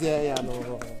 Papa, let's hear you.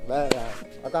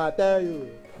 I can tell you.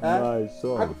 My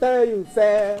son. I can tell you,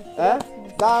 say.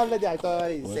 That lady I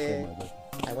told you, say.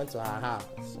 I went to her house.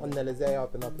 On the let's hear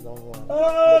up and up and on.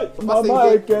 Hey,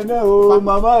 Mama Ekene, oh,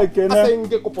 Mama Ekene. I say,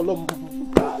 get couple of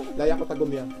la yakota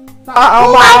gomia.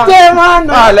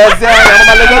 Let's hear.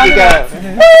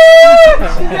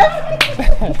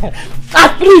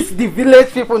 At least the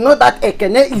village people know that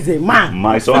Ekene is a man.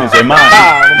 My son is a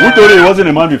man. Who told you he wasn't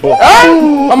a man before?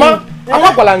 Mama,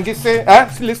 say,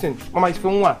 listen, Mama is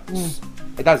from one.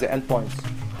 That's the end point.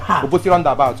 We put you on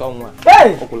the about on one.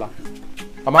 Hey!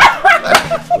 Mama.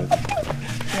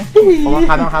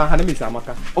 Mama, her name is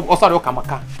Amaka. Oh, sorry,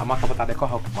 Amaka. Amaka, but they call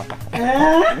her Amaka.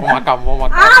 Welcome.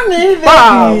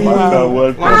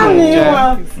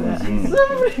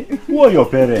 Who are your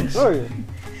parents?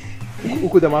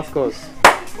 Uku Damascus.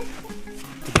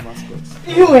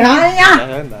 Who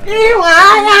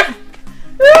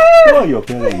are your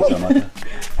parents, Amaka?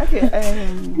 Okay,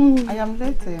 I am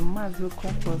late Mazu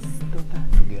Kwapo's daughter.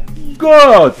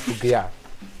 God! Yeah.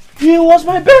 He was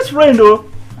my best friend, though.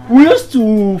 We used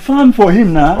to farm for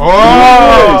him now.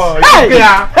 Oh!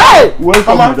 Yes. Hey!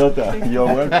 Welcome, my daughter. You're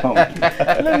welcome.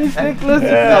 Let me stay close to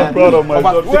you. I'm proud of my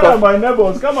son. Where are my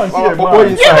neighbors? Come and see a man.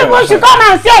 You people should come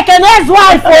and see Ekene's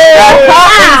wife.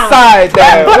 Inside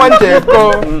there, one day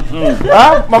go.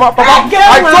 Mama, Papa,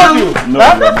 I told you. No,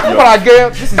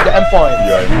 this is the end point.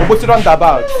 We put it on the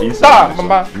about.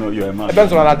 Mama. No, you're a man.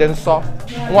 Depends on the denso.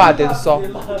 One denso.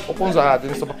 Opens on the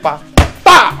denso, Papa.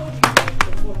 Pa!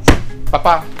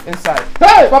 Papa, inside.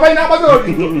 Hey, Papa, you know what?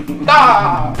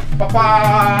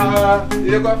 Papa,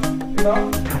 you go. You know.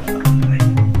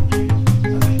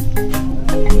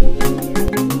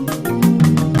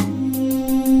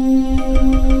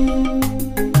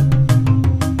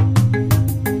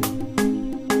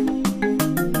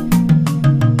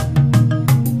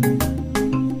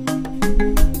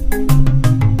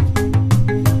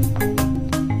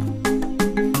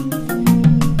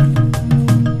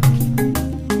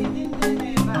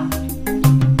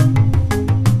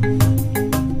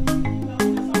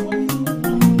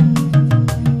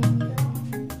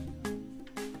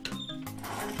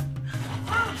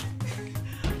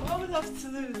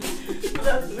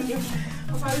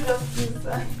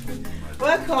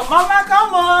 Welcome, Mama,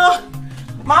 come on.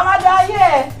 Mama, they're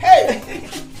here. Hey.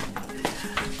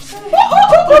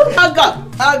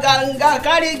 Aganga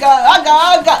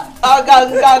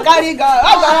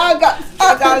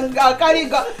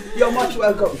kariga. You're much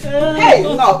welcome. Hey,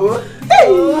 no. Hey.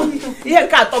 Here,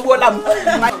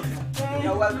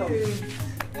 you're welcome.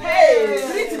 Hey,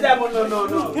 greet them. No.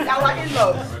 Our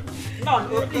in-laws. No,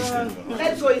 please.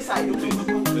 Let's go inside.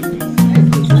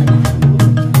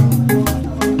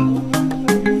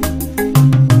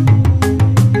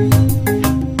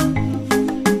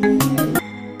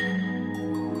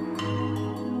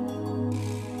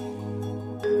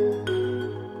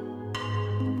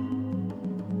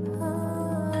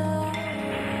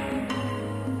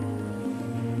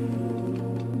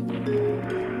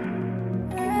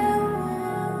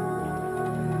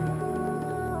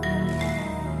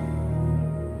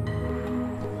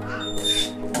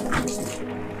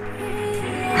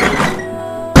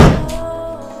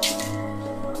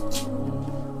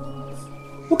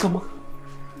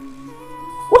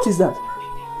 What is that?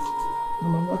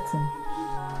 Mama, nothing.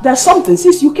 There's something.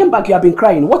 Since you came back, you have been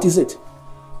crying. What is it?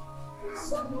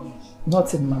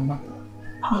 Nothing, Mama.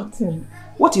 Nothing.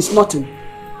 What is nothing?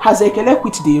 Has Ekele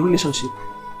quit the relationship?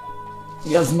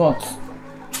 He has not.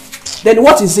 Then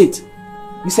what is it?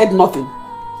 You said nothing.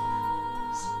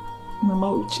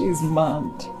 Mama, Uche is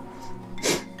mad.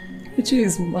 Uche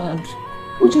is mad.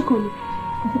 Uche Kolo?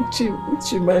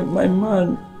 Uche, my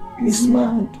man, is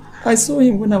mad. I saw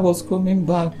him when I was coming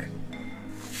back.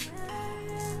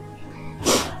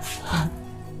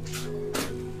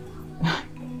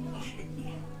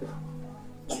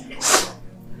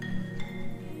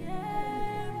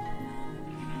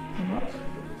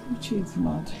 Uche is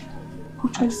mad.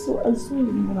 I saw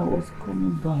him when I was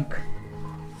coming back.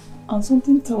 And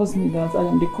something tells me that I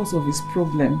am the cause of his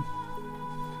problem.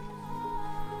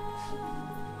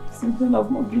 Something I've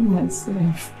not been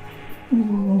myself.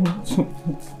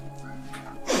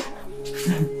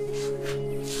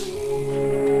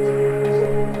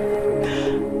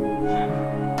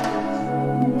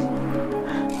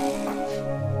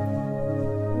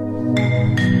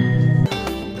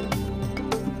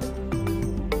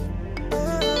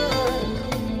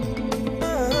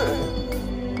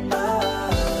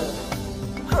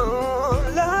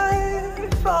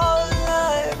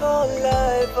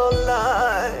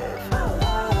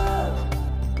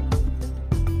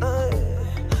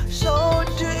 So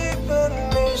deep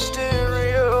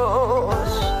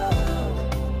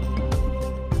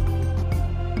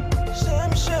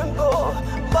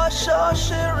so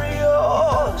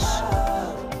serious.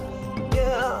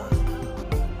 Yeah.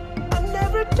 And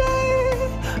every day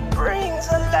brings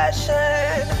a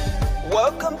lesson.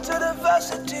 Welcome to the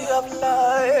varsity of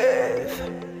life.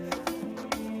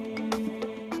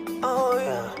 Oh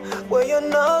yeah, where your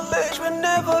knowledge will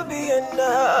never be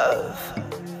enough.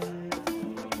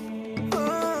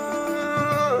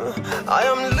 I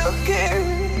am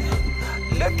looking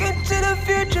to the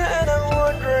future and I'm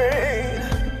wondering,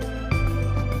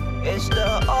 is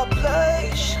there a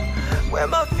place where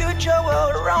my future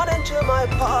will run into my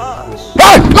past?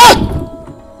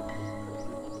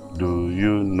 Do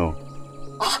you know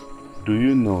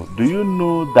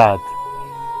that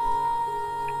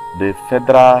the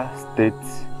federal state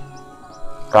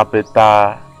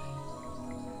capital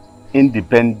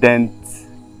independent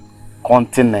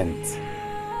continent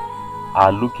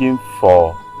are looking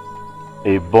for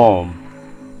a bomb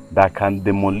that can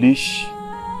demolish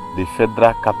the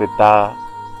federal capital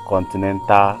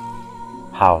continental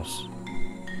house,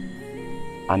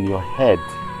 and your head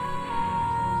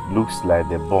looks like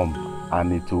the bomb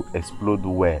and it will explode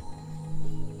where?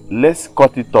 Let's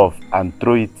cut it off and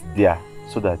throw it there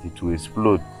so that it will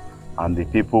explode and the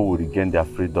people will regain their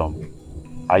freedom.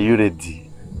 Are you ready?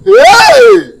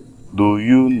 Hey! Do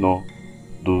you know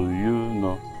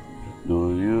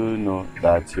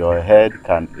that your head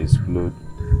can explode?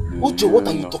 Uche, what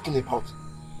are you talking about?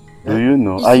 Do you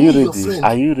know? Are you ready?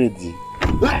 Are you ready?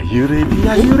 Are you ready?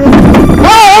 Are you ready?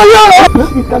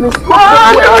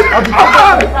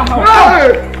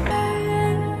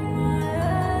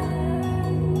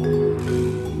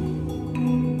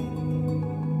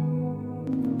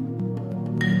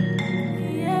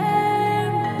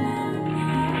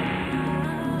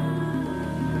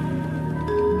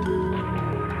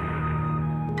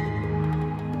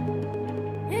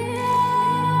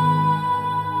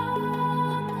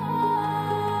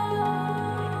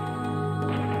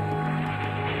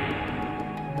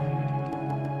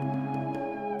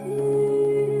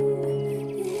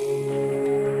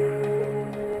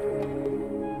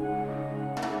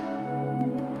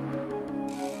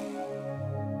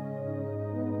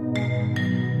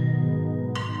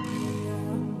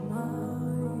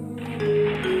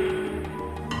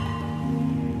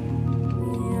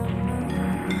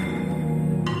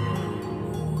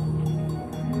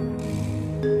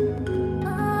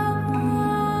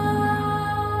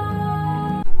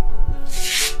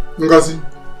 Ngozi,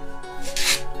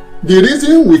 the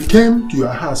reason we came to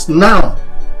your house now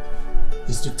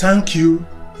is to thank you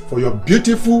for your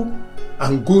beautiful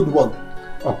and good work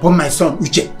upon my son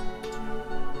Uche.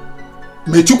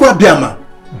 May Chukwu Abiyama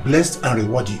bless and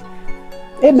reward you.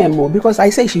 Amen, Mo, because I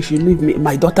say she should leave me,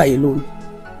 my daughter alone.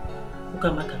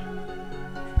 Ukamaka,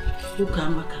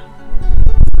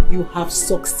 you have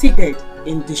succeeded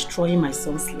in destroying my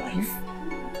son's life.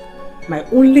 My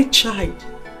only child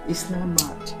is now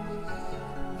mad.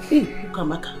 Hey,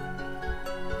 Ukamaka,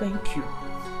 thank you.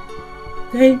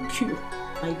 Thank you.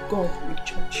 My God will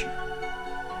judge you.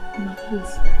 Ma,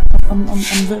 please, I'm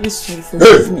very sorry for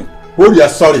me. Hold your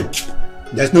sorry.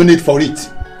 There's no need for it.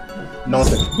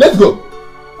 Nonsense. Let's go.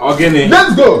 Ogini.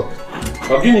 Let's go.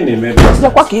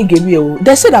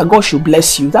 They say that God should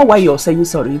bless you. That's why you're saying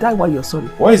sorry. That's why you're sorry.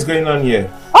 What is going on here?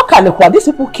 Okay, these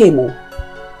people came.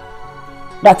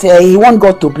 That he wants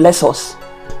God to bless us.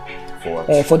 For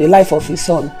what? For the life of his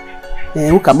son.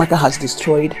 Ukamaka has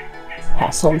destroyed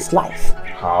her son's life.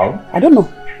 How? I don't know.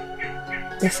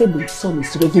 They said the son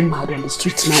is raving mad on the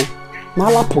streets now.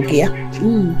 Nala Pogea.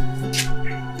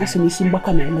 That's an issue back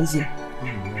on the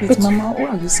But Mama, why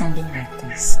are you sounding like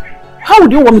this? How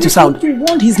would you want me to sound? You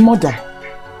warned his mother.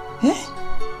 Eh?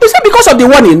 Is that because of the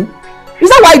warning? Is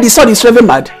that why the son is raving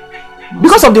mad?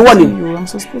 Because of the warning? I'm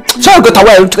suspecting. So I got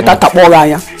away to get that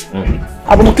warrior.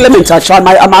 I'm Clement,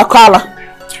 I'm a caller.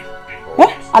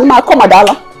 And my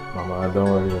comadala. Mama, don't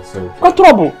worry yourself. What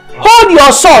trouble? Hold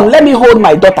your son, let me hold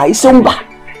my daughter. It's Umba.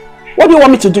 What do you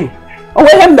want me to do? Hold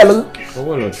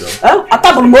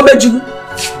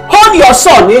your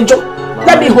son, Angel.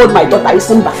 Let me hold my daughter. It's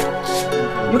Umba.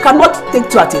 You cannot take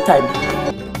two at a time.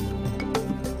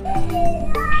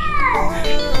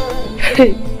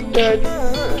 Hey, God.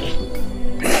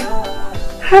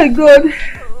 Hi, God.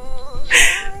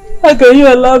 How can you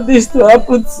allow this to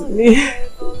happen to me?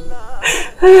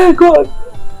 Hey, God.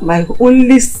 My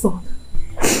only son.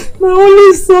 My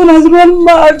only son has run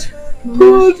mad.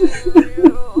 God.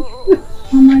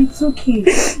 Mama, it's okay.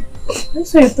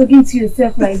 That's why you're talking to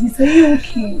yourself like this. Are you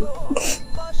okay?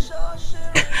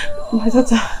 My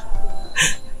daughter.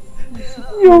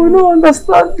 You will not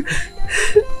understand.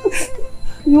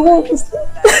 You won't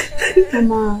understand.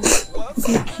 Mama, it's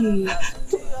okay.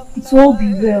 It's It will all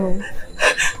be well.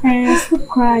 And stop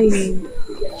crying.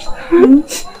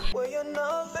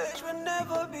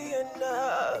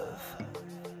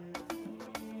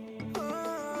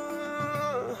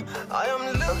 I am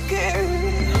looking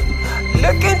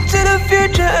to the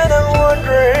future and I'm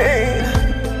wondering,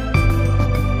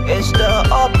 is there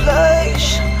a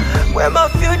place where my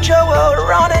future will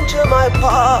run into my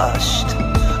past?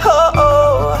 Oh,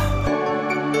 oh.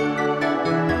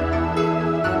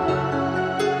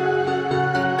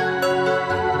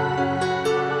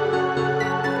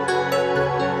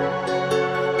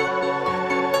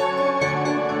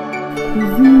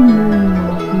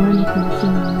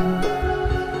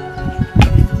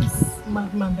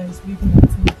 Madman that is waving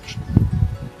at me.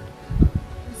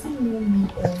 Does he know me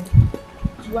or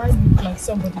do I look like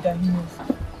somebody that he knows?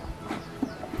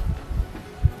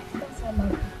 That's how my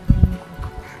people behave.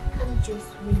 Let me just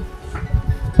wait.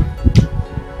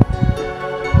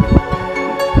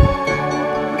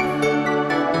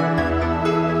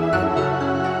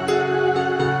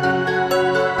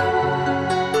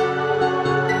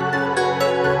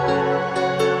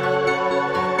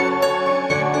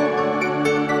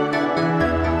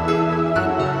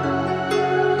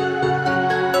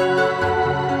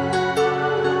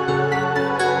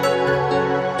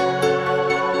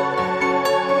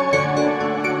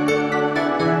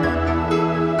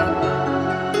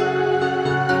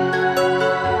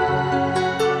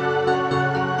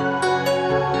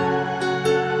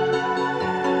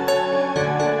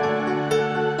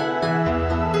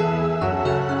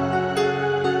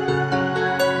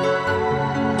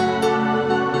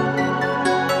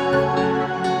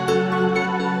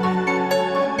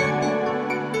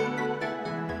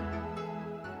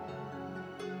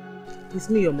 It's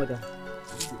me, your mother.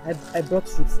 I brought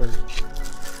food for you.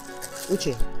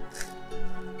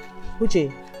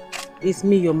 Uche, it's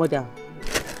me, your mother.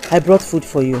 I brought food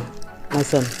for you, my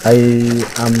son. I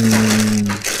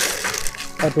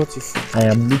brought you food. I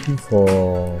am looking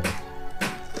for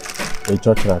a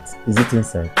church rat. Is it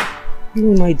inside?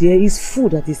 No, my dear, it's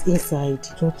food that is inside.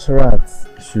 Church rat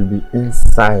should be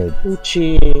inside.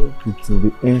 Uche. It will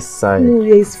be inside. No,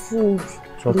 there is food.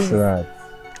 Church rat.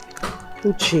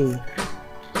 Uche.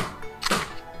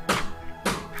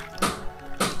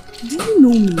 Do you know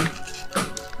me?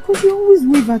 Because you always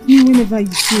wave at me whenever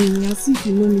you see me, as if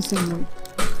you know me somewhere.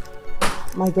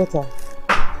 My daughter,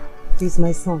 he's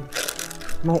my son,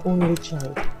 my only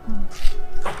child.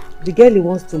 The girl he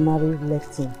wants to marry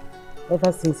left him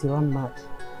ever since he ran mad.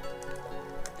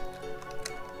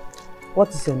 What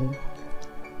is your name?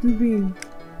 Dubin.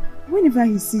 Whenever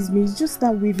he sees me, he just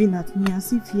starts waving at me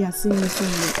as if he has seen me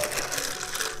somewhere.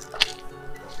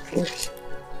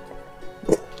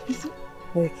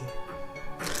 Okay.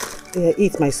 Yeah,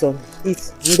 eat, my son.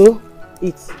 Eat. Ndo,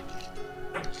 eat.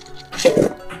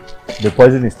 The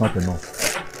poison is not enough.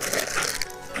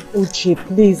 Uche,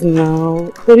 please now.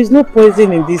 There is no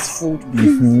poison in this food.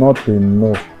 It's not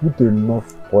enough. Put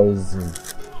enough poison.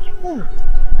 Yeah.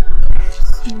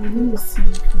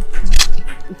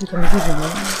 If you can give him,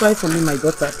 try for me, my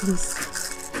daughter, please.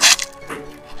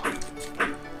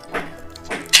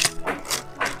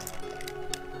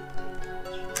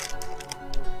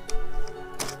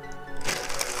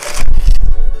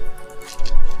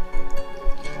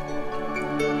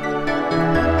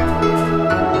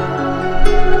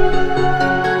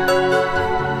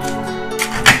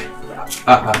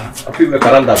 I feel like I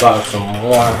about some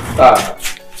more.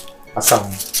 Assam.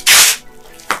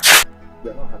 We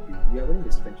are not happy. We are wearing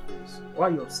the strange face. Why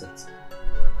are you upset?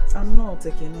 I'm not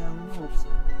taking it, I'm not.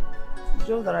 It's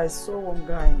just that I saw one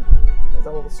guy as I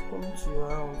was coming to your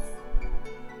house.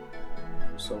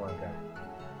 You saw one guy.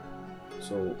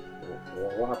 So,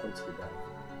 what happened to the guy?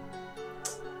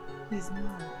 He's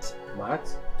mad. Mad?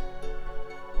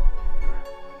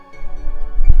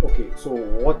 Okay, so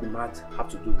what did mad have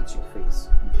to do with your face?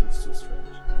 It's so strange.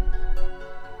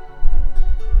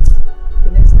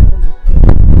 The next time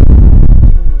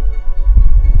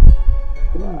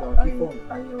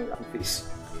you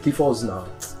Keep us now.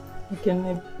 You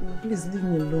can please leave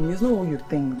me alone. It's not what you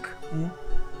think.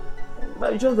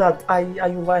 But it's just that I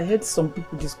overheard some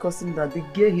people discussing that the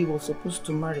girl he was supposed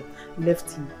to marry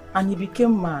left him and he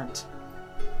became mad.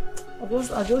 I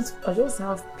just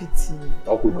have pity.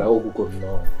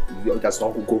 No. That's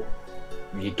not Uncle.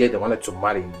 You get the one to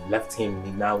marry, left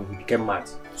him, now he became mad.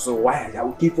 So why I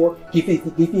will keep him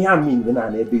then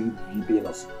I be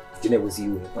us. Was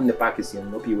you on the pack is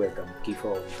no be welcome. Keep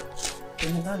for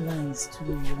that line is too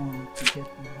young to get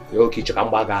me. Okay, you come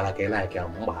back like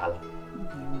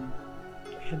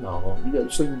no,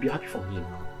 so you'll be happy for me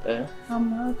now. Eh?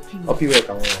 I'm happy. Happy where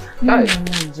come on? How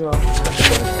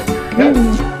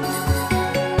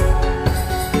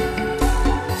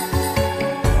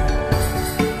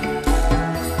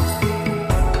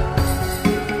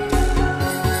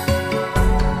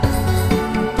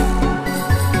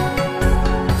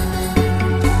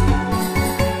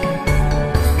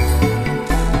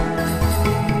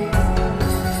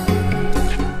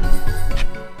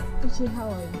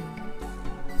are you?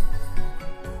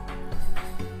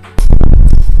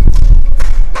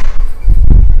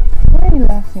 Why are you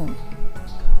laughing?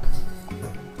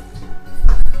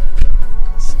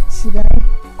 Should I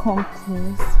come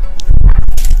close?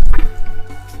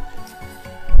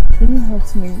 Will you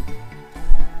hurt me?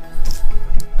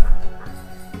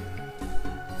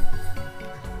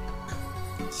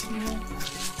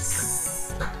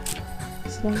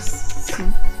 Should I sit?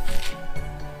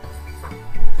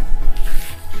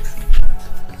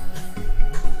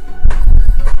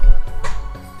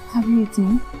 Have you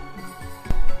eaten?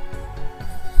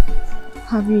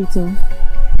 Have you eaten?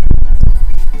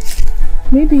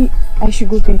 Maybe I should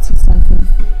go get you something.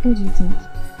 What do you think?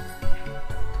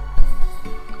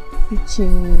 Itchy.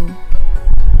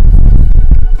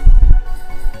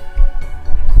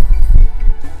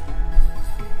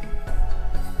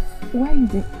 Why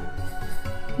is it?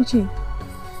 Itchy.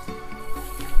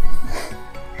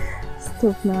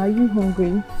 Stop now. Are you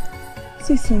hungry?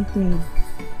 Say something.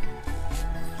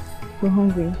 You're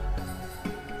hungry.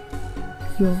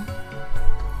 You're...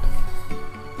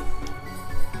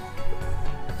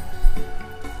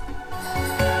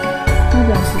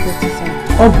 Maybe I should get you some.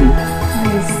 Obi.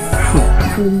 Yes.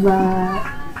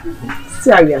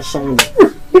 See how you are shining.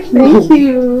 Thank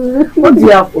you. What do you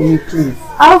have for me, please?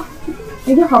 Oh,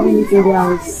 I don't have anything in the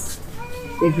house.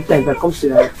 Every time I come to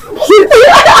your house.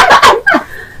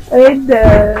 Wait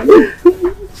there.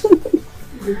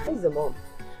 Where's the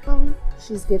mom?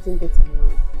 She's getting better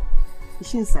now. Is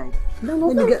she inside?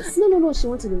 No, she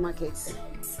went to the market.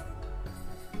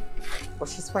 But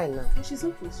she's fine now. She's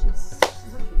okay, she's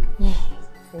okay.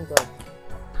 Thank God.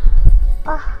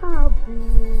 Aha,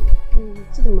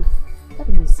 Chidima, that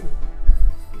is my son.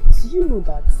 Do you know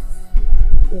that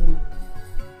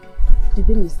the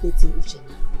baby is dating Uche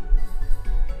now?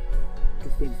 The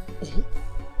baby?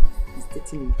 He's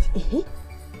dating Uche?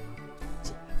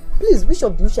 Please, which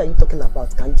of the Uche are you talking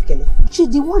about, Kanjikene?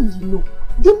 Uche, the one you know.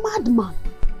 The madman.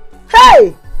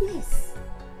 Hey! Yes.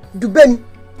 Dubem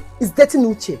is dating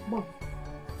Uche. Mom.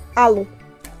 Alo,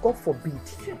 God forbid.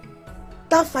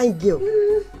 That fine girl.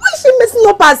 Why is she messing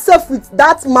up herself with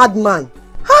that madman?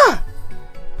 Ha!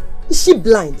 Is she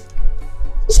blind?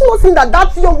 Is she not saying that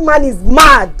that young man is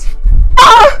mad?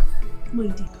 Ah! My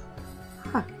dear.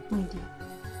 Ha, my dear.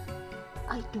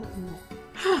 I don't know.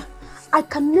 Ha! I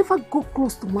can never go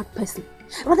close to mad person.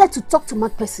 Rather to talk to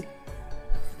mad person.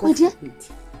 My dear.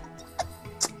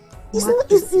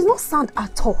 It's not sound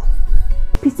at all.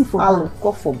 Pity for her.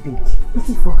 God forbid.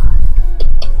 Pity for her.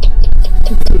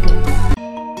 Pity for her.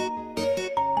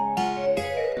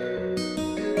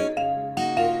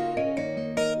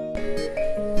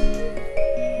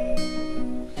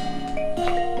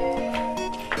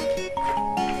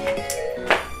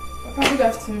 Good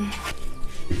afternoon.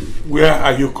 Where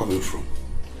are you coming from?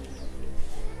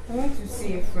 I want to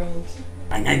see a friend.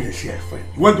 I need to see a friend.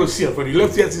 You want to see a friend? You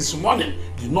left here this morning.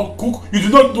 You did not cook. You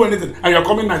did not do anything. And you are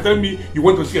coming and telling me you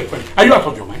want to see a friend. Are you out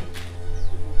of your mind?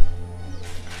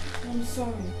 I'm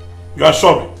sorry. You are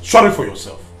sorry. Sorry for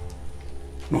yourself.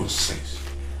 Nonsense.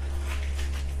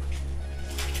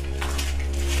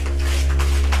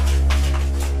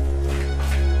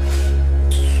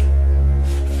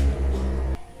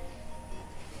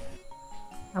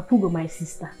 Apugo, my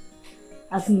sister.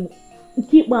 As in,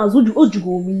 keep my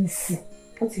ojugo minsi.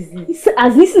 What is it? It's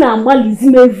as this na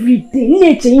malizim every day.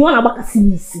 Nature, you want to see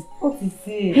me. What is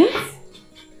it?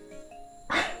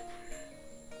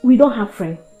 We don't have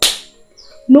friends.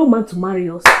 No man to marry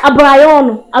us.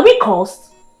 Abrayon, are we cursed?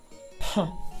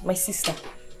 My sister.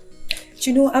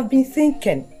 You know, I've been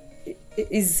thinking.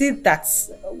 Is it that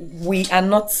we are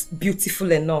not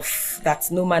beautiful enough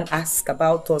that no man asks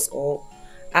about us or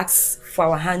asks for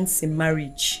our hands in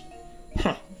marriage?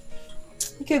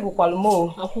 Okay, go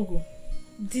Kwalmo. Apugo.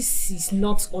 This is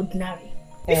not ordinary.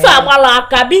 If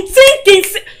Abalaka be thinking,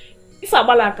 if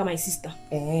Abalaka, my sister,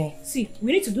 see,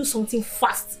 we need to do something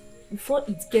fast before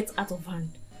it gets out of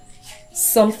hand.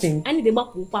 Something. I need a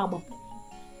map.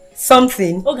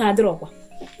 Something.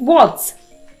 What?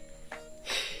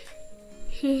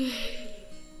 We'll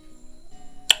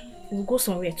go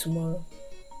somewhere tomorrow.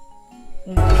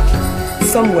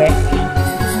 Somewhere?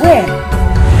 Where?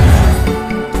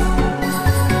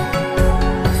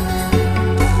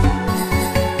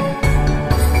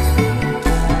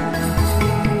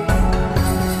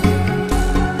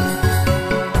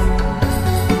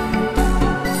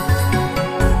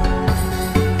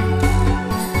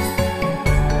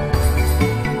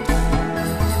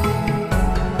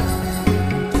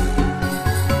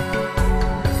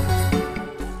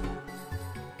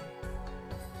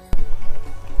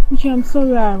 I'm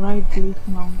sorry I arrived late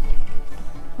now.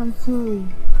 I'm sorry.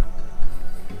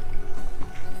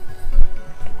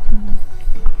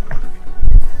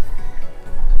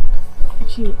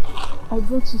 Gee, I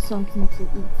brought you something to eat.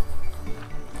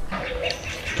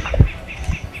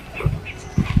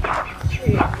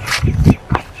 Gee,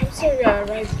 I'm sorry I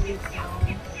arrived late now.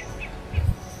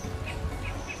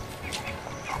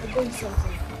 I brought you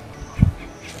something.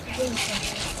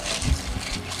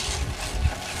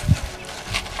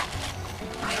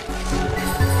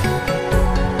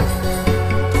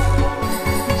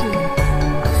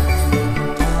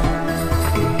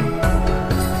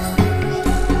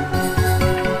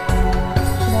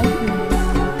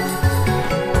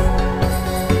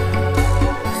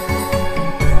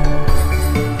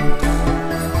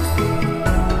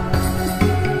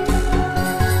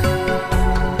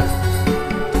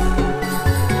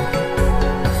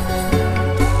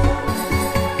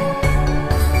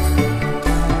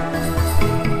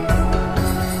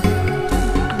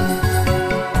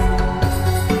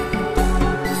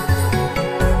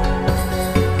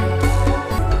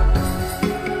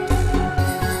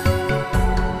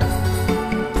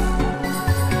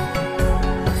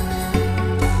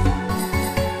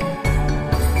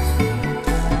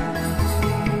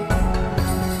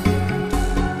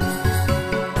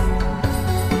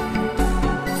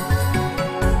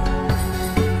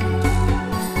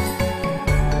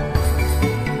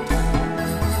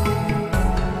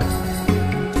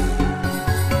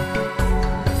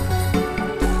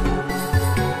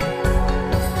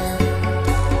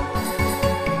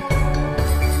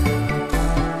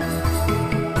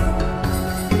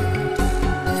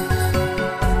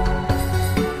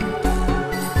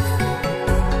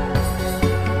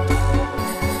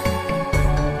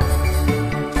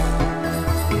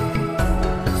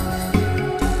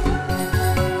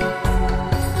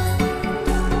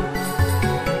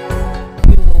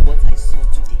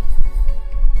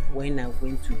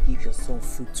 To give your son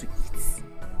food to eat.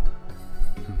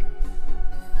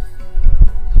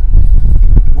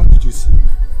 What did you see?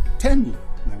 Tell me,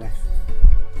 my wife.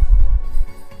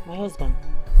 My husband,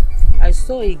 I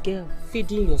saw a girl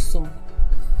feeding your son.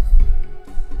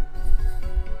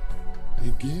 A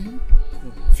girl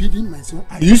feeding my son?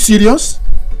 Are you serious?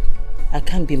 I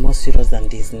can't be more serious than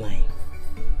this now.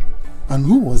 And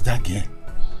who was that girl?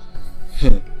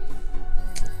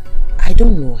 I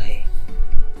don't know her.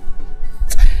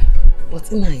 But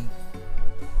Nai,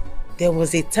 there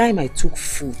was a time I took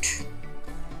food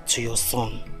to your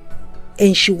son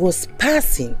and she was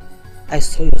passing. I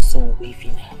saw your son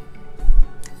waving her.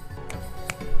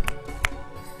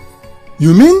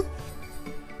 You mean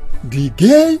the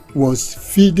girl was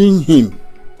feeding him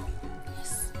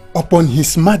upon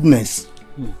his madness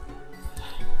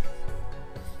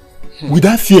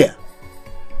without fear?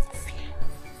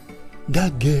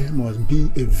 That girl must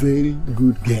be a very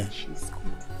good girl.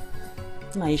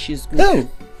 Nah, she's good. Oh,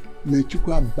 may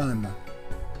Chukwu Bana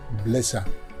bless her.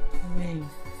 Amen.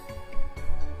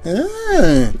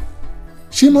 Ah,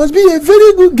 she must be a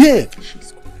very good girl.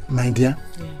 She's good. My dear,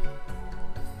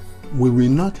 we will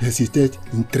not hesitate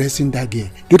in tracing that girl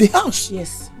to the house.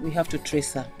 Yes, we have to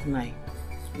trace her. Nai,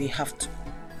 we have to.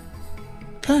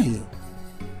 Kai,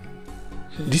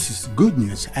 this is good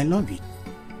news. I love it.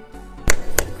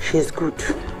 She's good.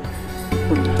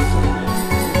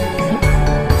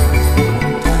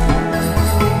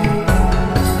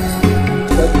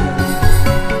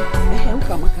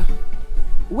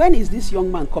 When is this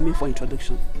young man coming for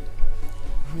introduction?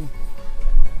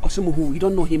 Osumuhu, you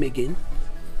don't know him again?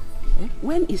 Eh?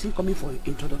 When is he coming for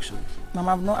introduction?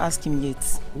 Mama, I've not asked him yet.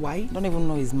 Why? Don't even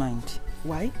know his mind.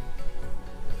 Why?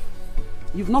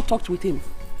 You've not talked with him?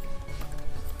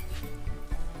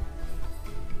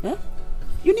 Eh?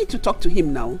 You need to talk to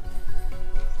him now.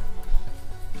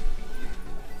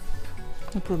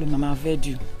 No problem, Mama, I've heard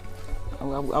you. I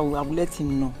will let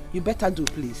him know. You better do,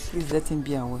 please. Please let him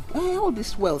be aware. All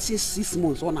this well, 6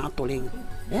 months on our toiling.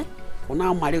 Eh? On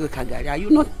our married Kagari, are you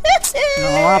not?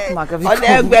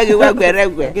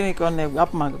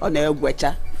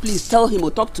 Please tell him or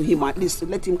talk to him, at least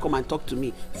let him come and talk to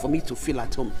me for me to feel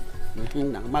at home.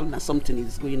 Now something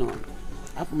is going on.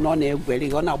 I'm not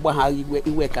how you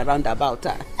work around about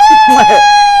her.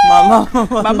 Mama,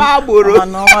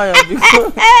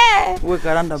 work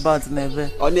around about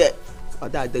never.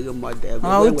 When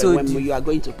you are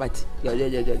going to party, you're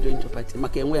going to party.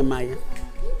 Where am I?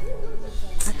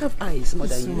 I have eyes more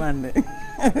than you.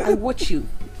 I watch you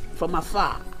from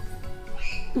afar.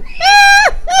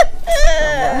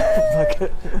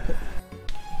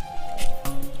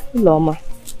 Loma,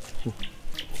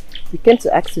 we came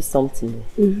to ask you something.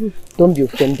 Don't be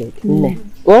offended.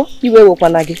 Oh, you were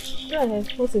Wapanagi. Go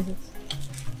ahead. What is it?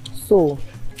 So,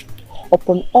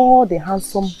 upon all the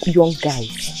handsome young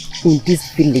guys in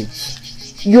this village,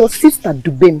 your sister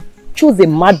Dubem chose a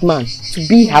madman to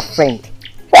be her friend.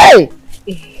 Hey!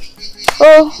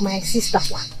 Oh, my sister. I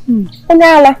don't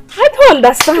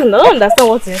understand. I don't understand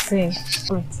what you're saying.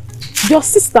 Right. Your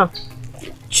sister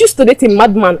choose to date a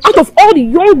madman out of all the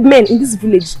young men in this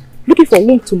village looking for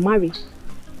whom to marry.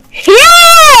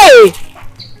 Hey!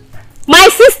 My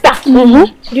sister!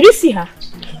 Did you see her?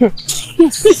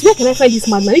 Yes. Please, where can I find this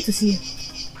madman? I need to see her.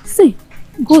 Say,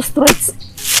 go straight.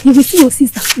 You will see your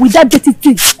sister with that dirty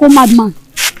thing called madman.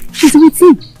 She's with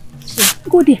him.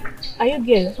 Go there. Are you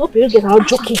girls? Hope you guys are not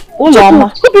joking. Oh, Mama.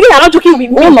 Hope you guys are not joking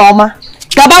with me. Oh, Mama.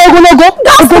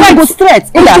 Go straight.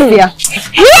 In that fear.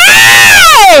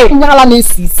 Hey! Nyala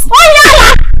Macy's. Oh,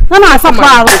 Nyala! Mama, I saw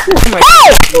power. Hey!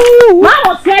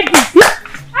 Mama said this.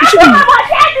 Mama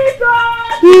said this.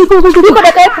 Go,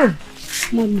 be careful.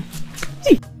 Mama.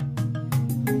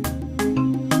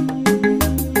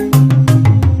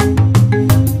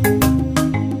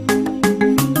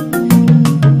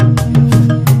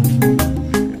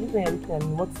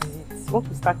 What is it? What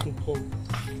to start again?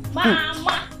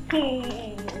 Mama.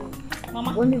 Mama.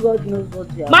 Only God knows what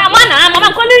you are. Mama,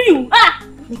 I'm calling you. I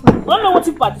don't know what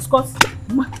people are discussing.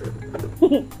 Mama,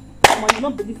 you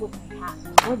don't believe what I have.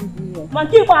 What did you hear? Man,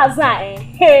 keep us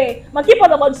hey, man, keep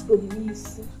us about this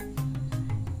police.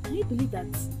 Can you believe that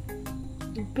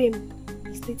Dubem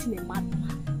is dating a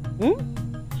madman?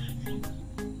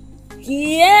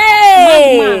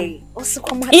 Yay!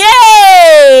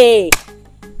 Yay!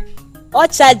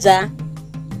 Ochaja.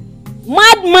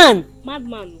 Madman.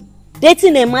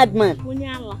 Dating a madman.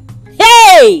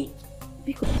 Hey!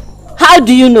 How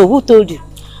do you know? Who told you?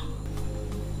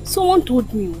 Someone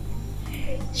told me.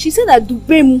 She said that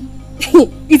Dubem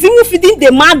is even feeding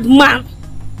the madman.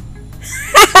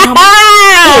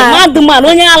 Madman.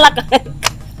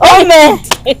 Oh man!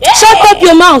 Shut up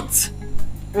your mouth!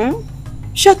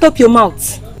 Shut up your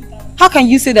mouth! How can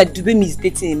you say that Dubem is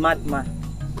dating a madman?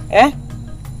 Eh?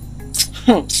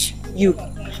 You.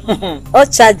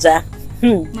 Ochaja.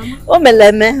 Oh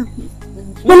Meleme.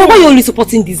 Mama, why are you only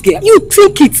supporting this girl? You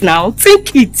think it now.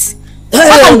 Think it.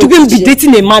 How can Dubem be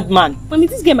dating a madman? Mommy,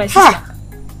 this girl is my sister.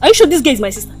 Are you sure this girl is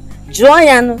my sister?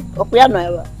 Joanne,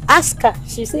 ask her.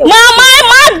 She said, Mama,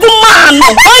 madman!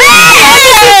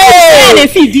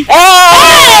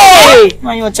 Hey!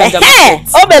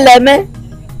 Oh Meleme.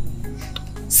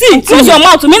 See, close your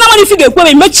mouth. Me no money figure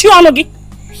kwe make you on.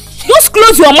 Just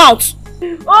close your mouth.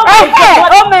 Oh my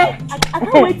God! Oh man! I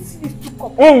can't wait to see this two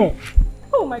cup.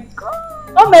 Oh my God!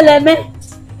 Oh Meleme.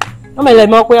 Oh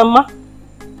Meleme, Okuyama.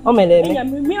 Oh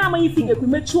Meleme. Me no money figure kwe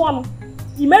make you on.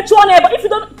 You make you on, but if you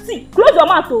don't see, close your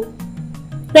mouth. Oh.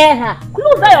 Tell her.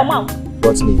 Close down your mouth.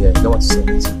 What's me here? I don't want to say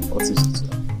anything. What is it?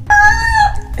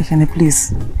 Ekene,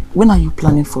 please. When are you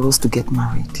planning for us to get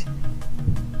married?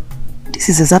 This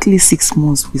is exactly 6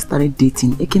 months we started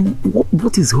dating. Ekene,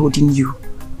 what is holding you?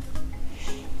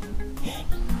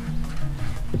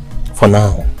 For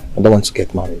now, I don't want to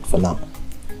get married. For now.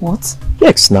 What?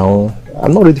 Yes, now.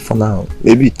 I'm not ready for now.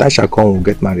 Maybe time shall come, we'll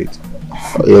get married.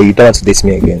 You don't want to date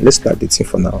me again. Let's start dating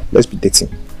for now. Let's be dating.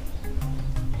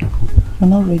 You're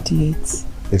not ready yet.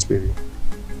 Yes, baby.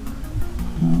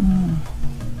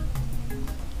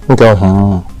 Okay.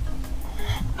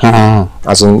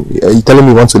 As in, are you telling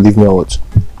me you want to leave me or what?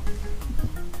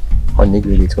 Honey,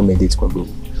 really, to me, date my bro.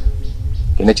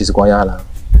 Can I just go on?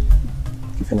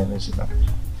 Give an energy now.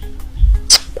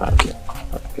 Okay,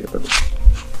 baby.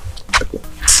 Okay.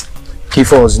 Key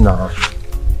falls now.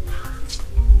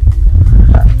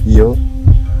 Yo,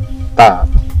 tap.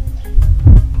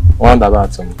 Wonder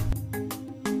about him.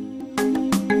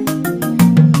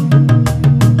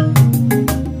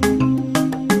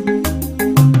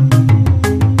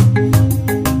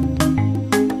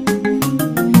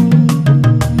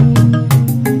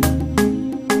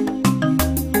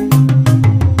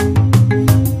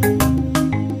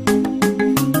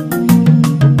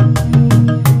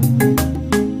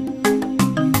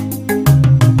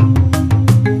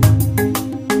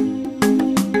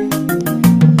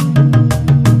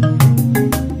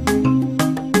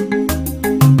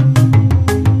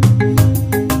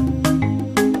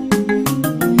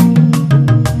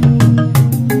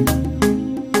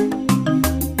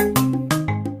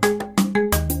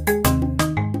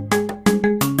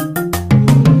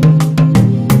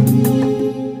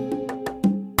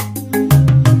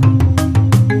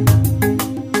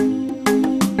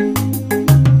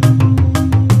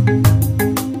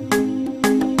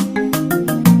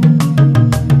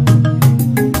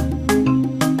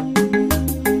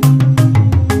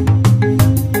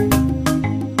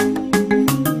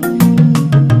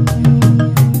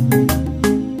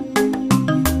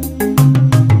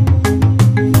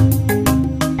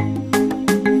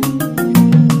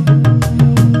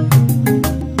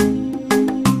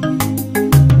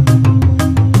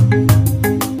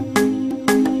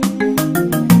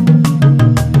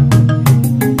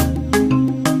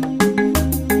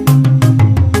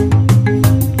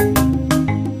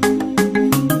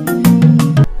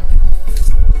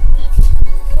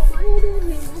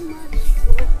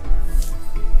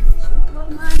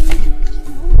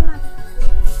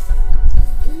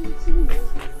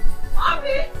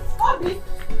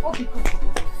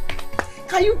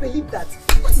 Can you believe that?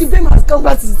 The babe has come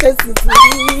back to his senses.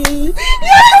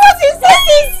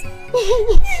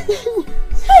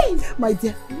 Hey, my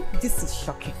dear, this is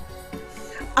shocking.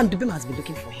 And the babe has been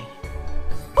looking for him.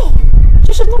 Oh,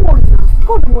 she should not worry now.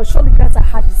 God will surely grant her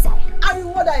heart desire. I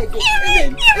reward her again.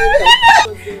 Amen.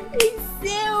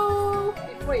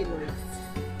 Before you know it,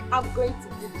 I'm going to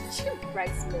be the chief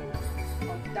bridesmaid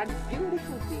on that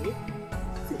beautiful day.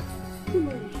 Who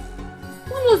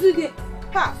knows the day?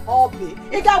 Ha, Obi.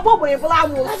 You got Bobo in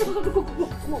Blamu. Go.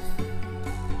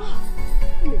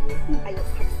 I am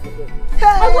happy for them.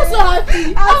 I'm so happy.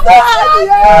 I'm so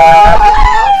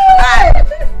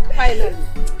happy. Finally.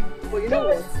 But you know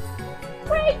what?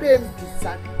 Babe deserves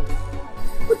it.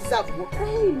 Who deserves what?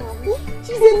 Hey, Mommy.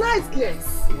 She's a nice girl.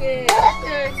 Yeah.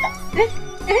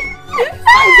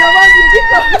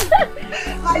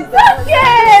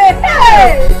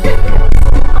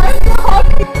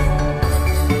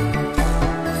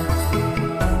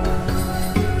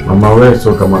 Mama, where is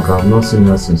Okamaka? I've not seen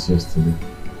her since yesterday.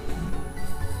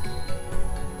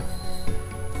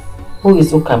 Who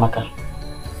is Okamaka?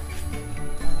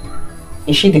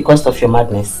 Is she the cause of your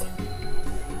madness?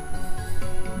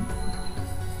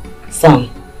 Sam,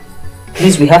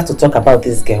 please, we have to talk about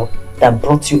this girl that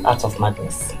brought you out of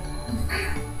madness.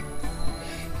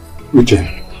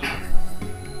 Uche,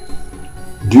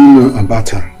 do you know about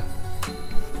her?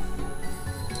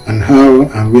 And how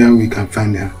and where we can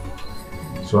find her?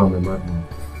 So I'm a madman.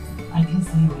 I didn't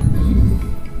say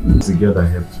you. It's the girl that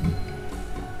helped me.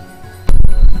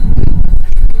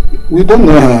 We don't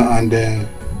know her and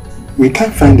we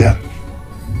can't find her.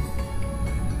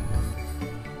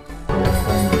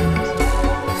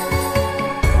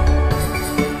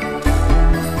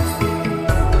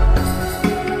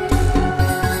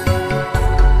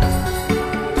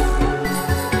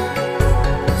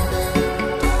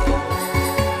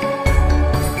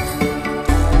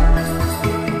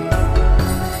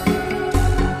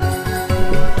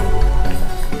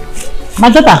 My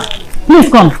daughter, please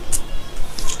come.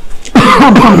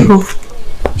 Come, go.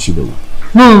 Is she the one?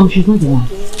 No, she's not the one.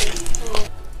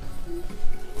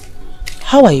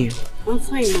 How are you? I'm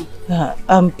fine now.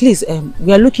 Please,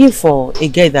 we are looking for a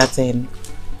girl that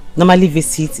normally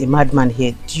visits a madman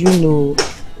here. Do you know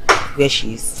where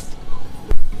she is?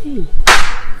 Hey,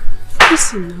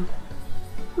 listen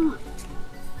now.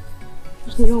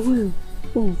 You're well.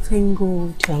 Oh, thank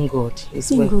God. Thank God.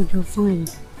 Thank God you're fine.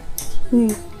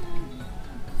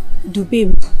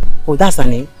 Dubem. Oh, that's her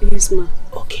name? Yes, ma.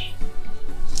 Okay.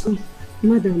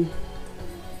 Madam.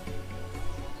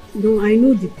 No, I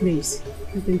know the place.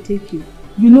 I can take you.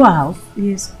 You know our house?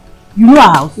 Yes. You know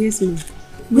our house? Yes, ma.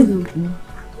 Madam.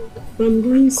 But I'm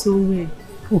going somewhere.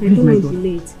 Oh, I please, don't my want to daughter. be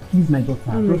late. Please, my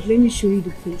daughter. Alright, let me show you the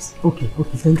place. Okay,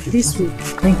 thank you. This way.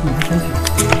 Thank you.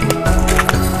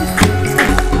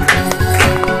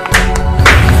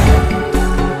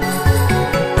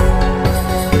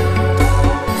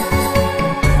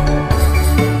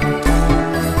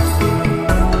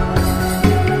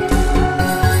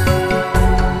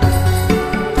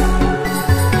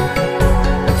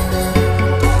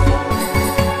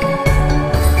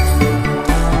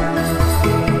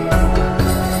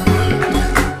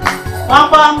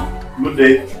 Good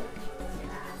day.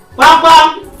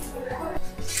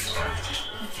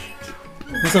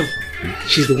 Listen,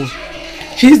 she's the one.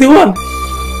 She's the one.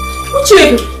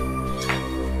 Uche!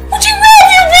 Uche, where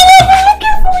have you been? I've been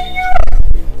looking for you.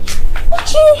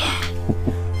 Uche!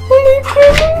 Oh my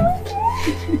God.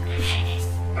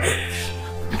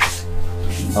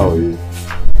 How are you?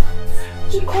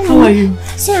 How are you?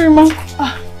 Sorry, ma.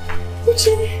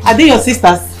 Uche. Are they your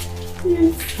sisters?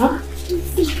 Yes. Huh?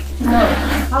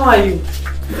 How are you?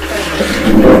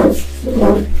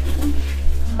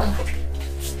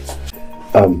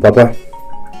 Papa.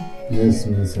 Yes,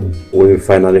 my son. We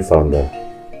finally found her.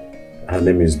 Her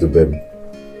name is Dubem.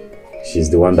 She's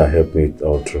the one that helped me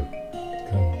all through.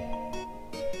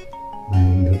 My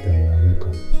daughter, you are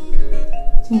welcome.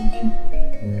 Thank you.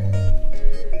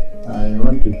 I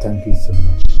want to thank you so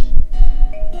much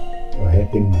for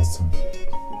helping my son.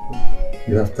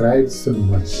 You have tried so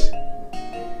much.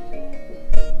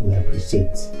 We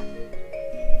appreciate.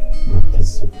 God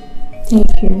bless you.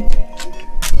 Thank you.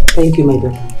 Thank you, my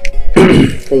daughter.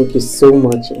 Thank you so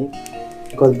much.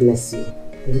 God bless you.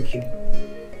 Thank you.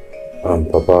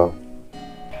 Papa,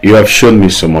 you have shown me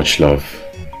so much love,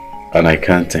 and I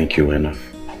can't thank you enough.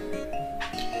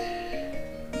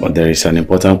 But there is an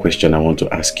important question I want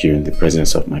to ask you in the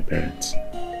presence of my parents.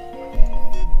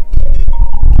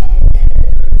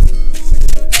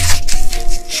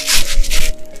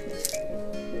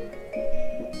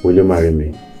 Will you marry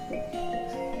me?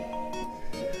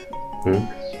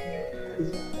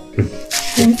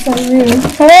 That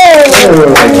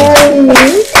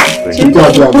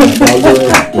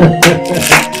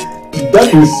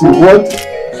is what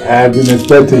I have been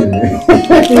expecting.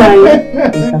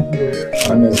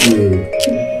 Honestly.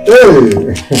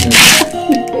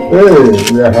 Hey,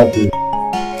 we are happy.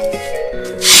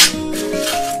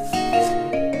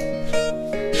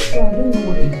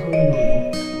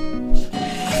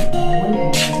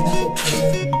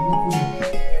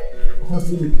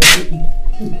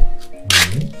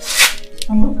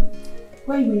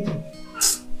 Where are you waiting?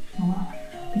 Mama,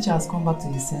 Peter has come back to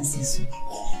his senses.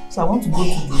 So I want to go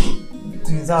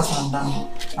to his house and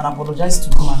apologize to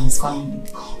him and his family.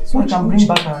 So I can bring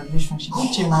back our relationship.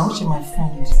 Which is my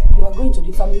friend. You are going to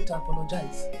the family to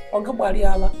apologize. Were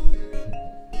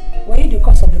you the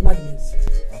cause of the madness?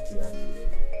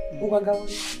 So I can bring back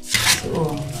the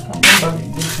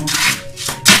relationship.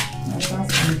 I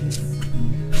can't say this.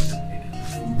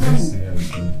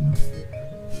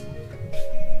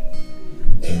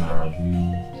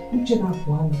 Uchenna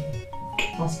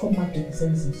has come back to his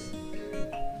senses.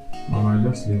 Mama,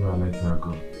 just leave her, let her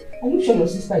go. Are you sure your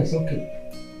sister is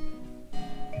okay?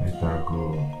 Let her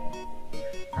go.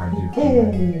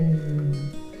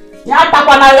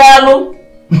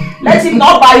 Let him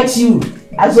not bite you.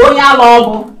 As Onya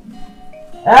Lobo.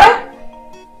 Eh?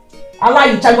 Allah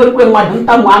you chagori kwe mwadu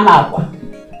ntamu anakwa.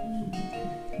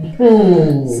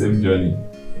 Same journey.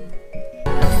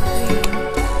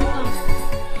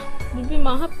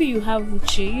 I'm happy you have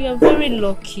Uche. You are very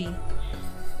lucky.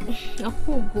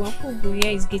 Apugu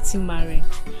here is getting married.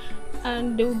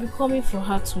 And they will be coming for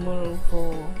her tomorrow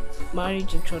for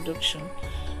marriage introduction.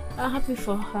 I'm happy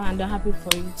for her and I'm happy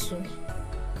for you too.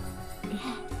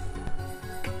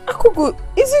 Akugo,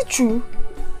 is it true?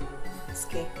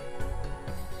 Okay.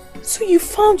 So you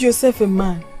found yourself a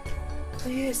man?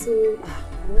 Yes, I'm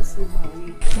also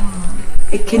married.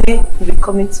 Ekene will be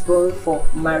coming tomorrow for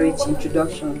marriage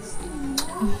introductions.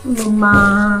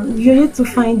 Mama, you're here to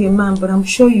find a man, but I'm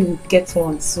sure you will get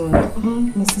one soon.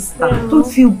 My sister, don't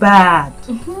feel bad.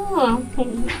 Now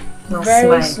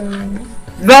Very smile. soon.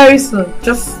 Very soon.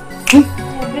 Just. I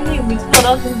believe with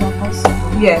other things are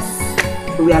possible. Yes.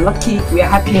 We are lucky. We are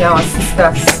happy in our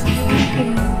sisters.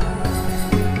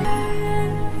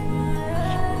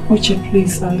 Uche,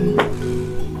 please,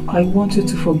 I want you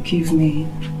to forgive me.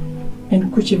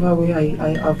 In whichever way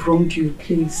I have wronged you,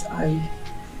 please, I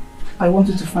want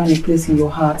you to find a place in your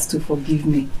heart to forgive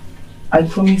me. I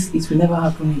promise it will never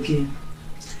happen again.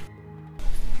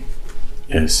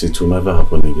 Yes, it will never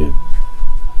happen again.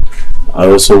 I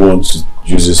also want to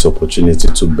use this opportunity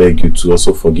to beg you to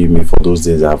also forgive me for those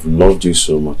days I've loved you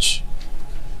so much.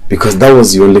 Because that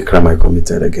was the only crime I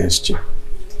committed against you.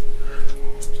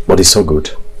 But it's so good.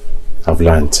 I've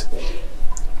learned.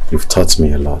 You've taught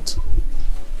me a lot.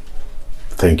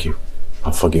 Thank you.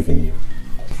 I'm forgiving you.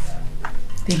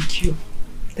 Thank you.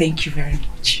 Thank you very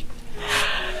much.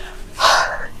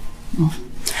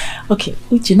 Okay,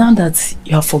 Uche, now that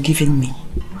you have forgiven me,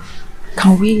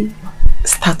 can we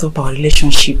start up our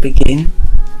relationship again?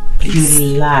 Please.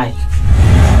 You lie.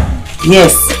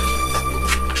 Yes,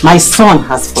 my son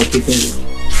has forgiven you.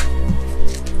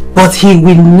 But he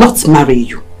will not marry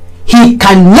you. He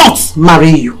cannot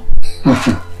marry you.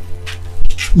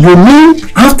 You mean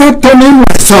after turning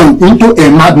my son into a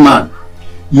madman,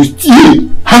 you still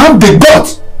have the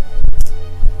guts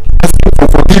asking for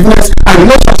forgiveness and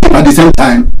relationship at the same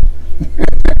time?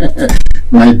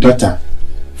 My daughter,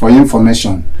 for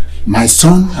information, my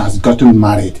son has gotten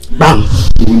married. Bam!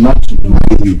 He will not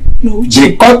marry you. No,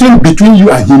 the curtain between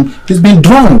you and him has been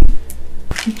drawn.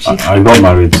 I got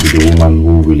married to the woman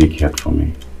who really cared for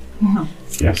me.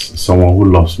 Yes, someone who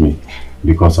loves me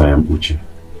because I am Uche.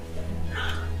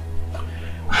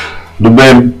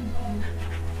 Dubem.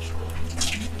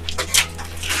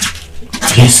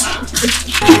 Yes.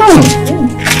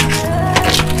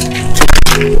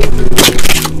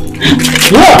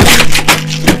 Yeah.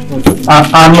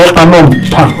 I'm not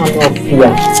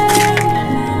here.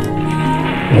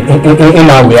 In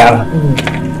our way.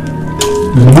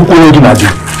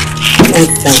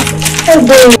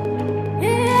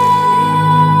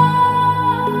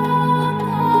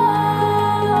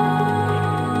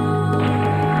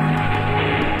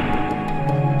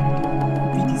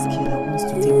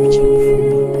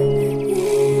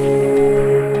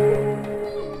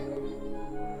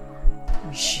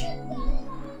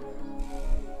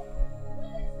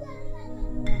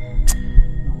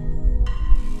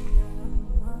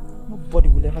 Nobody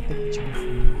will ever take Uche away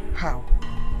from me. How?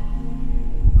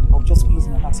 I'll just close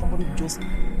my heart. Somebody will just,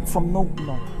 from no.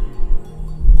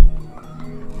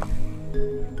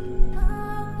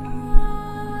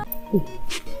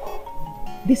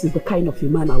 this is the kind of a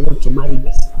man I want to marry.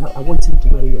 I want him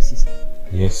to marry your sister.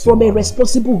 Yes. From a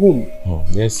responsible home. Oh,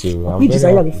 yes, sir.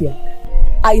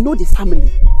 I know the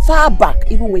family far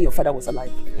back, even when your father was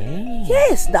alive. Yeah.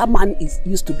 Yes, that man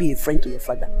used to be a friend to your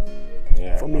father.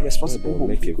 Yeah, from a responsible home.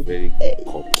 Make a very good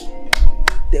couple.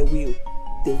 They will.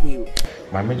 They will.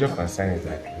 My major concern is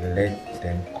that let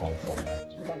them come from that.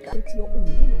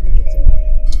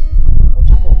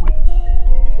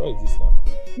 What is this now?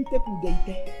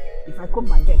 If I come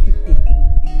my hair, keep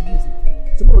cooking, you use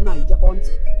it. Tomorrow now you just want.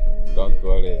 Don't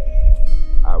worry.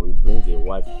 I will bring a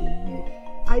wife to you.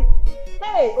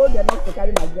 Hey, oh, they're not to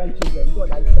carry my grandchildren.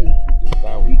 God, I thank you.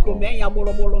 You come here,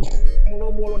 bolo.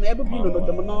 Never been on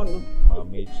the banana.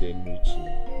 Mama, Chenuchi.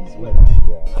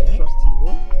 I trust you. Oh?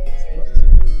 I trust you.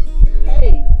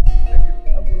 Hey,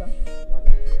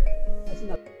 I see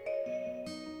that.